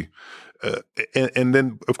basically, and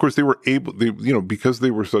then of course they were able, because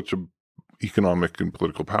they were such a economic and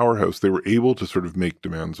political powerhouse, they were able to sort of make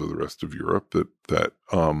demands of the rest of Europe that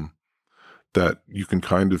you can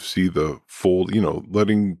kind of see the fold,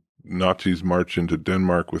 letting Nazis march into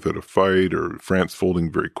Denmark without a fight, or France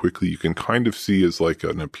folding very quickly, you can kind of see as like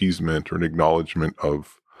an appeasement or an acknowledgement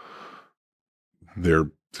of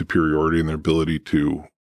their superiority and their ability to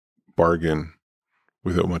bargain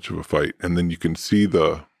without much of a fight. And then you can see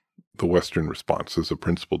the Western response as a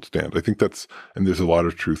principled stand. I think and there's a lot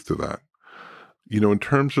of truth to that. In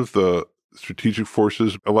terms of the strategic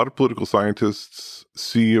forces, a lot of political scientists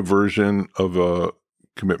see a version of a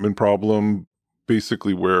commitment problem,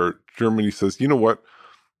 basically where Germany says, you know what,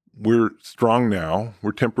 we're strong now,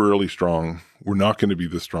 we're temporarily strong, we're not going to be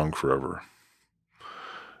this strong forever.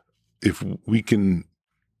 If we can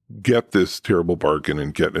get this terrible bargain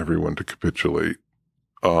and get everyone to capitulate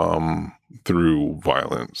through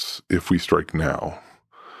violence, if we strike now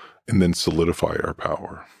and then solidify our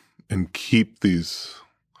power and keep these,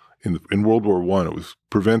 in World War I, it was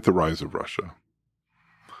prevent the rise of Russia,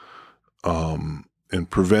 and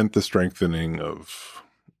prevent the strengthening of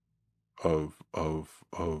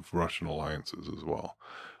Russian alliances as well.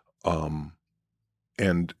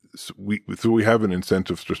 And so we have an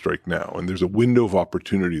incentive to strike now, and there's a window of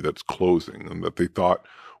opportunity that's closing, and that they thought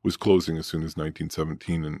was closing as soon as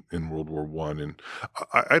 1917 in World War I. And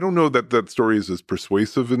I don't know that story is as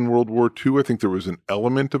persuasive in World War II. I think there was an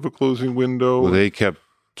element of a closing window. Well, they kept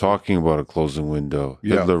talking about a closing window.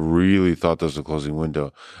 Yeah. Hitler really thought there was a closing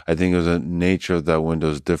window. I think it was the nature of that window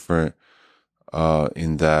is different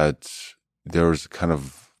in that there was kind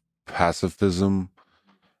of pacifism.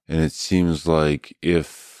 And it seems like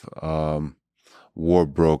if war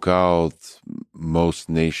broke out, most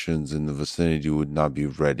nations in the vicinity would not be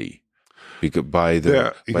ready, because by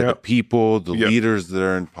the people, the leaders that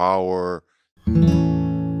are in power.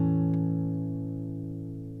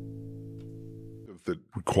 That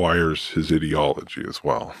requires his ideology as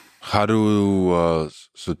well. How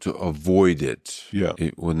so to avoid it,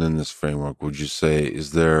 within this framework, would you say,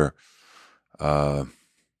 is there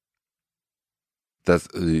that's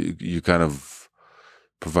you kind of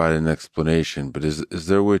provide an explanation, but is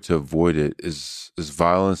there a way to avoid it? Is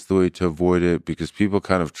violence the way to avoid it? Because people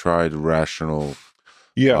kind of tried rational,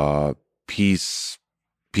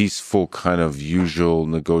 peaceful kind of usual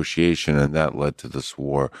negotiation, and that led to this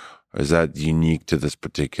war. Is that unique to this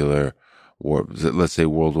particular war? Let's say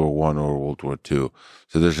World War I or World War II.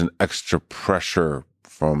 So there's an extra pressure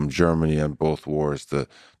from Germany on both wars to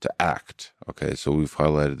act. Okay, so we've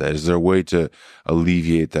highlighted that. Is there a way to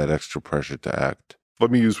alleviate that extra pressure to act? Let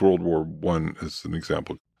me use World War I as an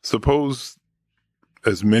example. Suppose,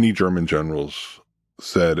 as many German generals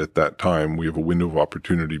said at that time, we have a window of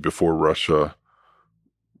opportunity before Russia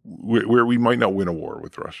where we might not win a war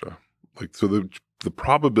with Russia. So the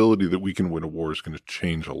probability that we can win a war is going to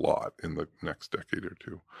change a lot in the next decade or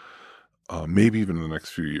two. Maybe even in the next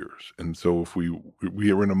few years. And so if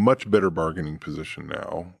we are in a much better bargaining position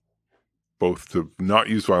now, both to not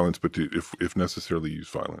use violence, but to, if necessarily, use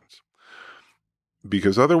violence.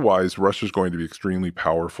 Because otherwise, Russia's going to be extremely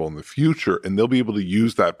powerful in the future, and they'll be able to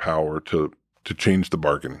use that power to change the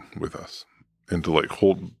bargaining with us and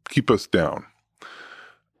to keep us down.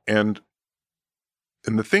 And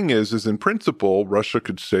the thing is in principle, Russia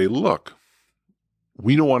could say, look,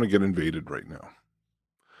 we don't want to get invaded right now.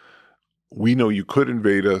 We know you could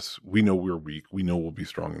invade us. We know we're weak. We know we'll be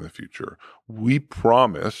strong in the future. We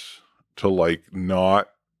promise to not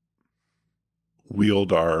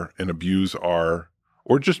wield and abuse or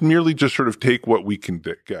just merely just sort of take what we can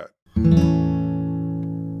get.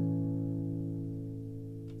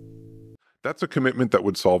 That's a commitment that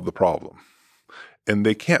would solve the problem. And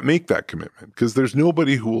they can't make that commitment because there's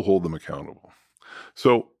nobody who will hold them accountable.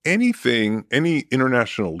 So any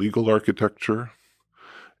international legal architecture,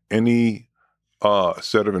 any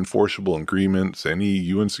set of enforceable agreements, any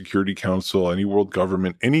UN Security Council, any world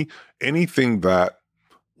government, anything that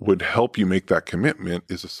would help you make that commitment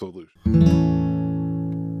is a solution.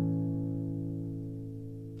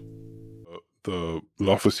 The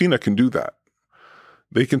La Oficina can do that.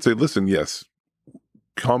 They can say, listen, yes,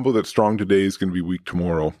 combo that's strong today is going to be weak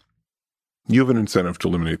tomorrow. You have an incentive to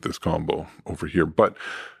eliminate this combo over here, but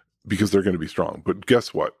because they're going to be strong. But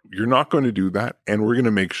guess what? You're not going to do that. And we're going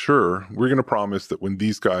to make sure, we're going to promise that when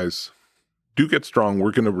these guys do get strong,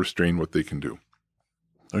 we're going to restrain what they can do.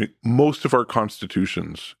 Right? Most of our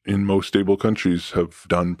constitutions in most stable countries have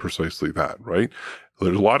done precisely that, right?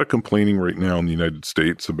 There's a lot of complaining right now in the United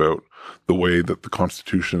States about the way that the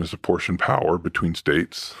Constitution is apportioned power between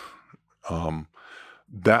states.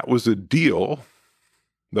 That was a deal.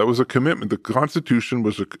 That was a commitment. The Constitution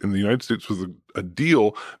in the United States was a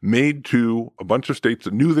deal made to a bunch of states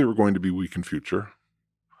that knew they were going to be weak in future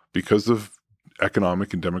because of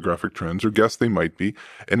economic and demographic trends, or guess they might be.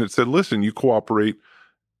 And it said, listen, you cooperate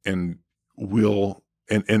and we'll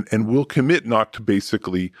commit not to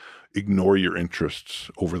basically ignore your interests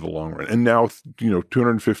over the long run. And now,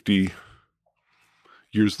 250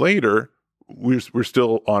 years later, we're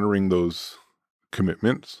still honoring those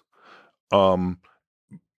commitments.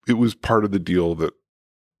 It was part of the deal that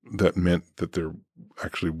meant that there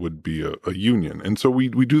actually would be a union. And so we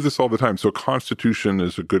do this all the time. So Constitution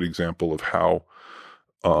is a good example of how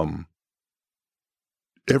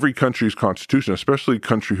every country's constitution, especially a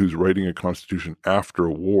country who's writing a constitution after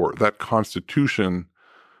a war, that constitution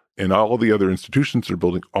and all the other institutions they're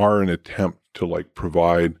building are an attempt to like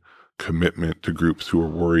provide commitment to groups who are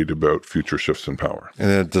worried about future shifts in power. And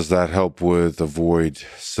then does that help with avoid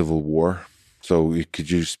civil war? So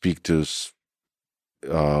could you speak to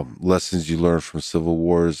lessons you learned from civil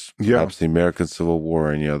wars, perhaps the American Civil War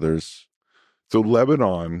or any others? So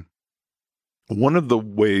Lebanon, one of the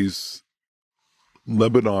ways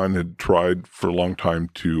Lebanon had tried for a long time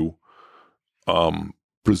to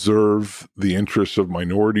preserve the interests of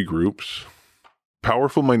minority groups,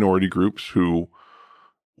 powerful minority groups who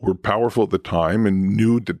were powerful at the time and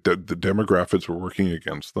knew that the demographics were working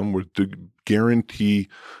against them, was to guarantee,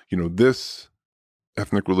 this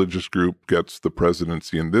ethnic religious group gets the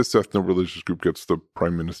presidency, and this ethnic religious group gets the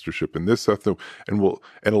prime ministership, and this ethnic, and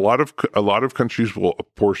a lot of countries will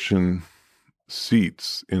apportion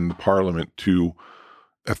seats in the parliament to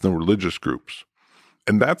ethnic religious groups,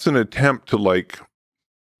 and that's an attempt to like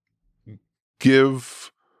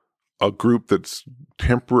give a group that's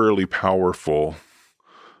temporarily powerful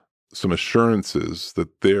some assurances that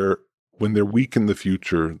when they're weak in the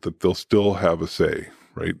future, that they'll still have a say,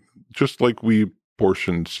 right? Just like we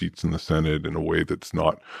portion seats in the Senate in a way that's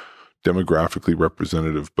not demographically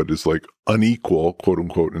representative, but is like unequal, quote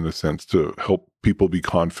unquote, in a sense, to help people be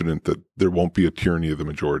confident that there won't be a tyranny of the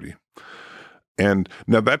majority. And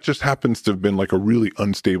now that just happens to have been like a really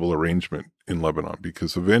unstable arrangement in Lebanon,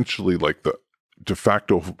 because eventually like the de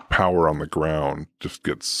facto power on the ground just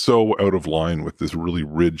gets so out of line with this really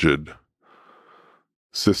rigid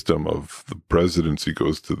system of the presidency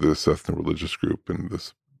goes to this ethnic religious group and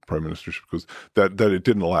this prime ministership goes, that it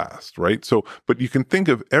didn't last, right? So, but you can think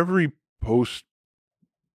of every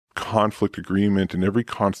post-conflict agreement and every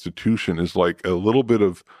constitution is like a little bit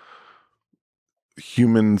of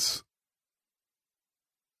humans'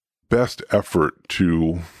 best effort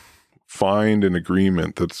to find an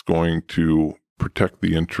agreement that's going to protect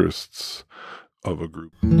the interests of a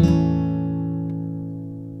group.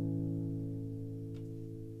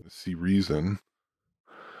 See reason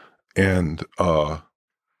and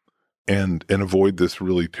avoid this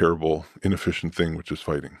really terrible, inefficient thing, which is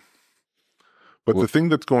fighting. But the thing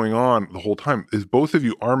that's going on the whole time is both of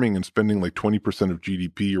you arming and spending like 20% of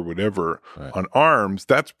GDP or whatever on arms.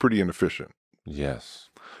 That's pretty inefficient. Yes.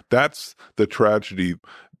 That's the tragedy.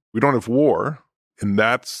 We don't have war, and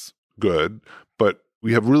that's good, but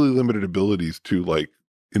we have really limited abilities to like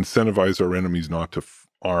incentivize our enemies not to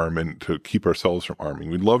arm and to keep ourselves from arming.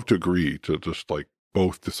 We'd love to agree to just like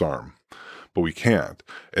both disarm, but we can't.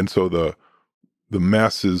 And so the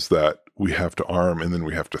mess is that we have to arm and then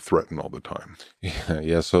we have to threaten all the time.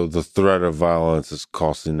 Yeah. So the threat of violence is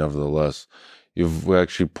costly nevertheless. You've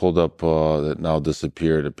actually pulled up that now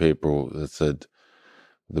disappeared, a paper that said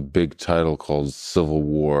the big title called Civil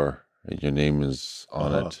War, and your name is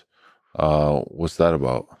on it. What's that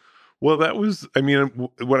about? Well, that was,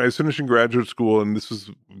 when I was finishing graduate school, and this was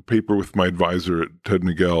a paper with my advisor at Ted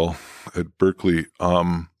Nagel at Berkeley.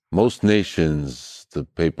 Most nations, the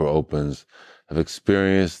paper opens, have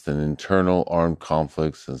experienced an internal armed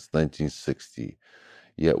conflict since 1960.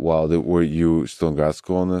 Yet were you still in grad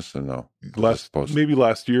school on this or no? Maybe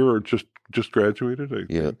last year or just graduated. I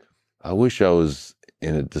think. I wish I was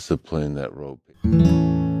in a discipline that wrote.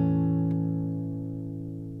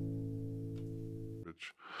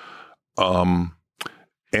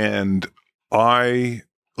 And I,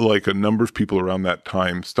 like a number of people around that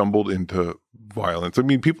time, stumbled into violence.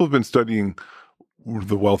 People have been studying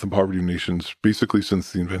the wealth and poverty of nations basically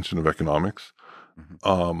since the invention of economics.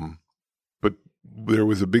 Mm-hmm. But there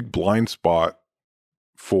was a big blind spot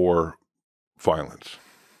for violence.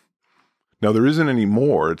 Now, there isn't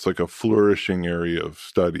anymore. It's like a flourishing area of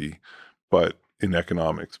study, but in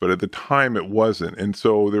economics. But at the time, it wasn't. And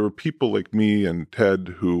so there were people like me and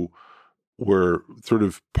Ted who were sort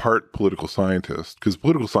of part political scientists, because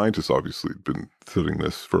political scientists obviously have been studying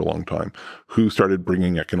this for a long time, who started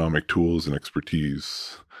bringing economic tools and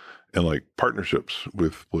expertise and like partnerships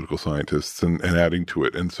with political scientists and adding to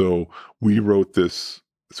it. And so we wrote this.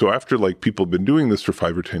 So after like people have been doing this for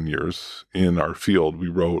 5 or 10 years in our field, we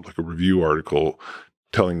wrote like a review article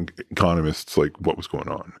telling economists like what was going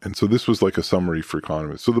on. And so this was like a summary for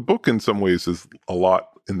economists. So the book in some ways is a lot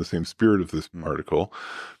in the same spirit of this article.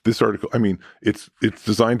 This article, I mean, it's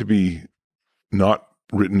designed to be not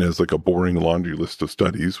written as like a boring laundry list of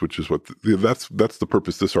studies, which is what that's the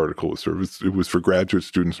purpose this article was served. It was for graduate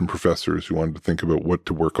students and professors who wanted to think about what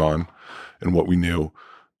to work on and what we knew.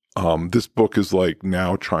 This book is like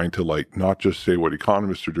now trying to like not just say what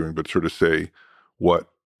economists are doing, but sort of say what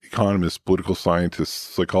economists, political scientists,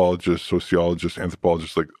 psychologists, sociologists,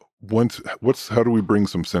 anthropologists, like how do we bring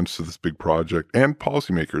some sense to this big project, and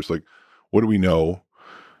policymakers, like what do we know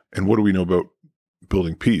and what do we know about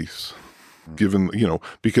building peace, given,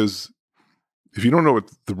 because if you don't know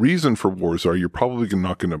what the reason for wars are, you're probably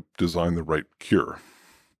not going to design the right cure.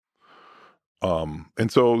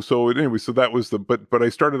 And so anyway, so that was but I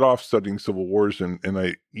started off studying civil wars and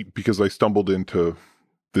because I stumbled into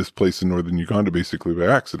this place in northern Uganda basically by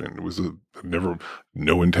accident. It was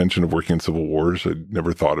no intention of working in civil wars. I'd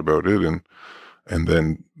never thought about it. And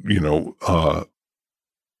then,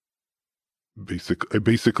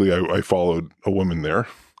 basically I followed a woman there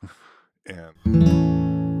and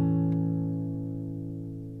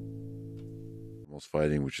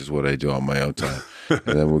fighting, which is what I do on my own time. And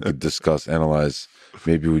then we could analyze,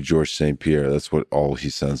 maybe with George St. Pierre. That's what all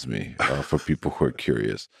he sends me for people who are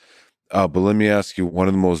curious. But let me ask you, one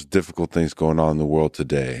of the most difficult things going on in the world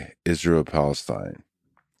today, Israel-Palestine.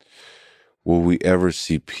 Will we ever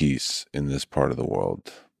see peace in this part of the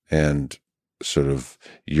world? And sort of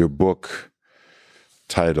your book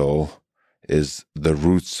title is The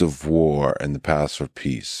Roots of War and the Path for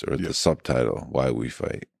Peace, or the subtitle, Why We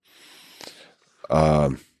Fight.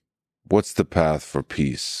 What's the path for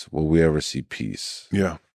peace? Will we ever see peace?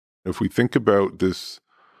 Yeah. If we think about this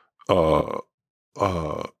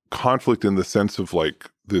conflict in the sense of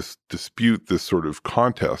like this dispute, this sort of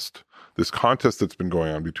contest that's been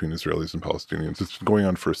going on between Israelis and Palestinians, it's been going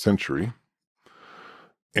on for a century.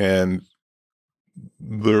 And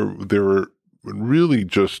there were really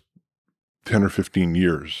just 10 or 15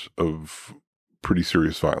 years of pretty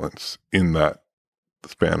serious violence in that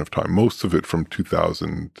span of time, most of it from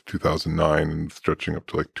 2000 to 2009 and stretching up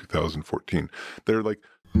to like 2014. They're like,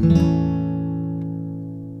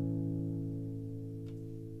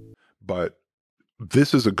 but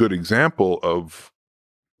this is a good example of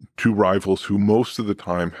two rivals who most of the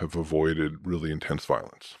time have avoided really intense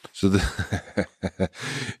violence. So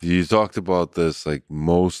you talked about this, like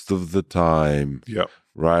most of the time,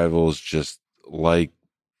 rivals just like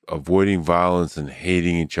avoiding violence and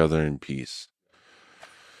hating each other in peace.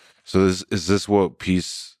 So is this what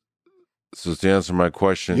peace? So to answer my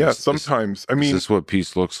question, sometimes. I mean, is this what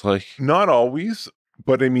peace looks like? Not always,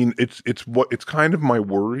 but I mean, it's kind of my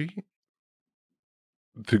worry.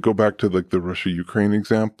 To go back to like the Russia-Ukraine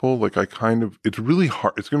example, like it's really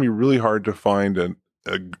hard. It's going to be really hard to find an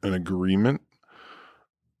agreement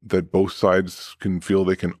that both sides can feel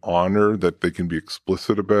they can honor, that they can be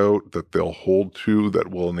explicit about, that they'll hold to,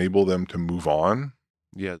 that will enable them to move on.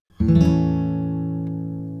 Yeah.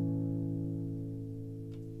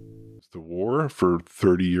 The war for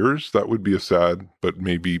 30 years, that would be a sad but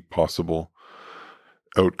maybe possible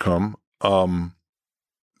outcome.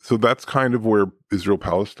 So that's kind of where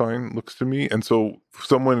Israel-Palestine looks to me. And so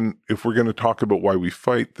if we're going to talk about why we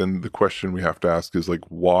fight, then the question we have to ask is like,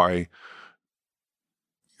 why,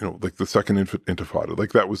 like the second intifada,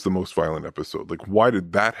 like that was the most violent episode. Like, why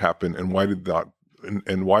did that happen? And why did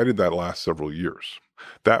that last several years?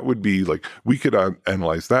 That would be like, we could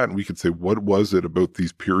analyze that and we could say, what was it about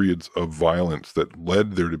these periods of violence that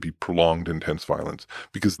led there to be prolonged, intense violence?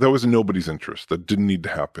 Because that was in nobody's interest. That didn't need to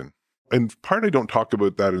happen. And I don't talk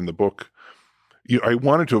about that in the book. I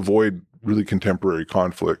wanted to avoid really contemporary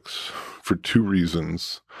conflicts for two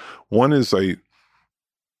reasons. One is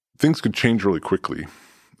things could change really quickly.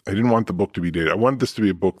 I didn't want the book to be dated. I wanted this to be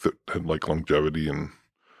a book that had like longevity and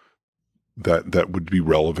that would be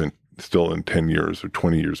relevant still in 10 years or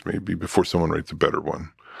 20 years maybe before someone writes a better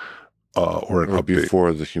one. Or an update.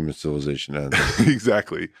 Before the human civilization ends.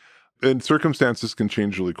 Exactly. And circumstances can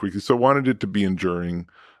change really quickly. So I wanted it to be enduring,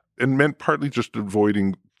 and meant partly just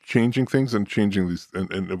avoiding changing things and changing these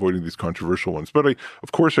and avoiding these controversial ones. But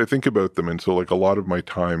of course, I think about them. And so like a lot of my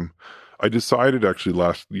time, I decided actually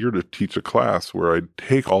last year to teach a class where I'd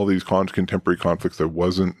take all these contemporary conflicts I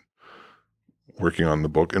wasn't working on the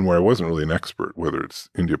book and where I wasn't really an expert, whether it's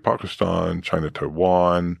India-Pakistan,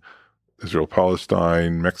 China-Taiwan,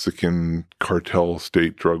 Israel-Palestine, Mexican cartel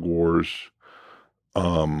state drug wars,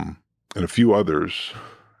 and a few others,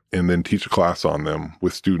 and then teach a class on them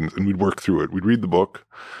with students, and we'd work through it. We'd read the book,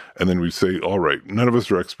 and then we'd say, all right, none of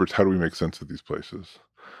us are experts. How do we make sense of these places?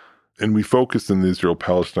 And we focus in the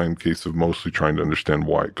Israel-Palestine case of mostly trying to understand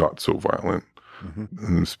why it got so violent,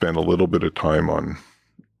 and spend a little bit of time on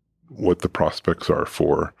what the prospects are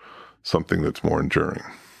for something that's more enduring.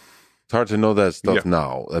 It's hard to know that stuff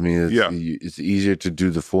now. I mean, it's easier to do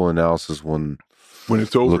the full analysis when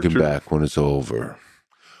it's over. Looking back when it's over.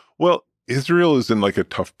 Well, Israel is in like a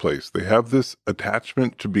tough place. They have this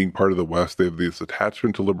attachment to being part of the West. They have this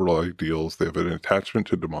attachment to liberal ideals. They have an attachment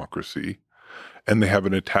to democracy, and they have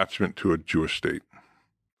an attachment to a Jewish state.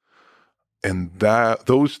 And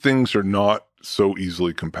those things are not so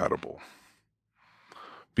easily compatible,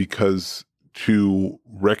 because to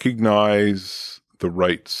recognize the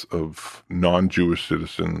rights of non-Jewish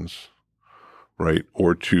citizens, right,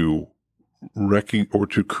 or to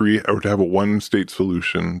create or to have a one-state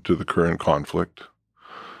solution to the current conflict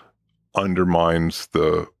undermines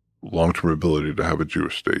the long-term ability to have a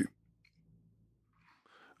Jewish state.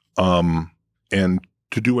 And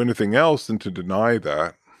to do anything else and to deny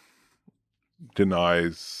that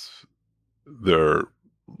denies their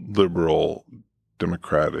liberal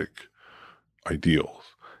democratic ideals.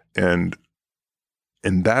 And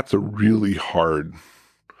that's a really hard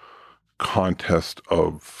contest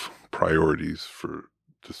of priorities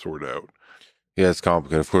to sort out. Yeah, it's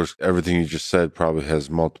complicated. Of course, everything you just said probably has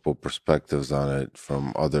multiple perspectives on it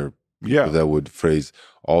from other people that would phrase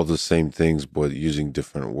all the same things but using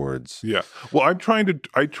different words. Yeah. Well, I try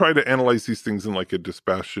to analyze these things in like a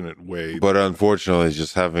dispassionate way. But unfortunately,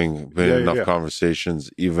 just having been enough conversations,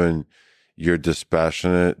 even your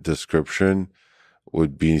dispassionate description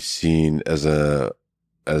would be seen as one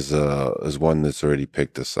that's already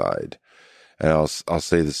picked a side. And I'll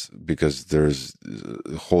say this because there's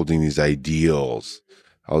holding these ideals.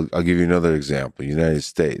 I'll give you another example. The United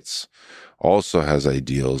States also has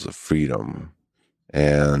ideals of freedom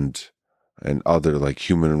and other like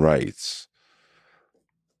human rights.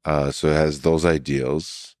 So it has those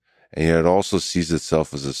ideals, and yet it also sees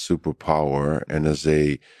itself as a superpower and as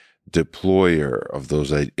a deployer of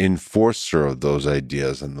those, enforcer of those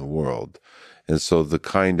ideas in the world. And so the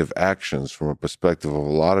kind of actions from a perspective of a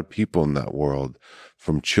lot of people in that world,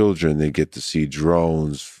 from children, they get to see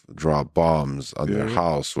drones drop bombs on their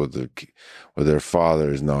house where their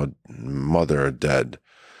father is now mother are dead.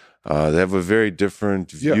 They have a very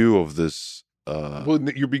different view of this. Well,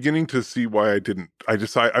 you're beginning to see why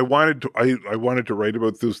I wanted to write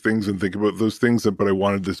about those things and think about those things, but I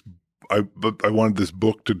wanted this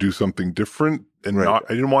book to do something different, and I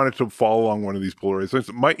didn't want it to fall along one of these polarizations.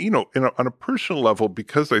 On a personal level,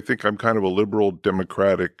 because I think I'm kind of a liberal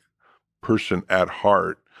democratic person at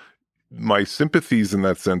heart, my sympathies in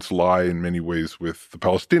that sense lie in many ways with the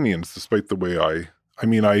Palestinians, despite the way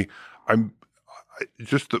I'm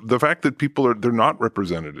just the fact that they're not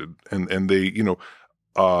represented, and they,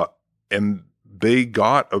 and they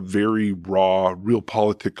got a very raw,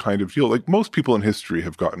 realpolitik kind of deal. Like most people in history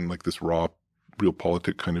have gotten like this raw,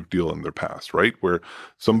 realpolitik kind of deal in their past, right? Where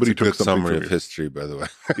somebody took something summary of history, by the way.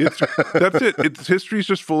 That's it. History is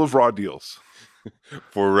just full of raw deals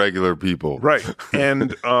for regular people, right?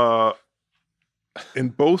 And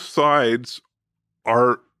both sides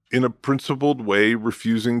are, in a principled way,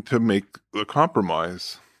 refusing to make a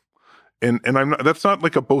compromise. And that's not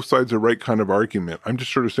like a both sides are right kind of argument. I'm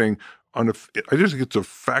just sort of saying I just think it's a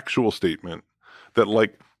factual statement that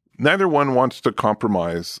like neither one wants to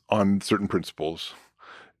compromise on certain principles.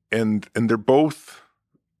 And they both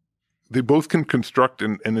can construct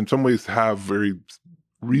and in some ways have very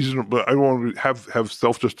reasonable, I don't want to have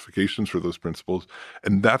self-justifications for those principles.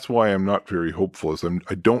 And that's why I'm not very hopeful, is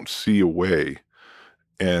I don't see a way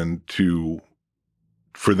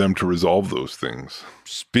for them to resolve those things.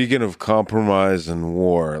 Speaking of compromise and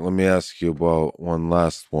war, let me ask you about one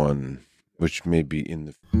last one, which may be in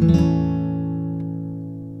the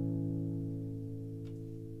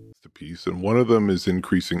piece. And one of them is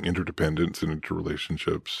increasing interdependence and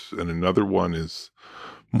interrelationships. And another one is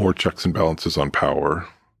more checks and balances on power.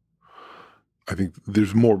 I think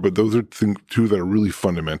there's more, but those are two that are really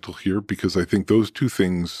fundamental here, because I think those two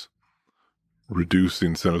things reduce the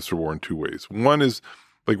incentives for war in two ways. One is,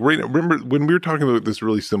 like, remember when we were talking about this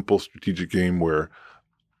really simple strategic game where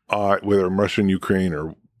whether Russia and Ukraine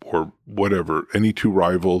or whatever, any two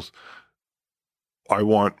rivals, I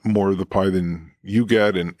want more of the pie than you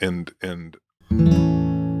get, and in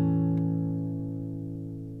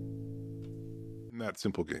that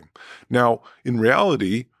simple game. Now, in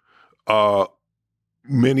reality,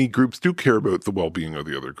 many groups do care about the well-being of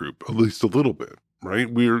the other group, at least a little bit, right?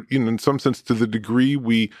 We're, in some sense, to the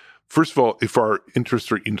degree first of all, if our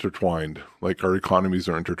interests are intertwined, like our economies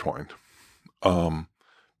are intertwined,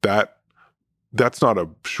 that's not a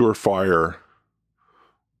surefire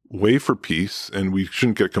way for peace, and we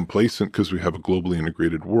shouldn't get complacent because we have a globally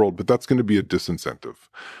integrated world, but that's going to be a disincentive.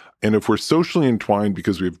 And if we're socially entwined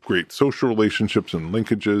because we have great social relationships and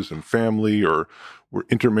linkages and family, or we're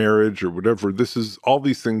intermarriage or whatever, all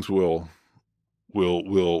these things will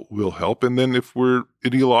help. And then if we're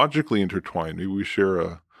ideologically intertwined, maybe we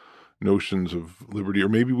share notions of liberty, or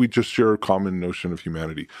maybe we just share a common notion of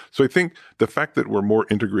humanity. So I think the fact that we're more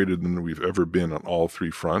integrated than we've ever been on all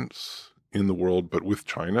three fronts in the world, but with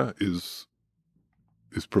China, is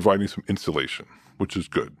providing some insulation, which is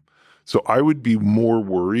good. So I would be more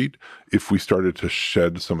worried if we started to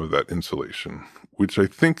shed some of that insulation, which I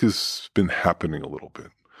think has been happening a little bit.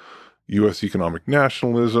 U.S. economic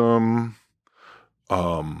nationalism,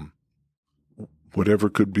 whatever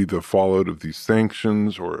could be the fallout of these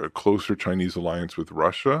sanctions or a closer Chinese alliance with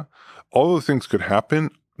Russia, all those things could happen.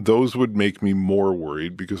 Those would make me more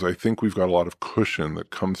worried because I think we've got a lot of cushion that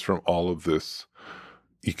comes from all of this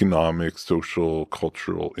economic, social,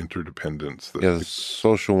 cultural interdependence. The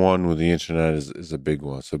social one with the internet is a big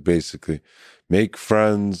one. So basically, make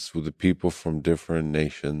friends with the people from different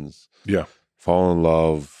nations. Yeah. Fall in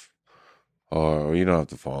love. Or you don't have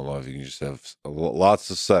to fall in love. You can just have lots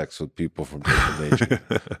of sex with people from different nations,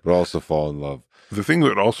 but also fall in love. The thing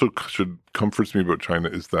that also comforts me about China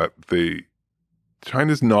is that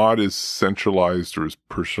China's not as centralized or as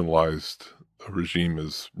personalized a regime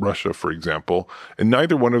as Russia, for example, and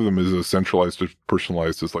neither one of them is as centralized or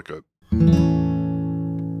personalized as like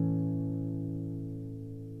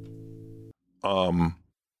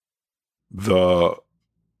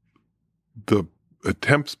the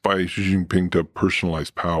attempts by Xi Jinping to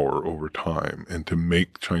personalize power over time and to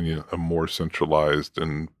make China a more centralized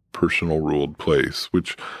and personal ruled place,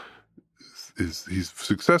 which he's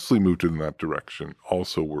successfully moved in that direction,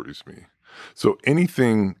 also worries me. So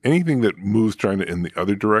anything that moves China in the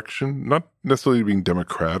other direction, not necessarily being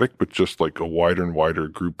democratic, but just like a wider and wider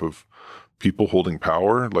group of people holding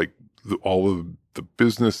power, like all of the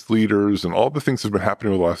business leaders and all the things that have been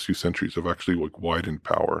happening over the last few centuries have actually like widened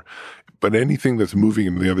power. But anything that's moving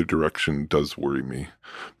in the other direction does worry me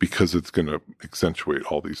because it's going to accentuate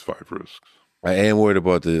all these five risks. I am worried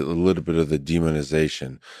about a little bit of the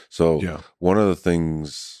demonization. So one of the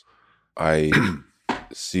things I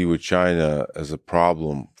see with China as a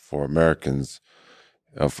problem for Americans,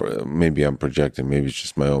 maybe I'm projecting, maybe it's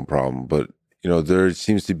just my own problem, but there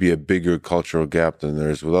seems to be a bigger cultural gap than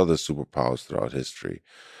there is with other superpowers throughout history,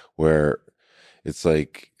 where it's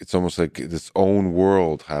almost like its own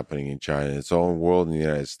world happening in China, its own world in the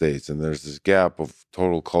United States, and there's this gap of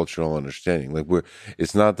total cultural understanding. Like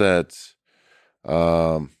it's not that,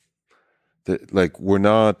 we're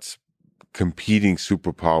not competing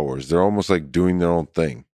superpowers. They're almost like doing their own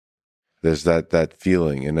thing. There's that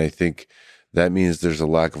feeling, and I think that means there's a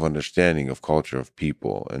lack of understanding of culture, of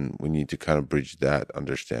people, and we need to kind of bridge that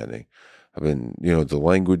understanding. I mean, the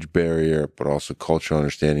language barrier, but also cultural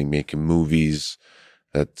understanding, making movies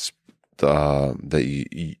that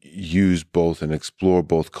you use both and explore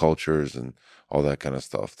both cultures and all that kind of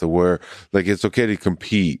stuff. To where, like, it's okay to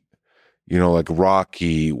compete, like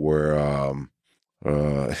Rocky, where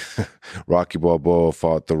Rocky Balboa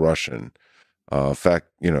fought the Russian. Fact,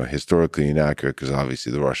 historically inaccurate because obviously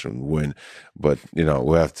the Russian would win. But, we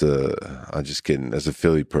have to, I'm just kidding. As a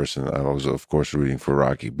Philly person, I was, of course, rooting for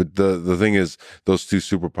Rocky. But the thing is, those two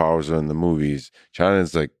superpowers are in the movies. China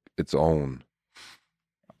is like its own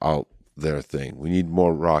out there thing. We need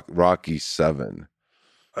more Rocky 7.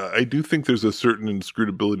 I do think there's a certain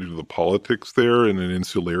inscrutability to the politics there and an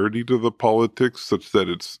insularity to the politics such that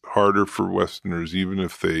it's harder for Westerners, even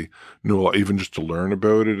if they know, even just to learn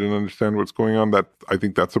about it and understand what's going on. That I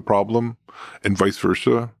think that's a problem, and vice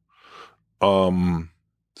versa.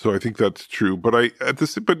 So I think that's true. But at the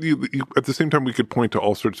same time, we could point to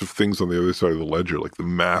all sorts of things on the other side of the ledger, like the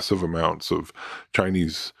massive amounts of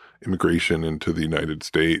Chinese immigration into the United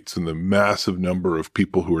States and the massive number of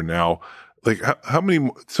people who are now, like,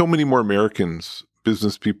 so many more Americans,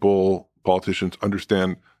 business people, politicians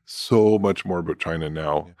understand so much more about China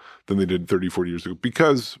now than they did 30, 40 years ago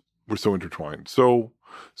because we're so intertwined. So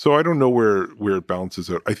I don't know where it balances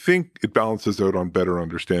out. I think it balances out on better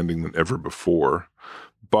understanding than ever before.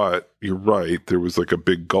 But you're right, there was like a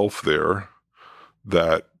big gulf there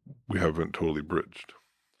that we haven't totally bridged.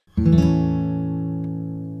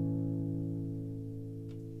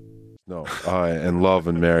 No, and love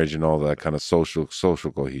and marriage and all that kind of social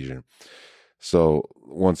cohesion. So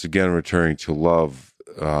once again, returning to love,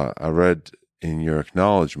 I read in your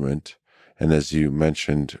acknowledgement, and as you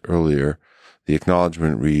mentioned earlier, the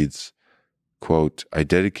acknowledgement reads, quote, "I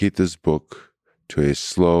dedicate this book to a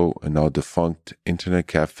slow and now defunct internet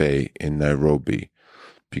cafe in Nairobi,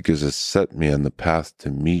 because it set me on the path to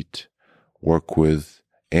meet, work with,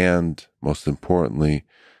 and most importantly,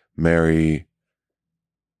 marry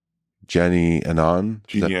Jeannie Annan.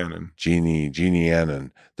 Jeannie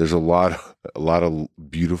Annan. There's a lot of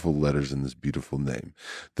beautiful letters in this beautiful name.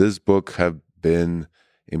 This book have been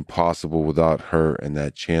impossible without her and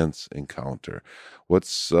that chance encounter.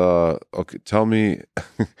 What's okay? Tell me,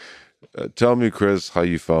 tell me, Chris, how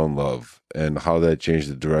you fell in love and how that changed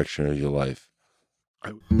the direction of your life.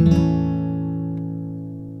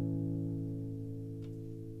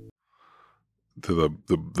 To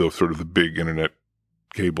the sort of the big internet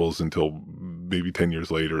cables until maybe 10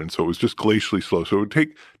 years later. And so it was just glacially slow. So it would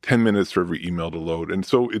take 10 minutes for every email to load. And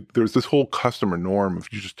so there's this whole customer norm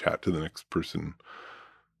if you just chat to the next person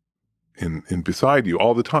in beside you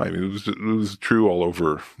all the time. It was true all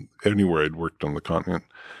over anywhere I'd worked on the continent.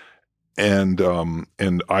 And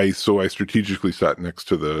I strategically sat next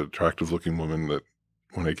to the attractive looking woman that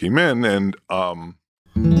when I came in, and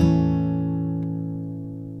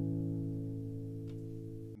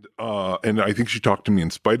I think she talked to me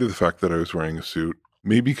in spite of the fact that I was wearing a suit,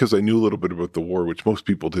 maybe because I knew a little bit about the war, which most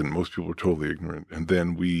people didn't. Most people were totally ignorant. And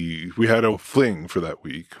then we had a fling for that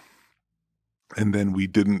week. And then we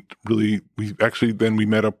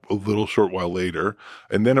met up a little short while later.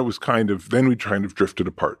 And then we kind of drifted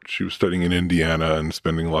apart. She was studying in Indiana and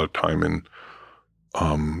spending a lot of time in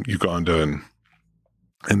Uganda.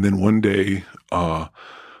 And then one day, I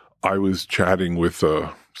was chatting with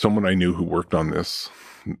someone I knew who worked on this,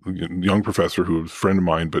 young professor who was a friend of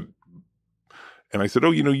mine, and I said,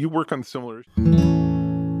 oh, you work on similar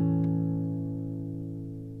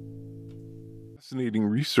fascinating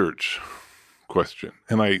research question.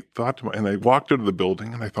 And I thought and I walked out of the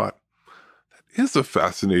building and I thought, that is a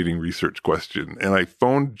fascinating research question. And I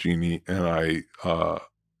phoned Jeannie and I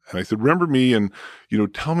said, remember me? And,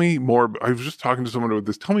 tell me more. I was just talking to someone about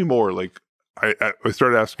this. Tell me more. Like I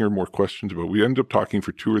started asking her more questions about it. We ended up talking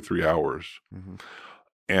for 2 or 3 hours. Mm-hmm.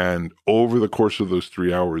 And over the course of those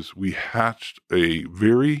 3 hours, we hatched a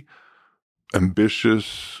very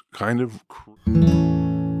ambitious kind of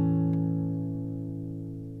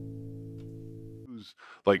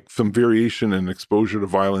like some variation and exposure to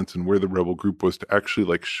violence and where the rebel group was to actually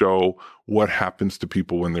like show what happens to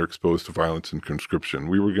people when they're exposed to violence and conscription.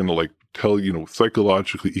 We were going to like tell,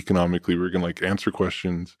 psychologically, economically, we were going to like answer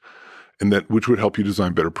questions and which would help you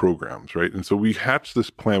design better programs. Right. And so we hatched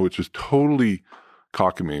this plan, which is totally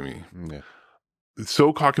cockamamie. Yeah. It's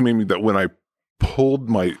so cockamamie that when I pulled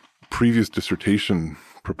my previous dissertation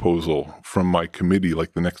proposal from my committee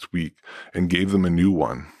like the next week and gave them a new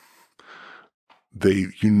one, they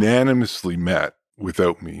unanimously met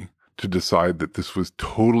without me to decide that this was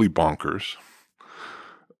totally bonkers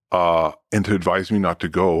and to advise me not to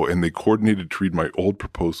go. And they coordinated to read my old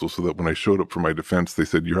proposal so that when I showed up for my defense, they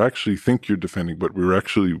said, you actually think you're defending, but we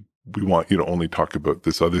want you to only talk about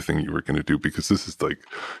this other thing you were going to do because this is like,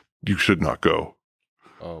 you should not go.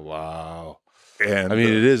 Oh, wow. And I mean,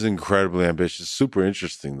 it is incredibly ambitious, super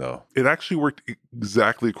interesting though. It actually worked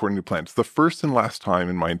exactly according to plan. It's the first and last time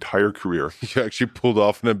in my entire career. You actually pulled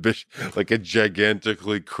off an ambition, like a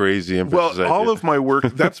gigantically crazy ambitious idea. All of my work,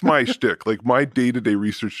 that's my shtick. Like my day-to-day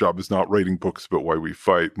research job is not writing books about why we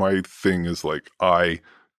fight. My thing is like, I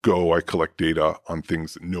collect data on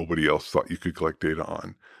things that nobody else thought you could collect data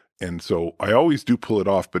on. And so I always do pull it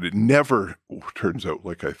off, but it never turns out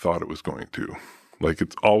like I thought it was going to. Like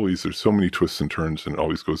there's so many twists and turns and it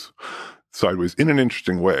always goes sideways in an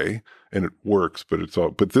interesting way and it works, but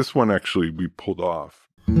this one actually we pulled off.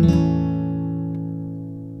 Like,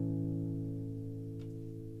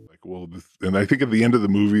 and I think at the end of the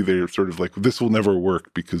movie, they're sort of like, this will never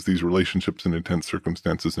work because these relationships in intense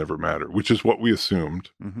circumstances never matter, which is what we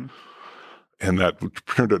assumed. Mm-hmm. And that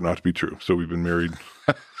turned out not to be true. So we've been married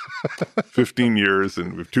 15 years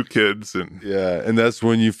and we have 2 kids. And that's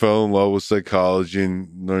when you fell in love with psychology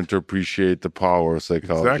and learned to appreciate the power of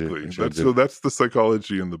psychology. Exactly. That's the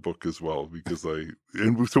psychology in the book as well, because we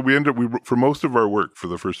for most of our work for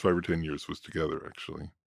the first 5 or 10 years was together,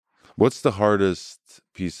 actually. What's the hardest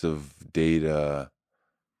piece of data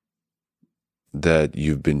that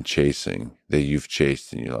you've chased in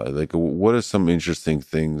your life? Like, what are some interesting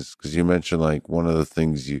things? Because you mentioned like one of the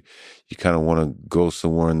things you kind of want to go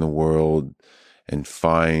somewhere in the world and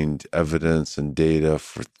find evidence and data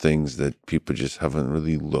for things that people just haven't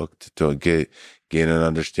really looked to gain an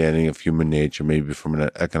understanding of human nature, maybe from an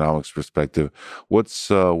economics perspective. What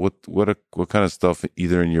kind of stuff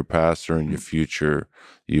either in your past or in your future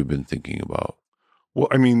you've been thinking about? Well,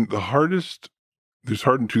 I mean, there's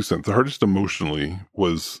hard in two senses. The hardest emotionally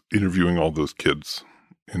was interviewing all those kids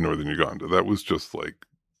in northern Uganda. That was just like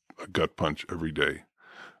a gut punch every day.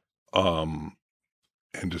 And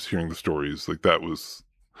just hearing the stories, like that was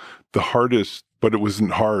the hardest, but it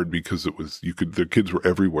wasn't hard because the kids were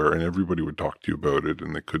everywhere and everybody would talk to you about it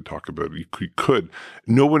and they could talk about it. You could.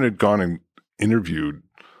 No one had gone and interviewed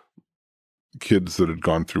kids that had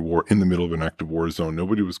gone through war in the middle of an active war zone.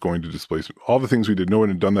 Nobody was going to displacement. All the things we did, no one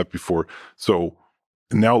had done that before. So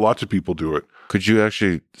now lots of people do it. Could you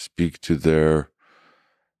actually speak to their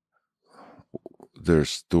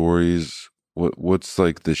stories? What's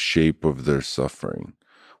like the shape of their suffering?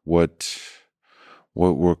 What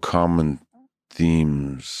were common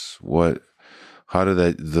themes? How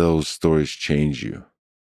did those stories change you?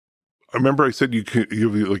 I remember I said you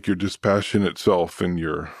like your dispassionate self and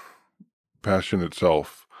your passionate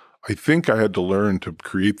self. I think I had to learn to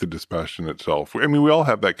create the dispassionate self. I mean, we all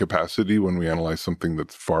have that capacity when we analyze something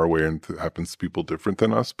that's far away and happens to people different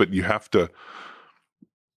than us, but you have to.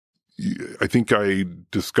 I think I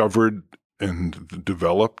discovered and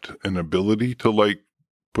developed an ability to like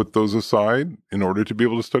put those aside in order to be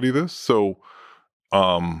able to study this. So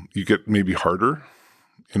you get maybe harder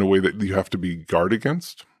in a way that you have to be guard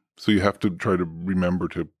against. So you have to try to remember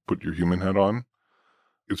to put your human head on.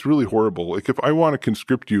 It's really horrible. Like if I want to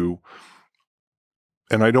conscript you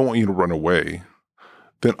and I don't want you to run away,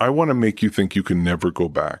 then I want to make you think you can never go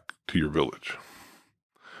back to your village.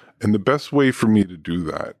 And the best way for me to do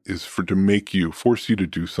that is to force you to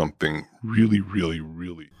do something really, really,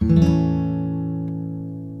 really.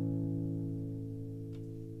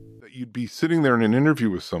 That you'd be sitting there in an interview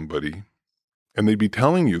with somebody and they'd be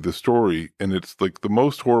telling you the story and it's like the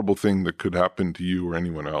most horrible thing that could happen to you or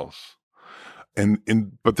anyone else.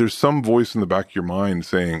 But there's some voice in the back of your mind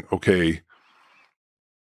saying, okay,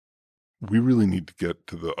 we really need to get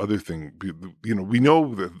to the other thing. You know, we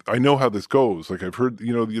know that I know how this goes. Like I've heard,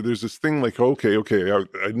 you know, there's this thing like, okay,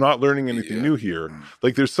 I'm not learning anything new here.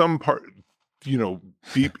 Like there's some part, you know,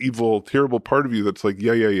 deep, evil, terrible part of you that's like,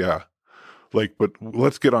 yeah. Like, but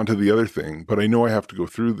let's get on to the other thing. But I know I have to go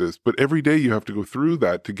through this. But every day you have to go through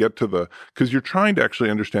that to get to because you're trying to actually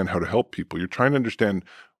understand how to help people. You're trying to understand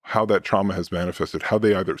how that trauma has manifested,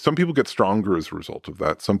 some people get stronger as a result of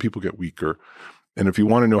that. Some people get weaker. And if you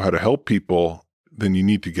want to know how to help people, then you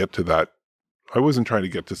need to get to that. I wasn't trying to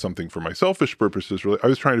get to something for my selfish purposes, really. I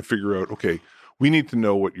was trying to figure out, okay, we need to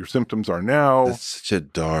know what your symptoms are now. That's such a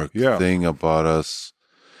dark thing about us.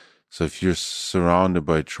 So if you're surrounded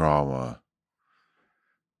by trauma,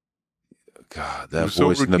 God, that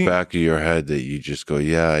voice in the back of your head that you just go,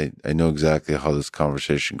 yeah, I know exactly how this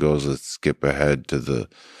conversation goes. Let's skip ahead to the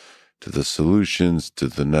solutions, to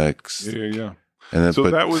the next. Yeah. And then, so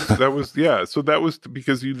that was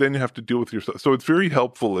because you then have to deal with yourself. So it's very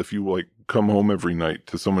helpful if you like come home every night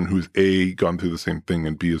to someone who's A, gone through the same thing,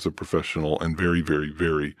 and B, is a professional and very, very,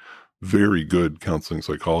 very, very good counseling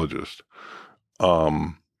psychologist.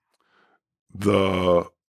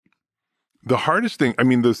 The hardest thing, I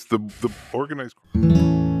mean, the organized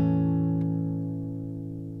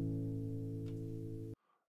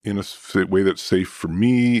in a way that's safe for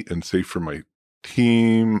me and safe for my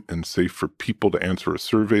team and safe for people to answer a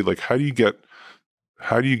survey. Like, how do you get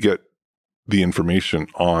the information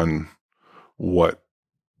on what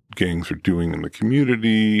gangs are doing in the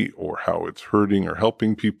community or how it's hurting or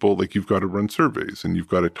helping people? Like, you've got to run surveys and you've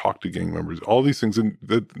got to talk to gang members, all these things, and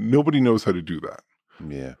that nobody knows how to do that.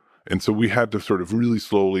 Yeah. And so we had to sort of really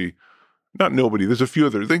slowly, not nobody, there's a few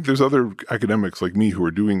other, I think there's other academics like me who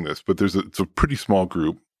are doing this, but it's a pretty small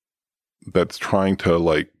group that's trying to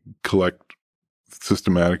like collect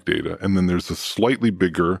systematic data. And then there's a slightly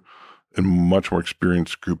bigger and much more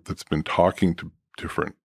experienced group that's been talking to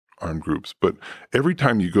different armed groups. But every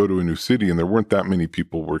time you go to a new city, and there weren't that many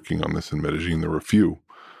people working on this in Medellin, there were a few,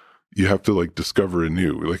 you have to like discover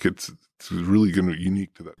anew. Like it's really going to be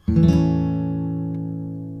unique to that.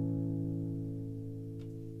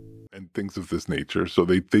 And things of this nature. So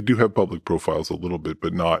they do have public profiles a little bit,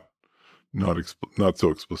 but not so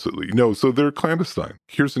explicitly. No, so they're clandestine.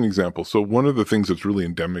 Here's an example. So one of the things that's really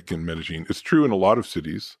endemic in Medellin, it's true in a lot of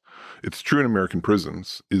cities, it's true in American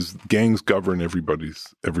prisons, is gangs govern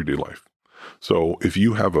everybody's everyday life. So if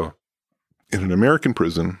you have in an American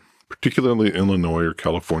prison, particularly Illinois or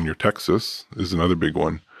California or Texas is another big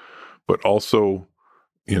one, but also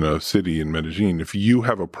in a city in Medellin, if you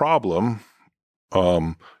have a problem,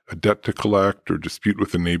 a debt to collect or dispute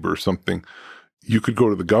with a neighbor or something, you could go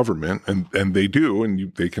to the government, and they do,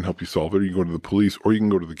 and they can help you solve it, or you can go to the police, or you can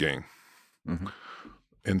go to the gang. Mm-hmm.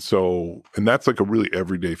 And that's like a really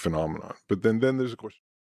everyday phenomenon. But then there's a question.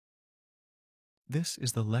 This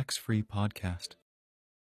is the Lex-Free podcast.